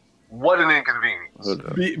 seconds, what an inconvenience.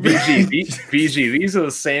 BG, these are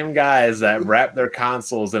the same guys that wrapped their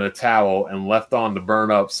consoles in a towel and left on to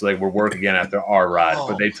burn up so they would work again after our ride.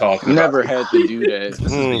 But they talked about never had to do that. This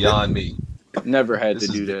is beyond me. Never had to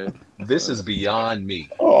do that. This is beyond me.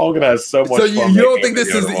 Oh, I'm gonna have so much So fun. you don't think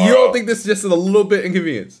this is just a little bit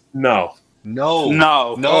inconvenience? No. No.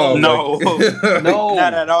 No. Oh, No. No.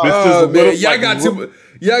 Not at all. Oh is man, like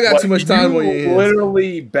y'all got too much time on your hands.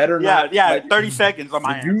 Literally better not. Yeah, 30 seconds on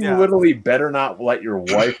my hands. You literally better not let your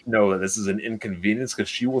wife know that this is an inconvenience because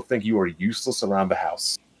she will think you are useless around the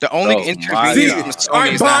house. The only Oh, inconvenience All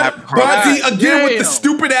right, is not having Bonzi, again with the Damn.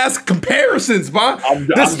 stupid ass comparisons, Bon.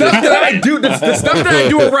 The I'm stuff that I do, the stuff that I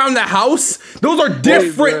do around the house, those are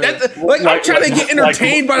different. I'm trying to get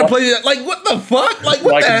entertained by the play. Like, what the fuck? Like,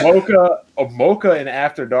 what the? Mocha in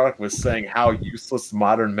After Dark was saying how useless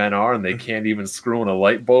modern men are and they can't even screw in a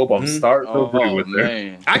light bulb. I'm starting to agree with her.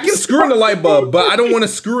 Man. I can screw in the light bulb, but I don't want to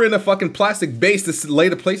screw in a fucking plastic base to lay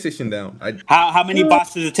the PlayStation down. How many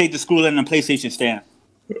boxes does it take to screw in a PlayStation stand?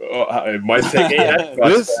 It might take 8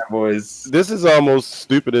 Xbox boys. This is almost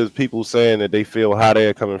stupid as people saying that they feel hot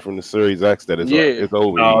air coming from the Series X that it's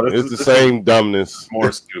over. No, it's the same dumbness.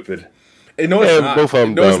 More stupid. No, it's not. Both of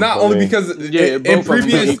them No, it's dumb, not I only mean. because both in of them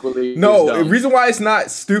previous. equally No, is dumb. the reason why it's not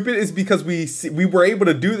stupid is because we were able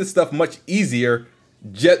to do this stuff much easier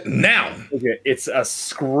just now. Okay, it's a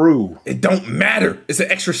screw. It don't matter. It's an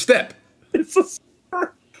extra step. It's a screw.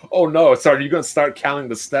 Oh no! So are you going to start counting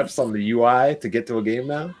the steps on the UI to get to a game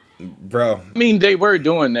now? Bro. I mean, they were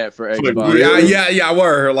doing that for Xbox. Yeah, I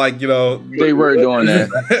were. Like, you know. They were doing that.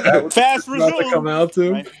 Fast About to come resume. out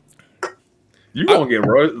too. Right. You gonna get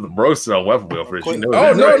roasted on Weapon Wheel for this? You know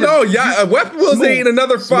Oh, that. no. Yeah, Weapon Wheels ain't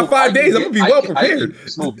another 5 days. I'm going to be well prepared.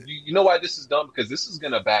 Smooth. You know why this is dumb? Because this is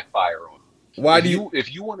going to backfire on you. Why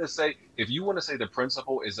If you want to say the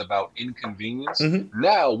principle is about inconvenience,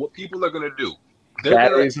 now what people are going to do? They're going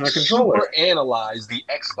Batteries and to a controller. super analyze the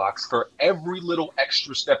Xbox for every little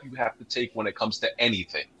extra step you have to take when it comes to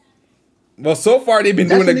anything. Well, so far they've been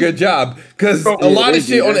doing a good job because a lot of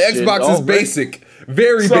shit on the Xbox is basic,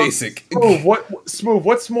 very basic. Smooth.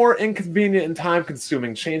 What's more inconvenient and time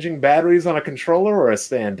consuming, changing batteries on a controller or a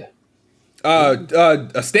stand?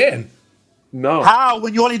 A stand. No. How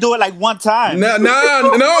when you only do it like one time?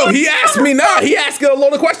 No. He asked me. No, he asked a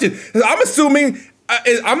loaded question. I'm assuming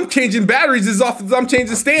I'm changing batteries as often as I'm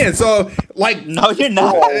changing stands. So, like, No, you're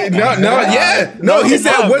not. No, he you're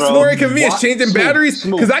said, not, what's bro. more inconvenient, What? changing batteries?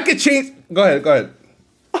 Because I could change. Go ahead.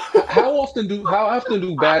 How often do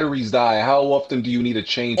batteries die? How often do you need a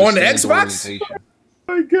change On the stand's Xbox? orientation?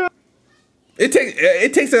 Oh my god. It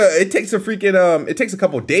takes a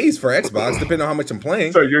couple days for Xbox, depending on how much I'm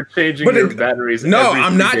playing. So you're changing your batteries? No, every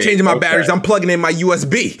I'm 3 not days. changing my Okay. batteries. I'm plugging in my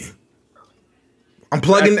USB. I'm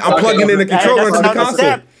plugging in the That's controller into the another console.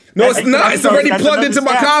 step. No, it's not. It's already That's plugged another into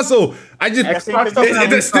my step. console. I just it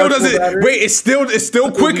still doesn't. Wait, it's still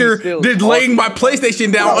quicker than laying my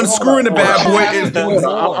PlayStation down, unscrewing the bad boy.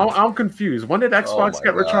 I'm confused. When did Xbox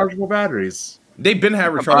get rechargeable batteries? They've been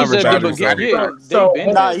having He rechargeable said batteries.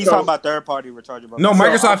 He's talking about third party rechargeable. No,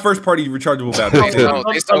 Microsoft first party rechargeable batteries.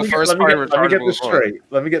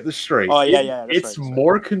 Let me get this straight. Oh yeah. It's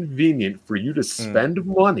more convenient for you to spend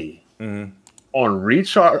money on a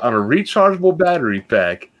rechargeable battery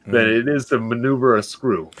pack than it is to maneuver a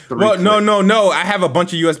screw. Well, no. I have a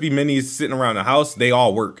bunch of USB minis sitting around the house. They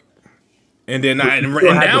all work. And then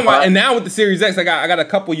now with the Series X, I got a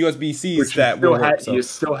couple USB Cs that will work. You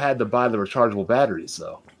still had to buy the rechargeable batteries,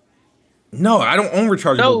 though. No, I don't own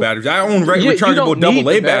rechargeable batteries. I own rechargeable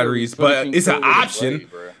AA batteries, but it's an option.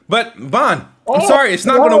 But Bond, I'm sorry, it's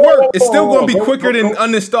not going to work. It's still going to be quicker than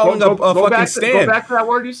uninstalling a fucking stand. Go back to that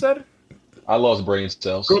word you said. I lost brain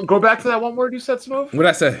cells. Go back to that one word you said, Smooth. What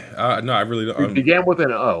I say? No, I really don't. It began with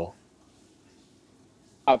an O.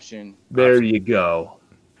 Option. There you go.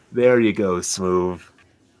 There you go, Smooth.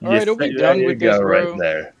 All right, are we done with this, bro? Right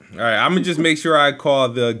there. All right, I'm gonna just make sure I call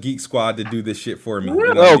the Geek Squad to do this shit for me.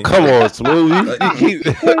 You know Oh, come on, Smooth. Hey,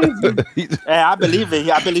 I believe it.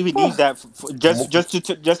 I believe he needs that just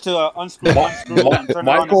to unscrew and turn it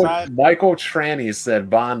on the side. Michael Tranny said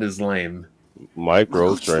Bond is lame.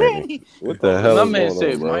 Micro training. What the hell? My is man going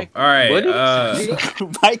said, on, bro? Mike. All right.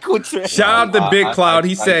 Michael Tranny. Shout out to Big Cloud.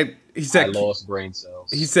 He said I lost brain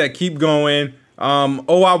cells. he said keep going.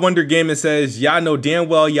 Oh, I Wonder Gaming says y'all know damn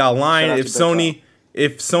well y'all lying.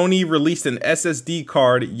 If Sony released an SSD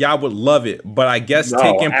card, y'all would love it. But I guess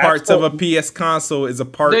taking parts of a PS console is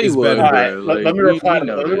better. All right, let me reply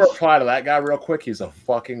to that guy real quick. He's a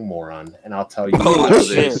fucking moron, and I'll tell you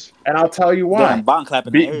why. And I'll tell you why.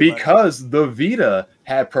 Because the Vita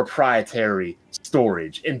had proprietary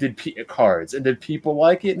storage and did cards, and did people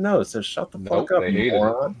like it? No. So shut the fuck up, you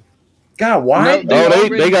moron. God, why? No, they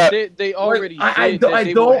already said that they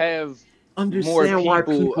will have understand why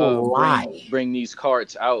people lie. Bring these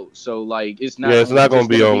cards out, so like it's not. Yeah, it's not going to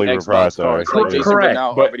be only proprietary. Correct.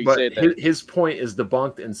 But said that. His point is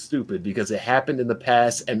debunked and stupid because it happened in the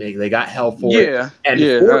past and they got hell for it. And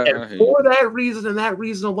for that reason and that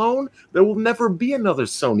reason alone, there will never be another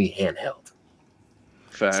Sony handheld.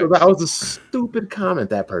 Facts. So that was a stupid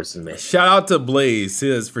comment that person made. Shout out to Blaze.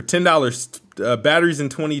 Says for $10, batteries in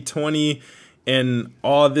 2020. And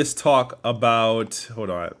all this talk about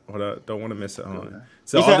hold on, don't want to miss it. Hold on.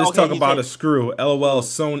 So all this talk about a screw, LOL,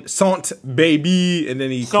 sont baby, and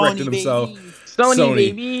then he corrected himself. Sony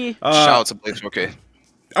baby. Shout out to Blaze. Okay.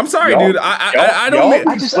 I'm sorry, dude. I don't mean.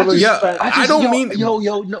 I don't mean. No.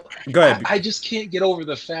 Go ahead. I just can't get over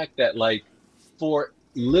the fact that like for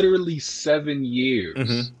literally 7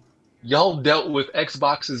 years, y'all dealt with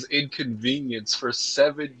Xbox's inconvenience for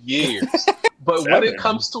 7 years. But when it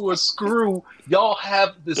comes to a screw, y'all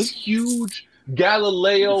have this huge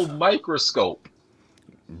Galileo microscope.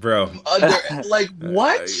 Bro. Like,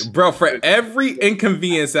 what? Bro, for every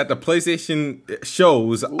inconvenience that the PlayStation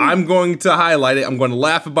shows, I'm going to highlight it. I'm going to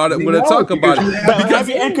laugh about it. I'm going to talk about it. But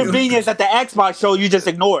every inconvenience that the Xbox show, you just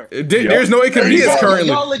ignore. There's no inconvenience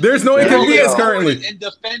currently. There's no inconvenience currently.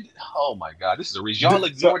 Oh my God, this is a reason. Y'all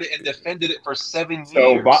ignored it and defended it for 7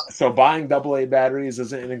 years. So buying AA batteries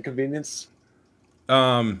isn't an inconvenience?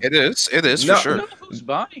 It is for sure. Who's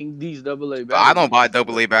buying these AA batteries? I don't buy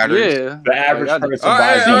AA batteries. Yeah, the average person all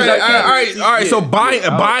buys. right. So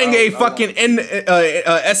buying a fucking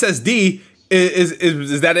SSD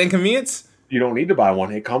is that an inconvenience? You don't need to buy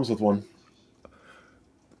one. It comes with one.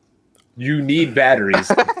 You need batteries.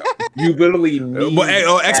 You literally need.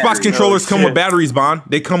 Xbox controllers come with batteries, Bond.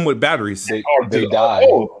 They come with batteries. They die.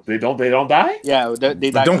 Oh, they don't die. Yeah,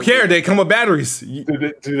 they die. Don't care. They come with batteries.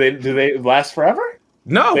 Do they last forever?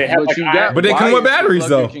 No, they have but they come with batteries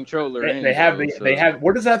though. They have.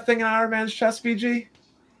 What is that thing in Iron Man's chest, BG?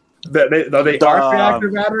 The arc reactor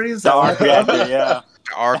batteries. The arc reactor, yeah.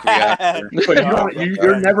 Arc reactor. But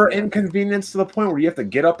you're never inconvenienced to the point where you have to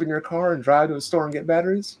get up in your car and drive to a store and get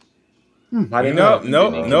batteries. I didn't know.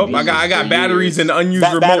 Nope. I got batteries and unused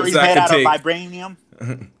remotes that I can take. Vibranium.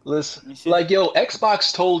 Listen, like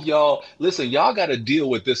Xbox told y'all, listen, y'all got to deal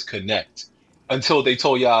with this Connect until they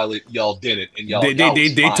told y'all didn't, and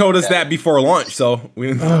they told us that before launch. So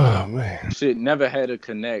we. Oh man, shit, never had a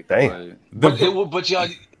Connect. Damn. But y'all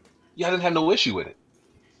didn't have no issue with it.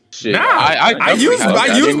 Shit. Nah, I used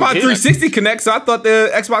my 360 Connect, so I thought the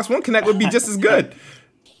Xbox One Connect would be just as good.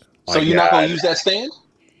 So you're not gonna use that stand?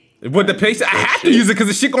 With the patient, I have to use it because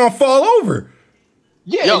the shit gonna fall over.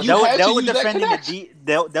 Yeah, they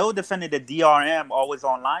were defending the DRM always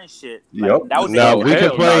online shit. Yep.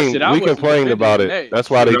 We complained about it. That's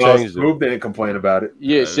why they changed it. Group didn't complain about it.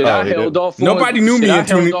 Yeah, shit. I held off. Nobody knew me in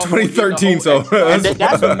 2013, so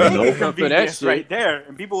that's a big inconvenience right there.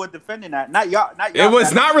 And people were defending that. Not y'all. It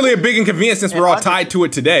was not really a big inconvenience since we're all tied to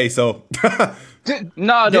it today. So.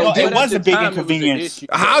 No, it was a big inconvenience.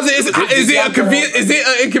 How's it? Is it a convenience? Is it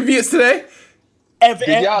an inconvenience today?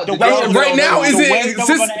 Right now, is it?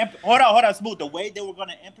 Hold on, Smooth. The way they were going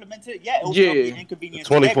to implement it, it was going to be inconvenience.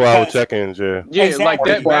 24-hour check-ins, like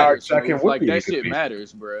that matters. Like that shit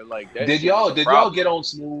matters, bro. Like that. Did y'all get on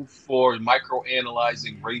Smooth for micro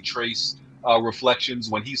analyzing ray trace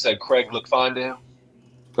reflections when he said Craig looked fine to him?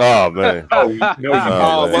 Oh man. What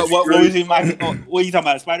was he? What are you talking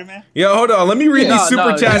about? Spider-Man? Yo, hold on. Let me read these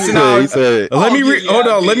super chats and let me read. Hold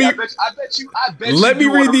on. Let me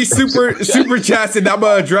read these super chats and I'm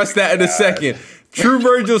gonna address that in a second. True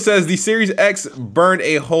Virgil says the Series X burned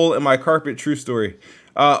a hole in my carpet. True story.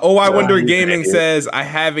 OI Wonder Gaming says I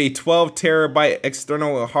have a 12 terabyte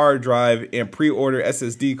external hard drive and pre-order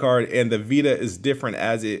SSD card, and the Vita is different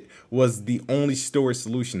as it was the only storage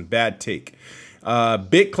solution. Bad take.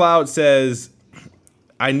 BitCloud says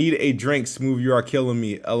I need a drink. Smooth, you are killing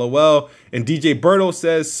me. LOL. And DJ Berto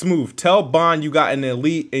says Smooth, tell Bond you got an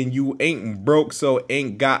elite and you ain't broke, so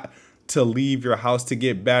ain't got to leave your house to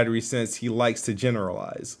get batteries since he likes to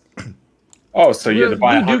generalize. Oh, so you had to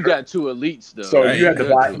buy. You got 2 elites though. So you had to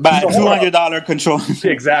buy $200 controller.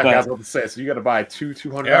 Exactly. I was about to say. So you got to buy 2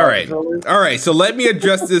 $200. All right. All right. So let me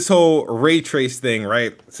address this whole ray trace thing,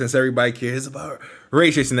 right? Since everybody cares about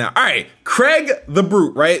ray tracing now. All right. Craig the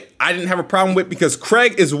Brute, right? I didn't have a problem with because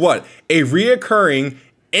Craig is what? A reoccurring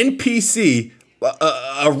NPC.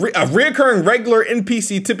 A reoccurring regular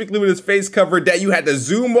NPC, typically with his face covered, that you had to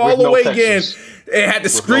zoom all the way again. It had to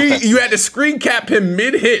screen. You had to screen cap him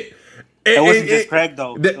mid hit. It wasn't just Craig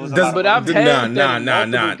though. But I've had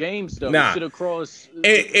multiple games though. Shit across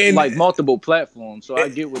like multiple platforms, so I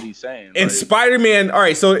get what he's saying. And Spider-Man, all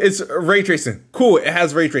right, so it's ray tracing. Cool, it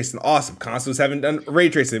has ray tracing. Awesome. Consoles haven't done ray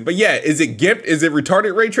tracing. But yeah, is it gimped? Is it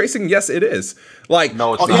retarded ray tracing? Yes, it is. Like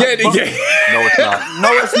no, it's not. Yeah, no, it's not.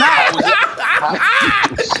 No, it's not.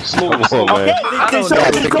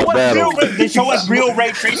 They show us real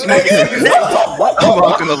ray tracing. I'm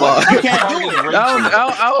not gonna lie. You can't do it.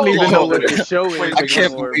 I don't even know what the show is. I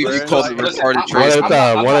can't believe you called it retarded tracing.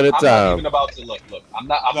 One at a time. I'm not even about to look. I'm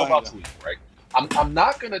about to leave, right? I'm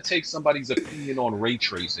not gonna take somebody's opinion on ray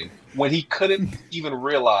tracing when he couldn't even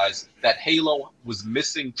realize that Halo was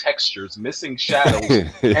missing textures, missing shadows,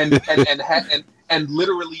 and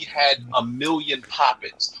literally had a million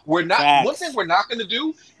pop-ins. One thing we're not gonna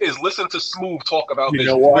do is listen to Smooth talk about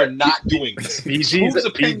this. We're not doing this. Smooth's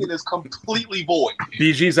opinion is completely void.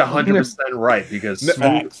 BG's 100% right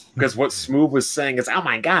because what Smooth was saying is, oh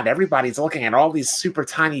my god, everybody's looking at all these super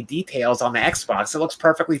tiny details on the Xbox. It looks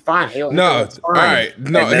perfectly fine. Halo all right.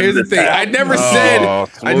 No, here's the thing. I never said.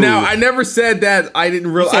 I never said that. I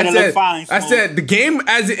didn't realize. I said the game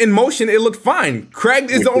as in motion, it looked fine.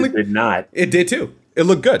 Craig is the only. It did not. It did too. It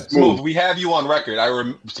looked good. Smooth, we have you on record.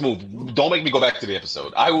 Smooth, don't make me go back to the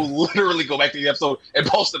episode. I will literally go back to the episode and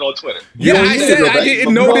post it on Twitter. Yeah, I said I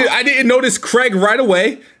didn't notice Craig right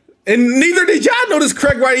away. And neither did y'all notice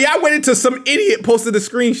Craig right away. Y'all waited till some idiot posted a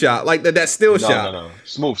screenshot like that still shot. No.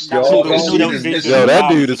 Smooth. Yo, that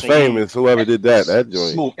dude is famous. Whoever did that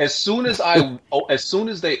joint. Smooth. As soon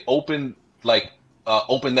as they open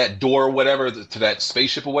that door or whatever to that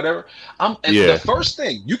spaceship or whatever, the first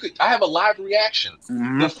thing I have a live reaction.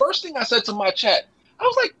 The first thing I said to my chat, I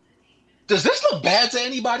was like, does this look bad to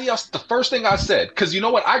anybody else? The first thing I said, because you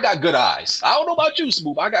know what, I got good eyes. I don't know about you,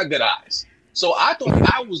 Smooth. I got good eyes. So I thought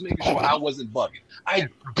I was making sure I wasn't bugging. I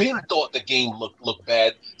thought the game looked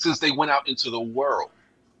bad since they went out into the world.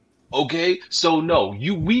 Okay, so no,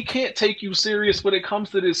 we can't take you serious when it comes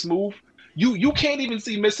to this, Smooth. You can't even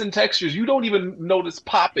see missing textures. You don't even notice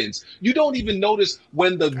pop-ins. You don't even notice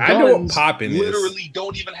when the guns literally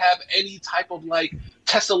don't even have any type of like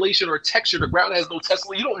tessellation or texture. The ground has no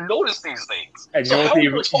tessellation. You don't notice these things. And you know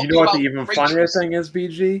what the even funnier thing is,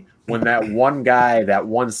 BG? When that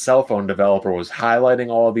one cell phone developer was highlighting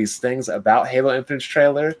all of these things about Halo Infinite's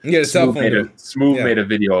trailer, Smooth made a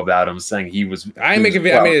video about him saying he was. I made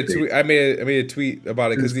a tweet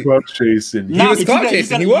about it because he was chasing.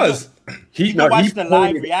 He was. He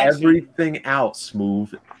pointed everything out,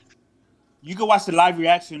 Smooth. You can watch the live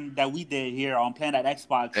reaction that we did here on Planet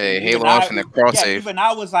Xbox. Hey, Halo Infinite cross-save. Even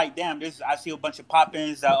I was like, damn, I see a bunch of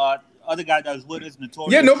pop-ins. Other guy that was with us,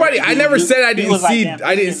 Notorious. Yeah, nobody. I never said I didn't see.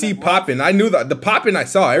 I didn't see popping. I knew the popping. I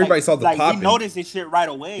saw. Everybody saw the popping. We noticed this shit right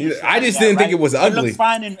away. Yeah, I just didn't think it was ugly.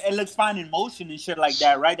 It looks fine in motion and shit like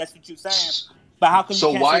that, right? That's what you're saying. But how come you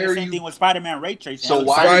can't say the same thing with Spider-Man ray tracing? So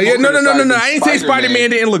why? No. I didn't say Spider-Man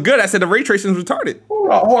didn't look good. I said the ray tracing was retarded.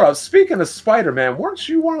 Hold on. Speaking of Spider-Man, weren't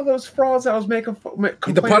you one of those frauds that was making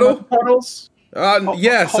the puddles?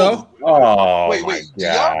 Yeah. So. Oh. Wait. Do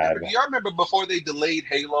y'all remember before they delayed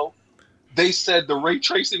Halo? They said the ray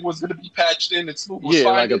tracing was going to be patched in, and Smooth was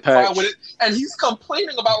fine with it. And he's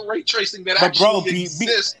complaining about ray tracing that actually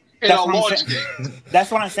exists in a launch game.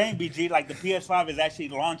 That's what I'm saying, BG. Like the PS5 is actually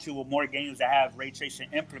launching with more games that have ray tracing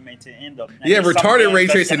implemented in them. And Yeah, retarded ray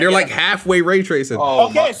tracing. They're like halfway ray tracing. Oh,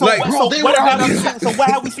 okay, so, like, what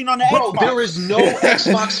have we seen on the Xbox? Bro, there is no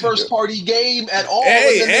Xbox first party game at all.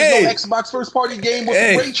 There's no Xbox first party game with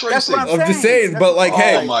ray tracing. That's what I'm just saying, but like,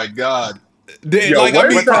 hey. Oh my god. Like, I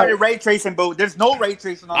mean, ray tracing, but there's no ray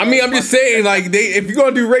tracing. On I'm just saying, like, if you're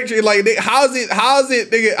gonna do ray tracing, like, how is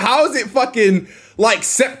it fucking like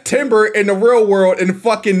September in the real world and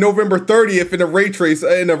fucking November 30th in the ray trace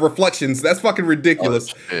in the reflections? That's fucking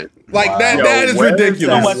ridiculous. Like that is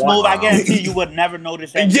ridiculous. So much Smooth, I guarantee you would never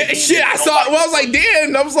notice that. Yeah, shit. I saw it. Well, I was like,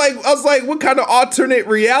 damn. I was like, what kind of alternate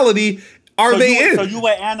reality are they in? So you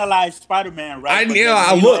would analyze Spider-Man, right?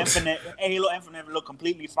 I looked. Halo Infinite look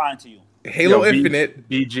completely fine to you. Halo Infinite.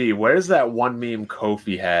 BG, where's that one meme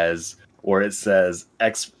Kofi has where it says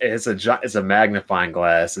it's a magnifying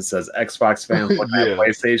glass. It says Xbox fans looking at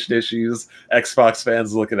PlayStation issues, Xbox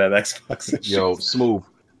fans looking at Xbox issues. Yo, Smooth,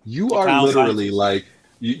 you are literally like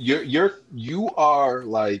you are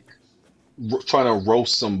like trying to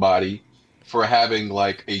roast somebody for having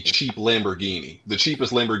like a cheap Lamborghini, the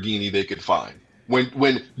cheapest Lamborghini they could find.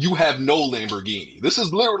 When you have no Lamborghini, this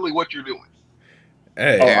is literally what you're doing.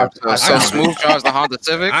 Hey, so Smooth drives the Honda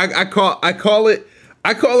Civic. I call it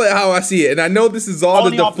how I see it, and I know this is all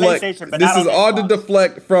Only to deflect. This is all to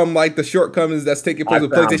deflect from like the shortcomings that's taking place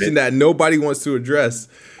with PlayStation that nobody wants to address.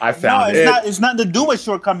 I found it's nothing to do with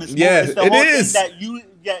shortcomings. Yeah, it's the whole thing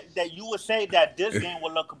that you would say that this game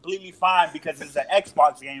will look completely fine because it's an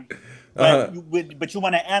Xbox game, but you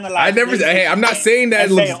want to analyze. I'm not saying that.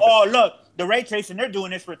 Oh, look. The ray tracing they're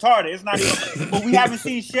doing is retarded. It's not even, but we haven't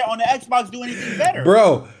seen shit on the Xbox do anything better.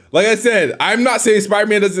 Bro, like I said, I'm not saying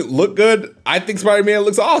Spider-Man doesn't look good. I think Spider-Man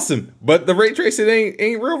looks awesome, but the ray tracing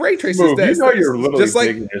ain't real ray tracing. You're literally just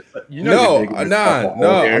like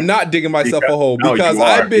I'm not digging myself a hole because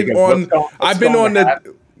I've been on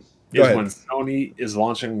the. When Sony is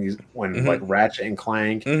launching these, like Ratchet and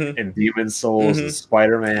Clank and Demon's Souls and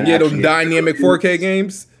Spider-Man, those dynamic 4K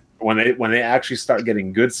games. When they actually start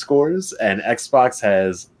getting good scores and Xbox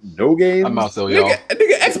has no games, I'm out though, y'all.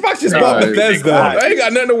 Nigga, Xbox just bought Bethesda. I ain't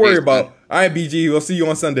got nothing to worry about. All right, BG, we'll see you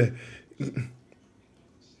on Sunday.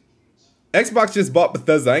 Xbox just bought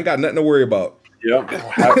Bethesda. I ain't got nothing to worry about. Yep.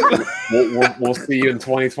 We'll see you in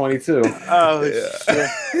 2022. Oh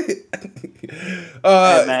shit.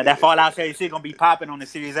 Hey, man, that Fallout shit gonna be popping on the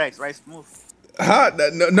Series X, right? Smooth.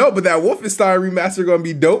 No, but that Wolfenstein remaster gonna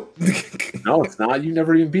be dope. No, it's not. You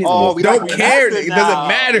never even beat. Don't care. It doesn't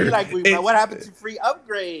matter. What happened to free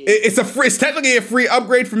upgrade? It's technically a free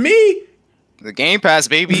upgrade for me. The Game Pass,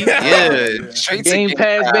 baby. Yeah, straight Game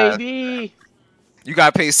Pass, baby. You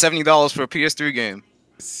gotta pay $70 for a PS3 game.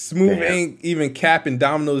 Smooth ain't even capping.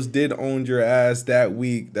 Domino's did own your ass that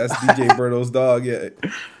week. That's DJ Berto's dog. Yeah.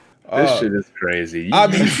 This shit is crazy. I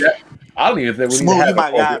don't even think we Smooth, you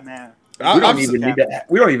my guy, man.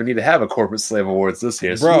 We don't even need to have a corporate slave awards this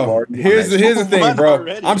year, bro. Here's the thing, bro.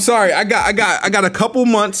 I'm sorry. I got a couple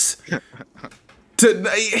months to.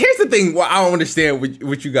 Here's the thing. What I don't understand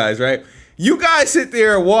with you guys, right? You guys sit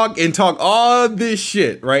there and walk and talk all this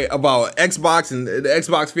shit, right, about Xbox and the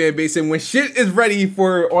Xbox fan base, and when shit is ready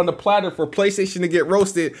on the platter for PlayStation to get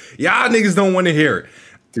roasted, y'all niggas don't want to hear it.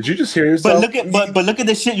 Did you just hear yourself? But look at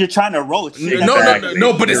the shit you're trying to roast.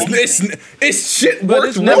 No, but it's shit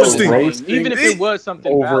worth roasting. Even if it was something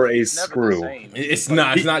over valid, a screw. It's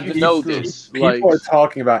not. You know this. People are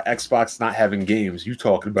talking about Xbox not having games. You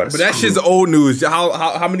talking about? But that shit's old news.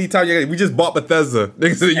 How many times we just bought Bethesda?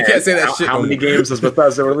 You can't say that shit. How many games has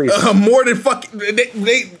Bethesda released? More than fucking. It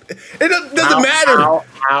doesn't matter.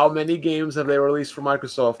 How many games have they released for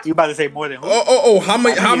Microsoft? You about to say more than? How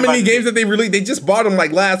many games have they released? They just bought them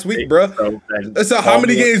like last week, bro. So how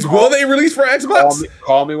many games will they release for Xbox?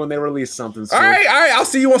 Call me when they release something. All right. I'll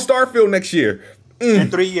see you on Starfield next year.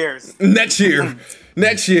 In 3 years. Next year.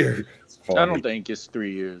 I don't think it's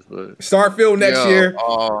 3 years, but Starfield next year.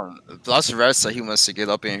 Bless Red said he wants to get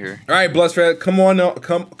up in here. All right, Bless Red, come on in.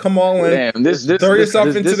 Damn, this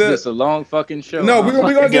is a long fucking show. No, we're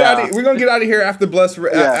gonna get out of. We're gonna get out of here after Bless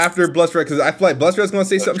Red. After Bless Red, because I feel like Bless Red's gonna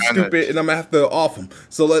say something stupid, and I'm gonna have to off him.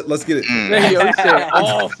 So let's get it. He said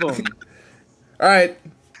off him. All right.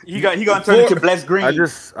 He gonna turn into Bless Green.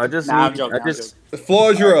 The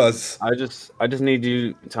floor is yours. I just need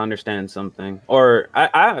you to understand something, or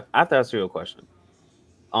I have to ask you a question.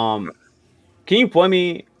 Can you point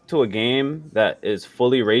me to a game that is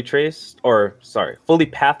fully ray traced, or fully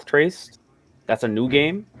path traced? That's a new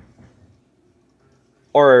game,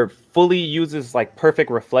 or fully uses like perfect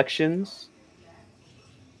reflections.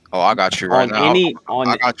 Oh, I got you right now.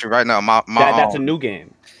 I got you right now. That's a new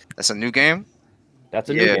game. That's a new game. That's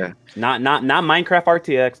a new game. Not Minecraft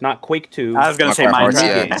RTX, not Quake 2. I was gonna say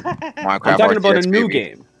Minecraft. Minecraft I'm talking about a RTX, new baby.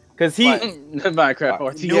 game. Because he Minecraft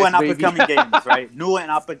RTX, new and up and baby. coming games, right? New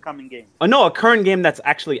and up and coming games. Oh no, a current game that's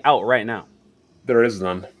actually out right now. There is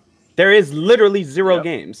none. There is literally zero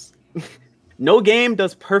games. No game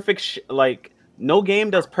does perfect no game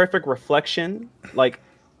does perfect reflection. Like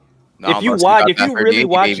if you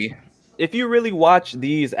really watch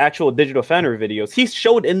these actual Digital Foundry videos, he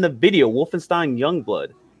showed in the video Wolfenstein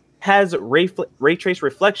Youngblood has ray trace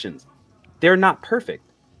reflections. They're not perfect.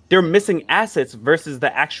 They're missing assets versus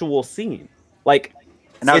the actual scene. Like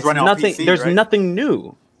it's nothing. PC, there's nothing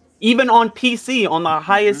new. Even on PC, on the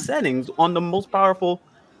highest settings, on the most powerful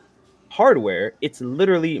hardware, it's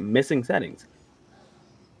literally missing settings.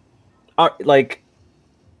 Like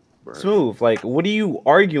Smooth, like what are you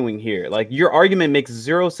arguing here? Like your argument makes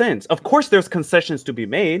zero sense. Of course there's concessions to be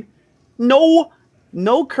made. No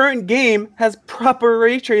current game has proper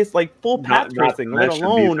ray trace, like full path tracing, let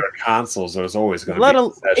alone consoles. There's always going to be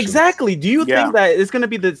concessions. Exactly. Do you think that it's going to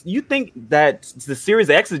be this? You think that the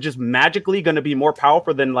Series X is just magically going to be more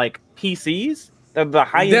powerful than like PCs? The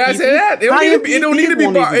high end. Did I say that? It don't need to be.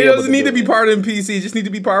 It doesn't need to be part of the PC. It just need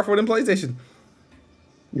to be powerful than PlayStation.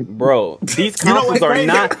 Bro, these consoles are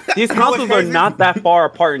not. These consoles are not that far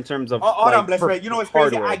apart in terms of you know what's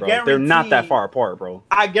crazy? hardware, bro. They're not that far apart, bro.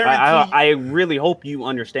 I guarantee. I really hope you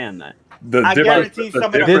understand that. The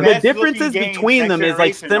differences between them is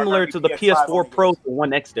like similar to the PS4 Pro to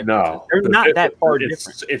One X difference. No, they're not that far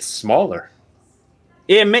different. It's smaller.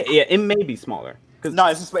 It may be smaller. No,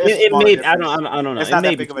 it's it may. I don't know. It's it not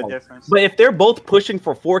may that be big of a difference. But if they're both pushing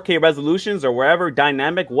for 4K resolutions or wherever,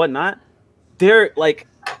 dynamic, whatnot, they're like.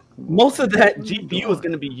 Most of that GPU is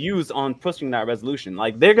going to be used on pushing that resolution.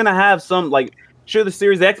 Like they're going to have some like sure the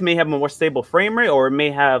Series X may have a more stable frame rate or it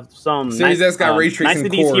may have some Series X got ray tracing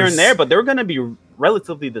niceties cores here and there, but they're going to be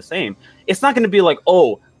relatively the same. It's not going to be like,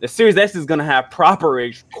 oh, the Series X is going to have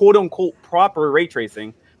quote unquote proper ray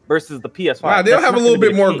tracing versus the PS5. Wow, they'll have a little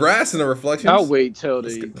bit more grass in the reflections. I'll wait till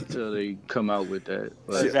they come out with that.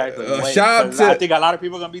 But, exactly. Shout out to, I think a lot of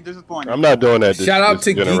people are gonna be disappointed. I'm not doing that. Shout out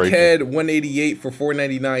to Geekhead188 for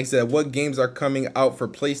 $4.99. He said, "What games are coming out for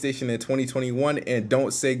PlayStation in 2021?" And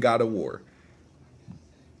don't say God of War.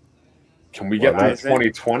 Can we get to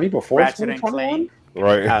 2020 before Ratchet 2021?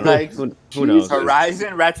 Right. I don't know. Who knows?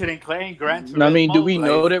 Horizon, Ratchet and Clank, Gran Turismo. I mean, do we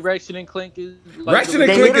know that Ratchet and Clank is? Ratchet and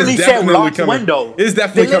Clank is definitely coming. Window. It's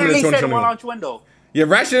definitely coming in 2021. Launch window. Yeah,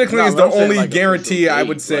 Ratchet and Clank is the only like guarantee I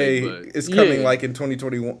would say is coming like in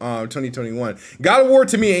 2021. 2021. God of War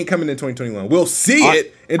to me ain't coming in 2021. We'll see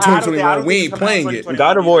it in 2021. We ain't playing it.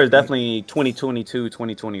 God of War is definitely 2022,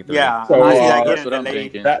 2023. Yeah, So, that's what I'm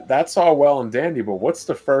thinking. That's all well and dandy, but what's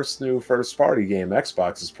the first new first party game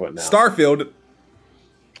Xbox is putting out? Starfield.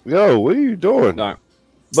 Yo, what are you doing? No.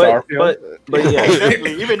 But yeah,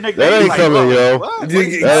 exactly. Even Nick that ain't like, coming, yo.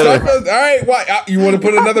 Starfield, all right, what? You want to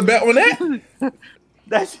put another bet on that?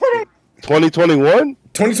 That's it. 2021?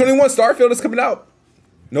 2021 Starfield is coming out.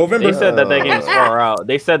 November. They said that game's far out.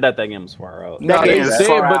 They said that game's far out. No, they said,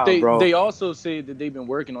 but out, they also said that they've been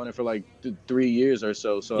working on it for like 3 years or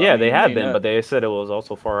so. So yeah, I mean, they have been, but they said it was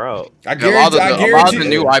also far out. I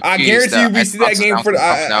guarantee you we see that game for.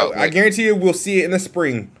 I guarantee you we'll see it in the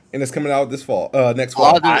spring. And it's coming out this fall, next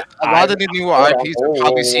fall. A lot of the newer IPs we'll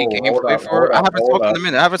probably see gameplay for. I haven't talked in a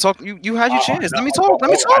minute. I haven't talked. You had your chance. Let me talk.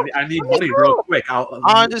 I need money real quick.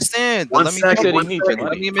 I understand. Let me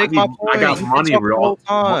make my point. I got money real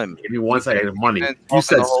time. Give me 1 second. Money. You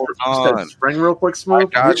said spring real quick, Smooth.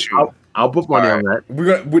 I got you. I'll put money on that.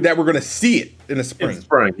 We're gonna see it in the spring.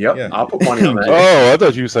 Yep. Yeah. I'll put money on that. Oh, I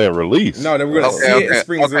thought you were saying release. No, we're gonna see it in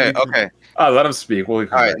spring. Okay. Let him speak. All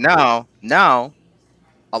right. Now.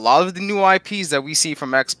 A lot of the new IPs that we see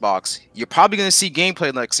from Xbox, you're probably going to see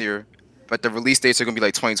gameplay next year, but the release dates are going to be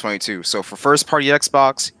like 2022. So for first-party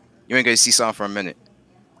Xbox, you ain't going to see something for a minute.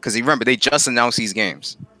 Because remember, they just announced these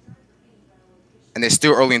games. And they're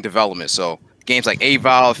still early in development. So games like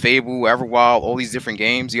Avowed, Fable, Everwild, all these different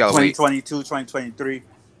games, you got to wait. 2022, 2023.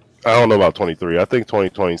 I don't know about 23. I think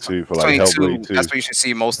 2022 for like Hellblade 2. That's when you should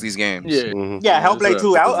see most of these games. Yeah, yeah, Hellblade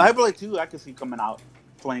 2. Hellblade 2 I could see coming out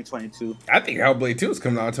 2022. I think Hellblade 2 is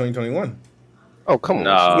coming out in 2021. Oh, come on.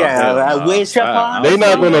 No, yeah, I wish upon. They're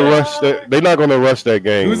not going to rush that. They're not going to rush that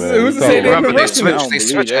game. Who's to say they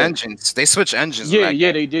switch engines? They switch engines.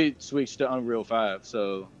 Yeah, they did switch to Unreal 5.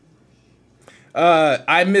 So,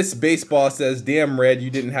 I miss baseball. Says, "Damn, Red,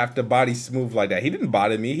 you didn't have to body Smooth like that. He didn't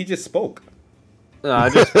body me. He just spoke." No,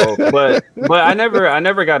 I just spoke, but I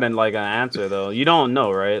never got like an answer though. You don't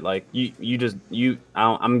know, right? Like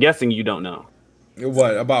I'm guessing you don't know.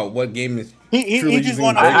 What about what game is? He just using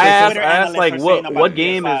went ray on I tracing? asked, Twitter I asked analyst like for saying about what the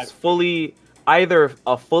game PS5. is fully either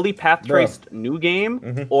a fully path traced new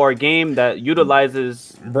game or a game that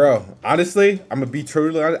utilizes. Bro, honestly, I'm gonna be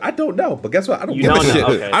truly honest. I don't know, but guess what? I don't You give a don't know. shit.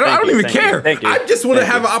 Okay, I don't even thank you, care. thank you, I just want to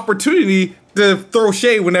thank have you. an opportunity to throw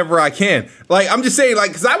shade whenever I can. Like I'm just saying, like,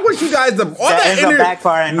 because I want you guys to all that ends up energy.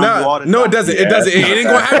 backfiring on you all the No, it time. doesn't. It doesn't. It ain't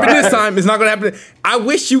gonna happen this time. It's not gonna happen. I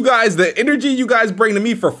wish you guys the energy you guys bring to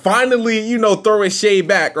me for finally, throwing shade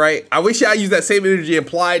back. Right? I wish I use that same energy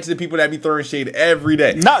applied to the people that be throwing shade every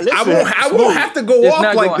day. No, listen, I won't have to go It's off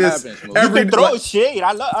not like gonna this happen, Smooth. You every can throw like, shade.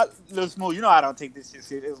 Lil Smooth, you know I don't take this shit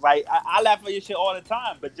serious. It's like I laugh at your shit all the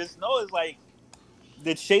time, but just know it's like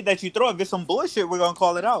the shade that you throw. If it's some bullshit, we're gonna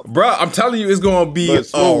call it out. Bro, I'm telling you, it's gonna be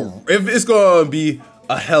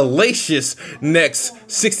a hellacious next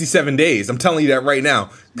 67 days. I'm telling you that right now.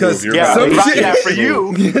 Because Yeah, some rock shit, that for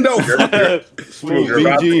you. You're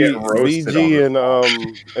about to get roasted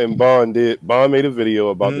BG and Bond made a video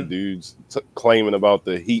about the dudes claiming about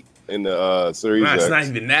the heat in the Series Nah, X. it's not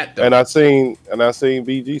even that though. And I seen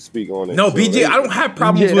BG speak on it. No, So BG. I don't have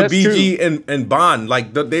problems with that's BG and Bond.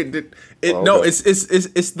 Like no, it's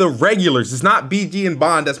the regulars. It's not BG and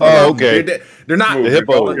Bond. That's my problem. Okay. They're not The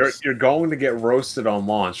hippos. You're going to get roasted on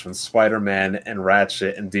launch when Spider-Man and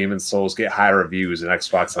Ratchet and Demon's Souls get high reviews and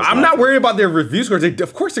Xbox has I'm not nothing. worried about their review scores.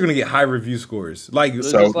 Of course, they're gonna get high review scores. Like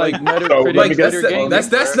It's so, just like Metacritic, like better gaming,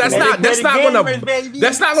 that's not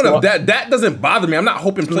gonna that doesn't bother me. I'm not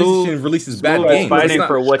hoping PlayStation releases bad games. Fighting That's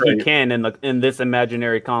for not- what he can in this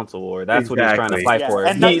imaginary console war. That's what he's trying to fight for.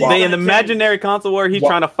 And In nothing's the gonna imaginary console war, he's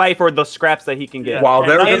trying to fight for the scraps that he can get. While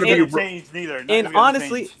they're Nothing's gonna gonna be change neither. And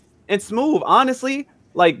honestly, and Smooth, honestly,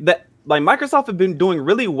 like that, like Microsoft have been doing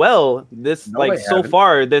really well this No, they so haven't.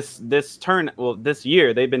 far this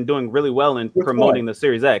year they've been doing really well in promoting the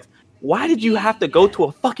Series X. Why did you have to go to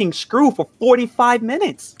a fucking screw for 45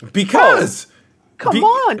 minutes? Because Come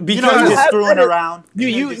on, because you just have screwing better- around.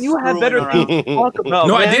 You have better things to talk about.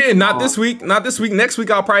 no, I man. didn't. Not this week. Not this week. Next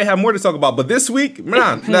week, I'll probably have more to talk about. But this week,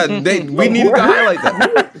 man, we needed to highlight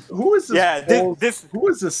that. Who is this? Yeah, this Who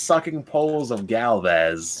is this sucking poles of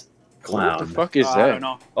Galvez clown? What the fuck is I that? don't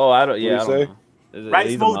know. Oh, I don't. Yeah, I What don't you know. Is it- Right,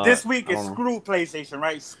 he's Smooth. not- This week I is don't know. screw PlayStation,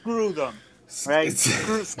 right? Screw them. Right?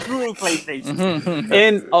 Screw PlayStation.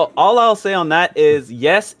 And all I'll say on that is,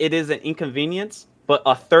 yes, it is an inconvenience, but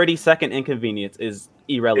a 30-second inconvenience is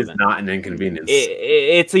irrelevant. It's not an inconvenience.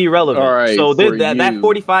 It's irrelevant. All right, so for that you.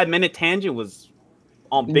 45-minute tangent was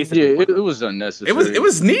basically. Yeah, it was unnecessary. It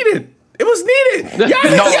was needed. It was needed. Y'all,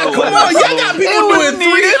 No, come on, y'all got people doing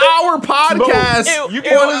 3-hour podcasts. You on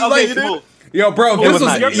can like- Smooth. Yo, bro, if It this was was,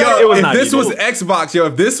 not needed. yo, It was if not this needed. was Xbox, yo,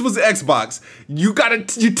 if this was Xbox, you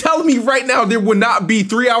telling me right now there would not be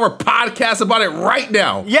 3-hour podcasts about it right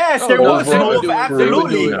now? Yes, Oh, there no, was. they would Smooth. do it. Absolutely. They would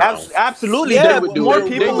do it. Absolutely. Yeah, they would do more it.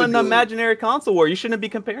 people would in the do it. imaginary console war. You shouldn't be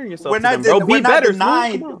comparing yourself We're to not, them, bro. we're Be not better.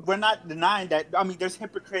 denying. Smooth. Come on. We're not denying that. I mean, there's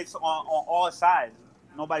hypocrites on all sides.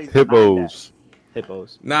 Nobody's denying that. Hippos.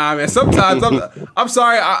 Hippos. Nah, man. Sometimes I'm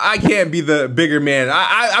sorry, I can't be the bigger man.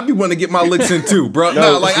 I be wanting to get my licks in too, bro. No,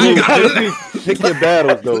 Nah, like I got Pick your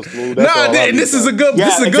battles though, Smooth. That's all Nah, I and be this is a saying. good Yeah,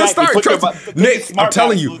 this is a good exactly. start. Put your Trust bu- me. put your Nick, I'm smart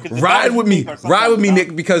telling battles, you, because the ride battles with me. you think are Ride with me, sometimes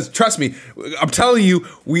Nick, because trust me, I'm telling you,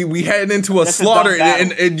 we heading into a This is slaughter, dumb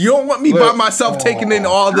battle. and you don't want me by Look. myself taking in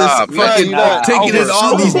all this Nah, fucking nah, taking in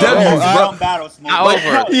all these Smooth. W's, Smooth. bro. Dumb battle, Smooth. Not Wait,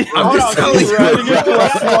 over. no, I'm hold just on, telling Smooth. you.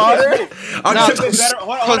 I'm Nah, just-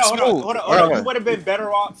 Hold Smooth. on. You would have been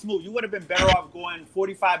better off, Smooth. You would have been better off going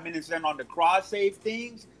 45 minutes in on the cross save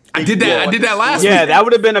things. I did that last Yeah, week. that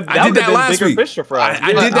would have been a I did that last bigger week. fish to fry.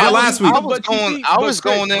 I did that last week. I was But you going. see- I but was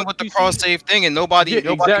Chris, going in but with the you see- cross save thing, and nobody. Yeah,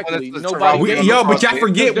 nobody exactly. wanted to Nobody survive gave with Yo, the but cross y'all save.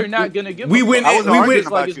 forget They're not gonna give. we a went fuck. in- I was we arguing went-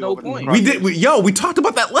 about like you it's no over the point. cross We did. We talked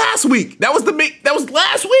about that last week. That was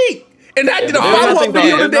last week, and I did a There's follow up nothing to-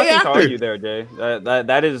 video the there's day nothing to after. argue there, Jay.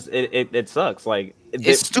 That is it sucks. Like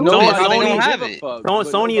It's stupid No, how they Sony don't have give a it. fuck, Sony but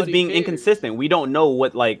is nobody being cares. inconsistent. We don't know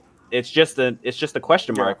what like. It's just a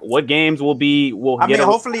question mark. What games will I get mean,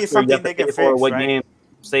 hopefully it's or you something have to they can pay for, fix, what right? game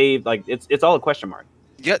saved? Like it's all a question mark.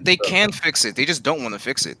 Yeah, they can fix it. They just don't want to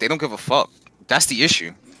fix it. They don't give a fuck. That's the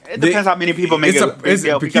issue. It depends how many people make it's it a- a big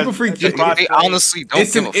deal. people because freak- the it- cross They play- honestly don't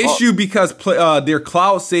It's give an a fuck. issue because their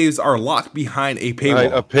cloud saves are locked behind a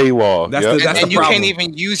paywall. A paywall. That's Yep. the- that's And you problem. can't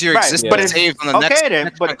even use your Right, existing but it's- saves on the okay next. then,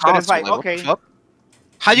 next but it's console. like, what okay. the fuck?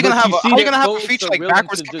 How you gonna But have you a see how you that gonna have a folks feature are like willing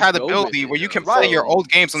backwards to just compatibility go with where it. you can play your old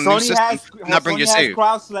games on the new Sony system has and not bring your Sony has save?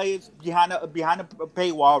 cross slaves behind a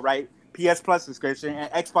paywall, right? PS Plus subscription,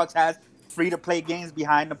 and Xbox has free to play games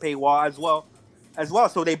behind the paywall as well.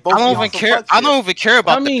 So they both. I don't be on even some care. fuck I shit. don't even care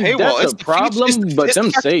about I mean, the paywall. that's It's a the problem, feature, but it's them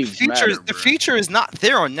the fact that saves the feature, matter, the bro. feature is not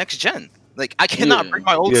there on next gen. Like I cannot bring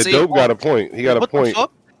my old save. Dope got a point. He got a point.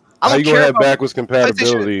 How you gonna have backwards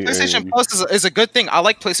compatibility? PlayStation Plus is a good thing. I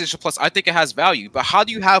like PlayStation Plus. I think it has value. But how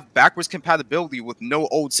do you have backwards compatibility with no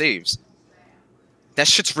old saves? That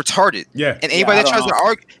shit's retarded. Yeah. And anybody that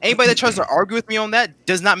tries to argue with me on that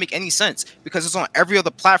does not make any sense because it's on every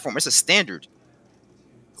other platform. It's a standard.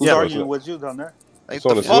 Who's arguing with you down there? Like, it's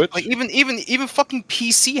on the Switch. Like even fucking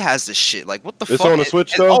PC has this shit. Like what the fuck? It's on the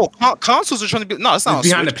Switch though. Consoles are trying to be no. It's not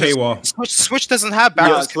behind the paywall. Switch doesn't have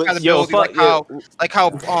backwards compatibility like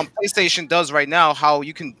how PlayStation does right now. How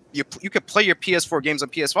you can play your PS4 games on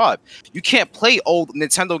PS5. You can't play old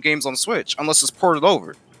Nintendo games on Switch unless it's ported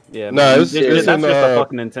over. Yeah, it's that's just a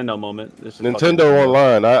fucking Nintendo moment. Nintendo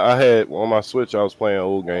Online. I had on my Switch. I was playing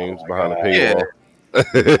old games behind the paywall.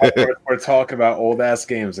 We're talking about old ass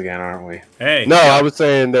games again, aren't we? Hey, no, I was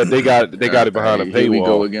saying that they got it behind a paywall. Here we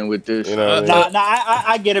go again with this. You know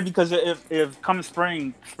I get it because if come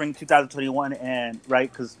spring 2021 and right,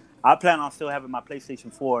 because I plan on still having my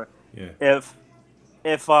PlayStation 4. Yeah.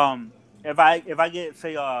 If I get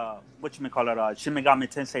say whatchamacallit Shin Megami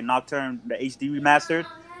Tensei Nocturne the HD remastered,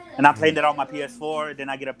 and I'm playing it on my PS4, then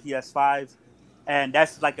I get a PS5. And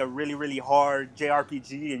that's like a really, really hard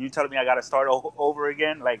JRPG, and you telling me I got to start over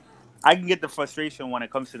again? Like, I can get the frustration when it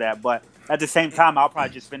comes to that, but at the same time, I'll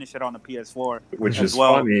probably just finish it on the PS4, which is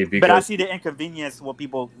funny. Because, but I see the inconvenience what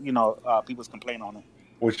people, people's complain on it.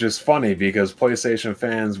 Which is funny because PlayStation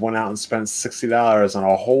fans went out and spent $60 on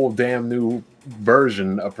a whole damn new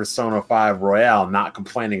version of Persona 5 Royale, not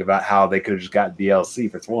complaining about how they could have just got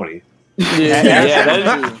DLC for $20. That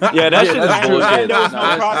shit is bullshit. There was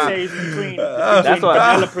no cross saves between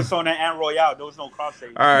vanilla Persona and Royale. There was no cross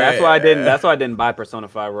saves. That's why I didn't buy Persona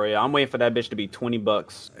 5 Royale. I'm waiting for that bitch to be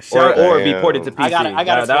 $20 or be ported to PC. I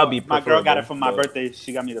got it. That'll be my girl got it for my birthday.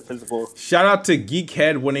 She got me the physical. Shout out to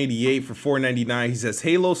Geekhead188 for $4.99. He says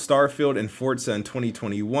Halo, Starfield, and Forza in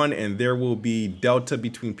 2021, and there will be delta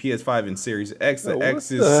between PS5 and Series X. The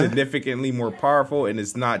X is significantly more powerful, and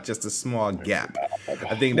it's not just a small gap.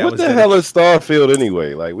 I think that what the hell is Starfield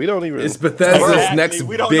anyway? Like we don't even. It's Bethesda's next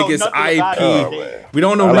biggest IP. We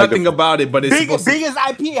don't know nothing about it, but it's biggest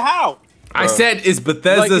IP. How? I said it's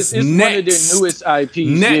Bethesda's it's next one of their newest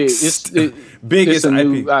IPs. Next it's biggest a IP.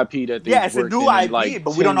 new IP that they it's a new IP,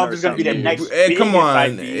 but we don't know if it's going to be the next. Come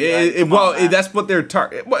on, IP, that's what they're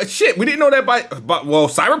targeting. Well, shit, we didn't know that well,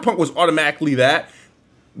 Cyberpunk was automatically that.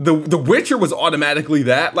 The Witcher was automatically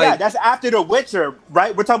that. Like, that's after The Witcher,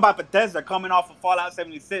 right? We're talking about Bethesda coming off of Fallout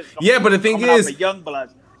 76. Yeah, but the thing is,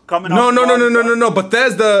 Youngblood. No.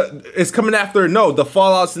 Bethesda is coming after the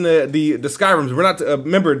Fallouts and the Skyrims. We're not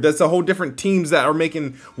remember that's a whole different teams that are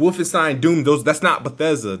making Wolfenstein, Doom. That's not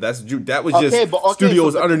Bethesda. That was just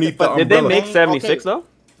studios underneath the umbrella. Did they make 76 though?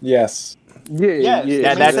 Yes.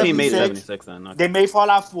 Yeah. That team made 76 then. Okay. They made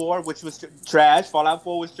Fallout 4, which was trash. Fallout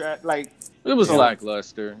 4 was trash. Like it was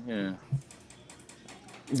lackluster. Yeah.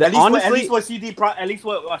 At least with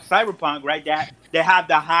Cyberpunk, right? They have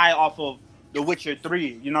the high off of The Witcher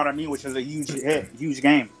 3. You know what I mean? Which is a huge hit, huge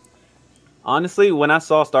game. Honestly, when I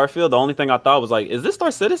saw Starfield, the only thing I thought was like, "Is this Star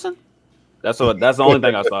Citizen?" That's the only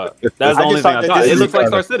thing I thought. That's the only thing I thought. It looks like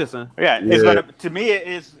Star Citizen. Yeah, it's gonna. To me,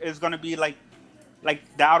 it's gonna be like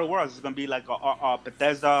the Outer Worlds. It's gonna be like a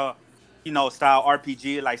Bethesda, style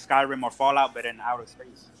RPG like Skyrim or Fallout, but in outer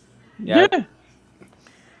space. Yeah.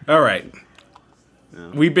 All right. Yeah.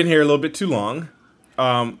 We've been here a little bit too long.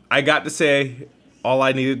 I got to say all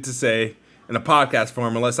I needed to say in a podcast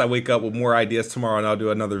form, unless I wake up with more ideas tomorrow and I'll do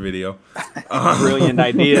another video. Brilliant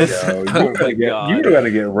ideas. You're gonna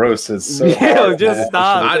get roasted. So just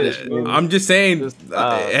stop. I'm just saying.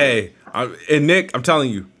 Hey, and Nick, I'm telling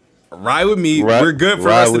you. Ride with me. We're good for the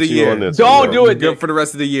rest of the year. Don't do it. Good for the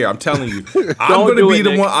rest of the year. I'm telling you. I'm gonna be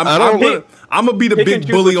the one. I'm gonna be the big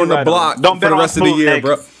bully on the block for the rest of the year,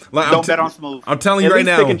 bro. Like, don't bet on Smooth. I'm telling you right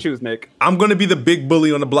now. Pick and choose, Nick. I'm gonna be the big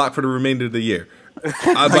bully on the block for the remainder of the year.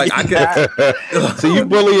 I was like, I can. So you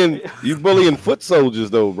bullying foot soldiers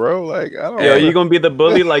though, bro. Like, I don't know. Yeah, you gonna be the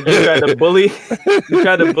bully like you tried to bully. You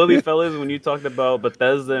tried to bully fellas when you talked about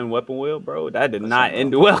Bethesda and Weapon Wheel, bro. That did not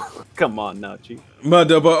end well. Come on now, Chief.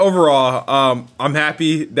 But overall, I'm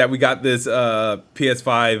happy that we got this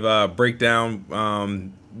PS5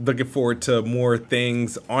 breakdown. Looking forward to more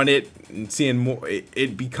things on it and seeing more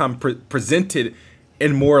it become presented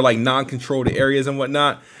in more like non-controlled areas and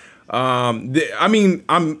whatnot. I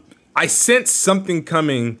sense something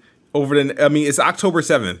coming over it's October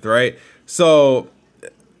 7th, right? So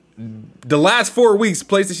the last 4 weeks,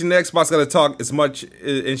 PlayStation and Xbox got to talk as much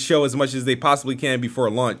and show as much as they possibly can before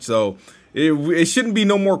launch. So It shouldn't be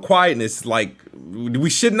no more quietness. Like we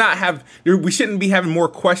shouldn't be having more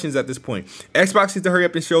questions at this point. Xbox needs to hurry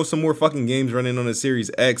up and show some more fucking games running on the Series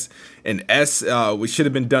X and S, which should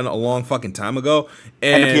have been done a long fucking time ago.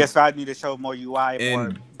 And the PS5 need to show more UI,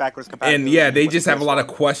 more backwards compatibility. And yeah, they just have a lot of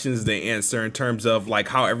questions to answer in terms of like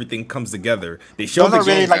how everything comes together. They show those are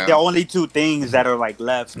really like the only two things that are like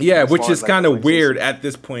left. Yeah, which is kind of weird at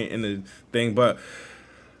this point in the thing, but.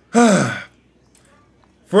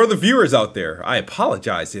 For the viewers out there, I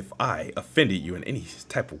apologize if I offended you in any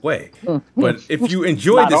type of way. But if you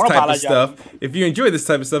enjoy this type of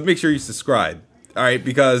stuff, make sure you subscribe. All right,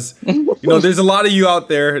 because you know there's a lot of you out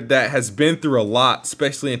there that has been through a lot,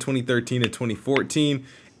 especially in 2013 and 2014,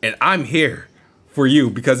 and I'm here for you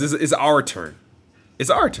because it's our turn. It's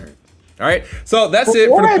our turn. All right, so that's it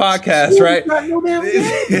for the podcast, right?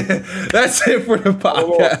 That's it for the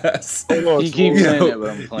podcast. He keeps saying that,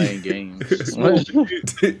 but I'm playing games.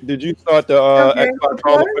 Did you start the Xbox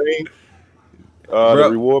Hall of Fame? The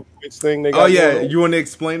reward points thing they got? Oh yeah, you want to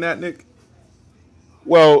explain that, Nick?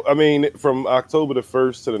 Well, I mean, from October the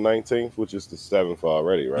 1st to the 19th, which is the 7th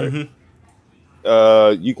already, right?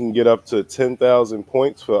 Mm-hmm. You can get up to 10,000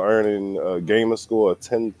 points for earning a gamer score of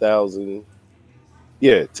 10,000.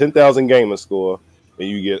 Yeah, 10,000 gamer score, and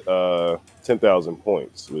you get 10,000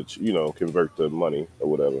 points, which convert to money or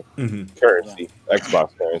whatever currency,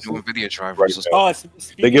 Xbox currency. New NVIDIA drivers.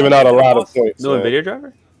 They're giving out a lot of points. New NVIDIA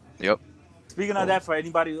driver. Yep. Speaking of that, for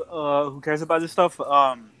anybody who cares about this stuff,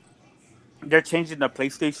 they're changing the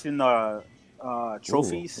PlayStation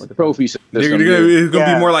trophies. Trophies. It's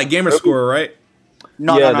gonna be more like gamer score, right?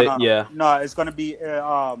 No, it's gonna be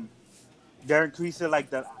they're increasing like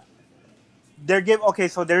the. They're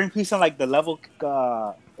increasing like the level.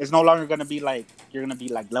 It's no longer gonna be like you're gonna be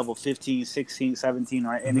like level 15, 16, 17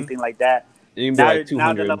 or anything like that. You can be like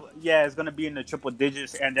 200. It's gonna be in the triple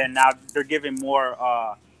digits, and then now they're giving more.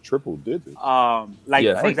 Triple digits.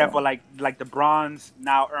 For example, like the bronze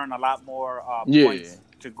now earn a lot more points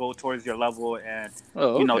to go towards your level, and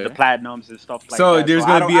the platinums and stuff like that. So there's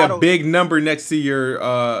gonna be a big number next to your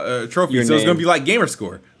trophy. So it's gonna be like gamer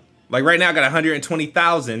score. Like right now, I got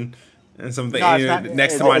 120,000. And something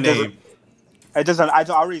next to my name. It doesn't. I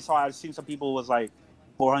already saw. I've seen some people was like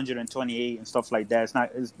 428 and stuff like that. It's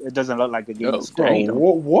not. It doesn't look like a game.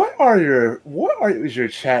 What is your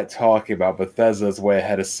chat talking about? Bethesda's way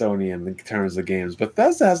ahead of Sony in terms of games.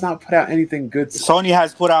 Bethesda has not put out anything good. Sony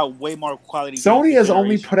has put out way more quality. Sony has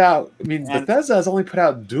only put out. I mean, Bethesda has only put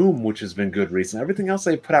out Doom, which has been good recently. Everything else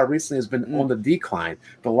they've put out recently has been on the decline.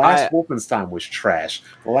 The last Wolfenstein was trash.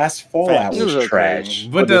 The last Fallout was trash.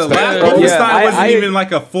 But the last Wolfenstein wasn't even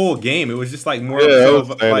like a full game. It was just like more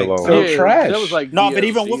trash. That was like but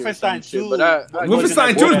even Wolfenstein 2.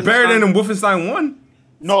 Wolfenstein 2 is better than Wolfenstein 1.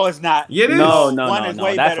 No, it's not. Yeah, it is. No,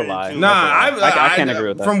 that's a lie. Nah, I can't agree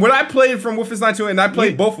with that. From what I played from Wolfenstein 2, and I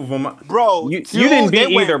played both of them. Bro, you didn't beat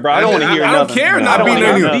either, bro. I don't want to hear nothing. I don't care not beating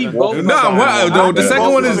anyone. No, the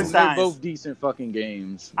second one is... They're both decent fucking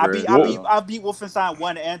games. I beat Wolfenstein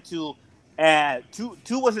 1 and 2. And two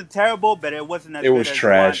wasn't terrible, but it wasn't as good as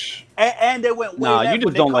trash. And they went way left. You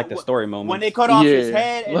just don't like the story moment. When they cut off his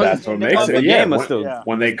head. That's what makes it. The game was still...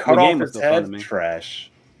 When they cut off his head, trash.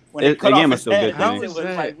 The game was still good to me.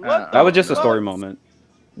 That was just a story moment.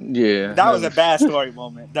 Yeah. That was a bad story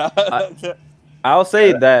moment. I'll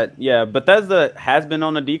say that, Bethesda has been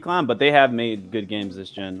on a decline, but they have made good games this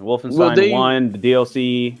gen. Wolfenstein 1, the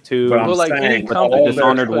DLC 2,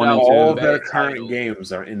 Dishonored 1 and 2. All their current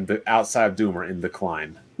games are outside of Doom are in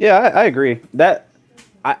decline. Yeah, I agree. That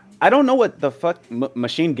I don't know what the fuck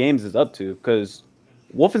Machine Games is up to, because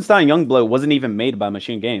Wolfenstein Youngblood wasn't even made by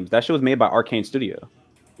Machine Games. That shit was made by Arcane Studio.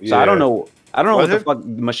 So I don't know what the fuck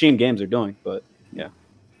Machine Games are doing, but yeah.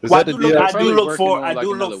 I do look forward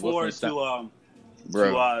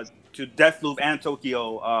to Deathloop and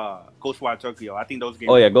Ghostwire Tokyo. I think those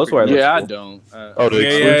games. Oh yeah, Ghostwire. Yeah, I don't.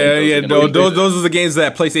 Those are the games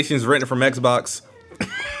that PlayStation's renting from Xbox.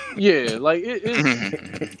 Yeah, like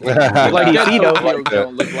it's like that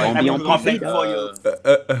don't look like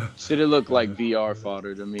should it look like VR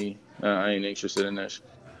fodder to me? I ain't interested in that.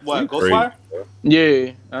 What, Ghostwire?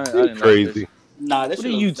 Yeah, I didn't crazy. Like Nah, what are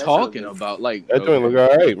you talking about? Like that doesn't look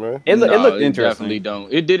alright, man. It looked interesting. Definitely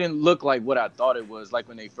don't. It didn't look like what I thought it was. Like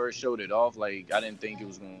when they first showed it off, like I didn't think it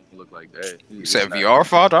was gonna look like that. You said VR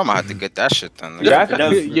fodder? I'm gonna have to get that shit then.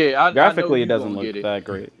 Graphically, it doesn't look that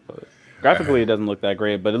great. Graphically, it doesn't look that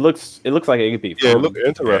great, but it looks like it could be fun. Yeah, it looks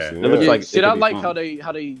interesting. It looks like shit. I like how they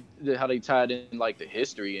tied in like the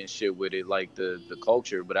history and shit with it, like the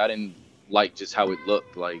culture, but I didn't like just how it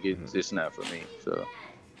looked. Like it's not for me. So.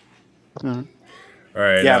 All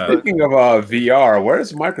right. Yeah, Speaking of VR,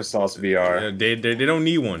 where's Microsoft's VR? They don't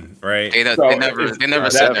need one, right? They never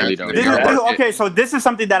said that. Okay, so this is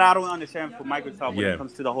something that I don't understand for Microsoft when it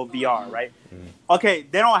comes to the whole VR, right? Okay,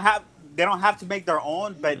 they don't have to make their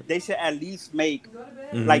own, but they should at least make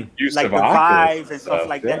like the Vive and stuff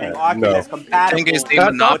like that, and Oculus compatible.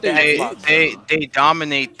 The thing is, they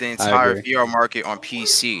dominate the entire VR market on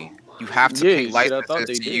PC. You have to pay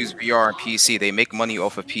licenses to use VR on PC. They make money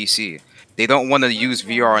off of PC. They don't want to use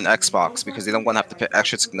VR on Xbox because they don't want to have to pay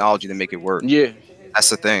extra technology to make it work. Yeah, that's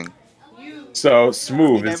the thing. So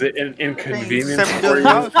Smooth, is it an inconvenience for you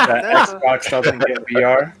that Xbox doesn't get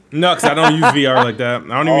VR? No, because I don't use VR like that.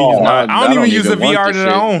 I don't even use the VR that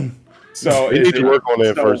I own. So you need to work on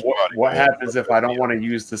that first. What happens if I don't want to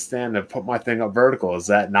use the stand and put my thing up vertical? Is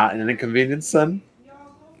that not an inconvenience, son?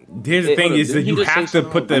 Here's the thing: is that you have to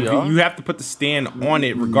put the stand on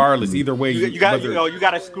it regardless. Either way, you got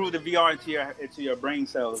to screw the VR into your brain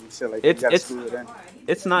cells and shit like that.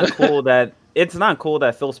 It's not cool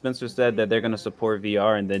that Phil Spencer said that they're going to support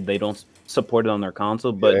VR and then they don't support it on their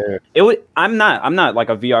console. But it would. I'm not like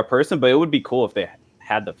a VR person, but it would be cool if they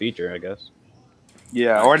had the feature, I guess.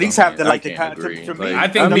 Yeah, or at least have the I think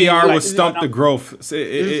VR would stump the growth.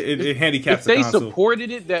 It handicaps the console. If they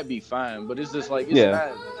supported it, that'd be fine. But it's just like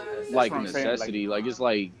not like a necessity. Like it's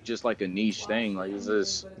like just like a niche thing. Like it's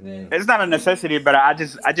just. It's not a necessity, but I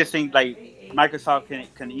just think like Microsoft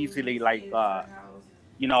can easily like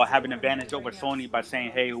have an advantage over Sony by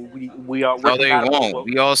saying, hey, we are. No, they won't.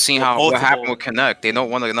 We all seen what happened with Kinect. They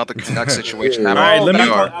don't want another Kinect situation. All right,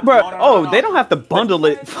 they don't have to bundle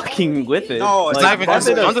it fucking with it. No, it's not even just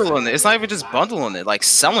bundling it. It's not even just bundling it. Like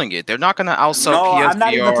selling it. They're not gonna outsell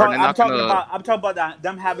PSVR. I'm talking about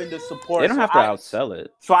them having the support. They don't have to outsell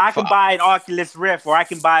it. So I can buy an Oculus Rift, or I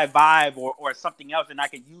can buy a Vive, or something else, and I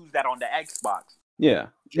can use that on the Xbox. Yeah.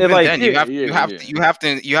 You have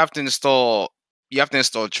to install. You have to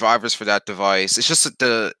install drivers for that device. It's just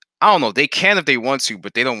that I don't know. They can if they want to,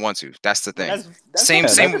 but they don't want to. That's the thing. Same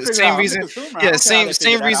reason. Yeah, same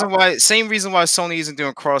reason why Sony isn't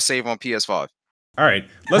doing cross save on PS5. All right,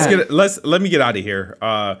 let me get out of here.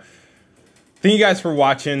 Thank you guys for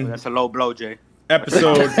watching. That's a low blow, Jay.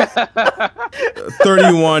 Episode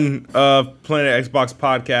 31 of Planet Xbox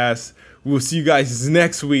Podcast. We'll see you guys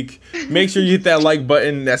next week. Make sure you hit that like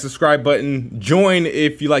button, that subscribe button. Join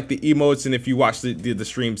if you like the emotes and if you watch the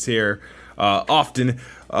streams here often.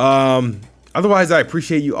 Otherwise, I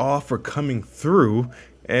appreciate you all for coming through.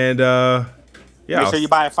 And make sure you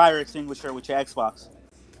buy a fire extinguisher with your Xbox.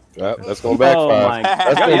 Yep, that's going backfire. Oh my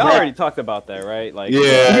God. Y'all already talked about that, right? Like,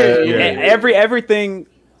 everything.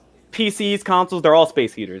 PCs, consoles, they're all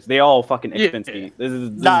space heaters. They all fucking expensive. We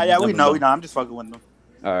know. I'm just fucking with them.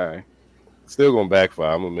 All right. Still gonna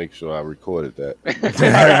backfire. I'm gonna make sure I recorded that. That's the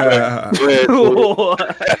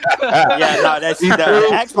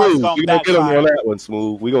Xbox gonna backfire. Get him on that one,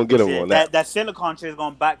 Smooth. We gonna get him on that. That silicon shit is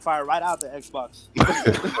gonna backfire right out the Xbox.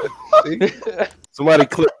 Somebody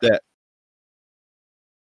clip that.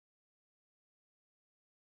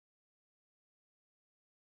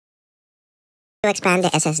 To expand the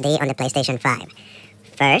SSD on the PlayStation 5.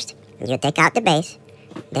 First, you take out the base,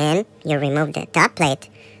 then you remove the top plate,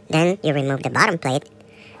 then you remove the bottom plate,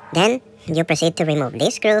 then you proceed to remove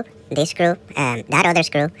this screw, that other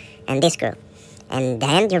screw, and this screw. And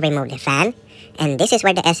then you remove the fan, and this is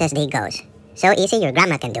where the SSD goes. So easy, your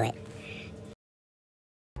grandma can do it.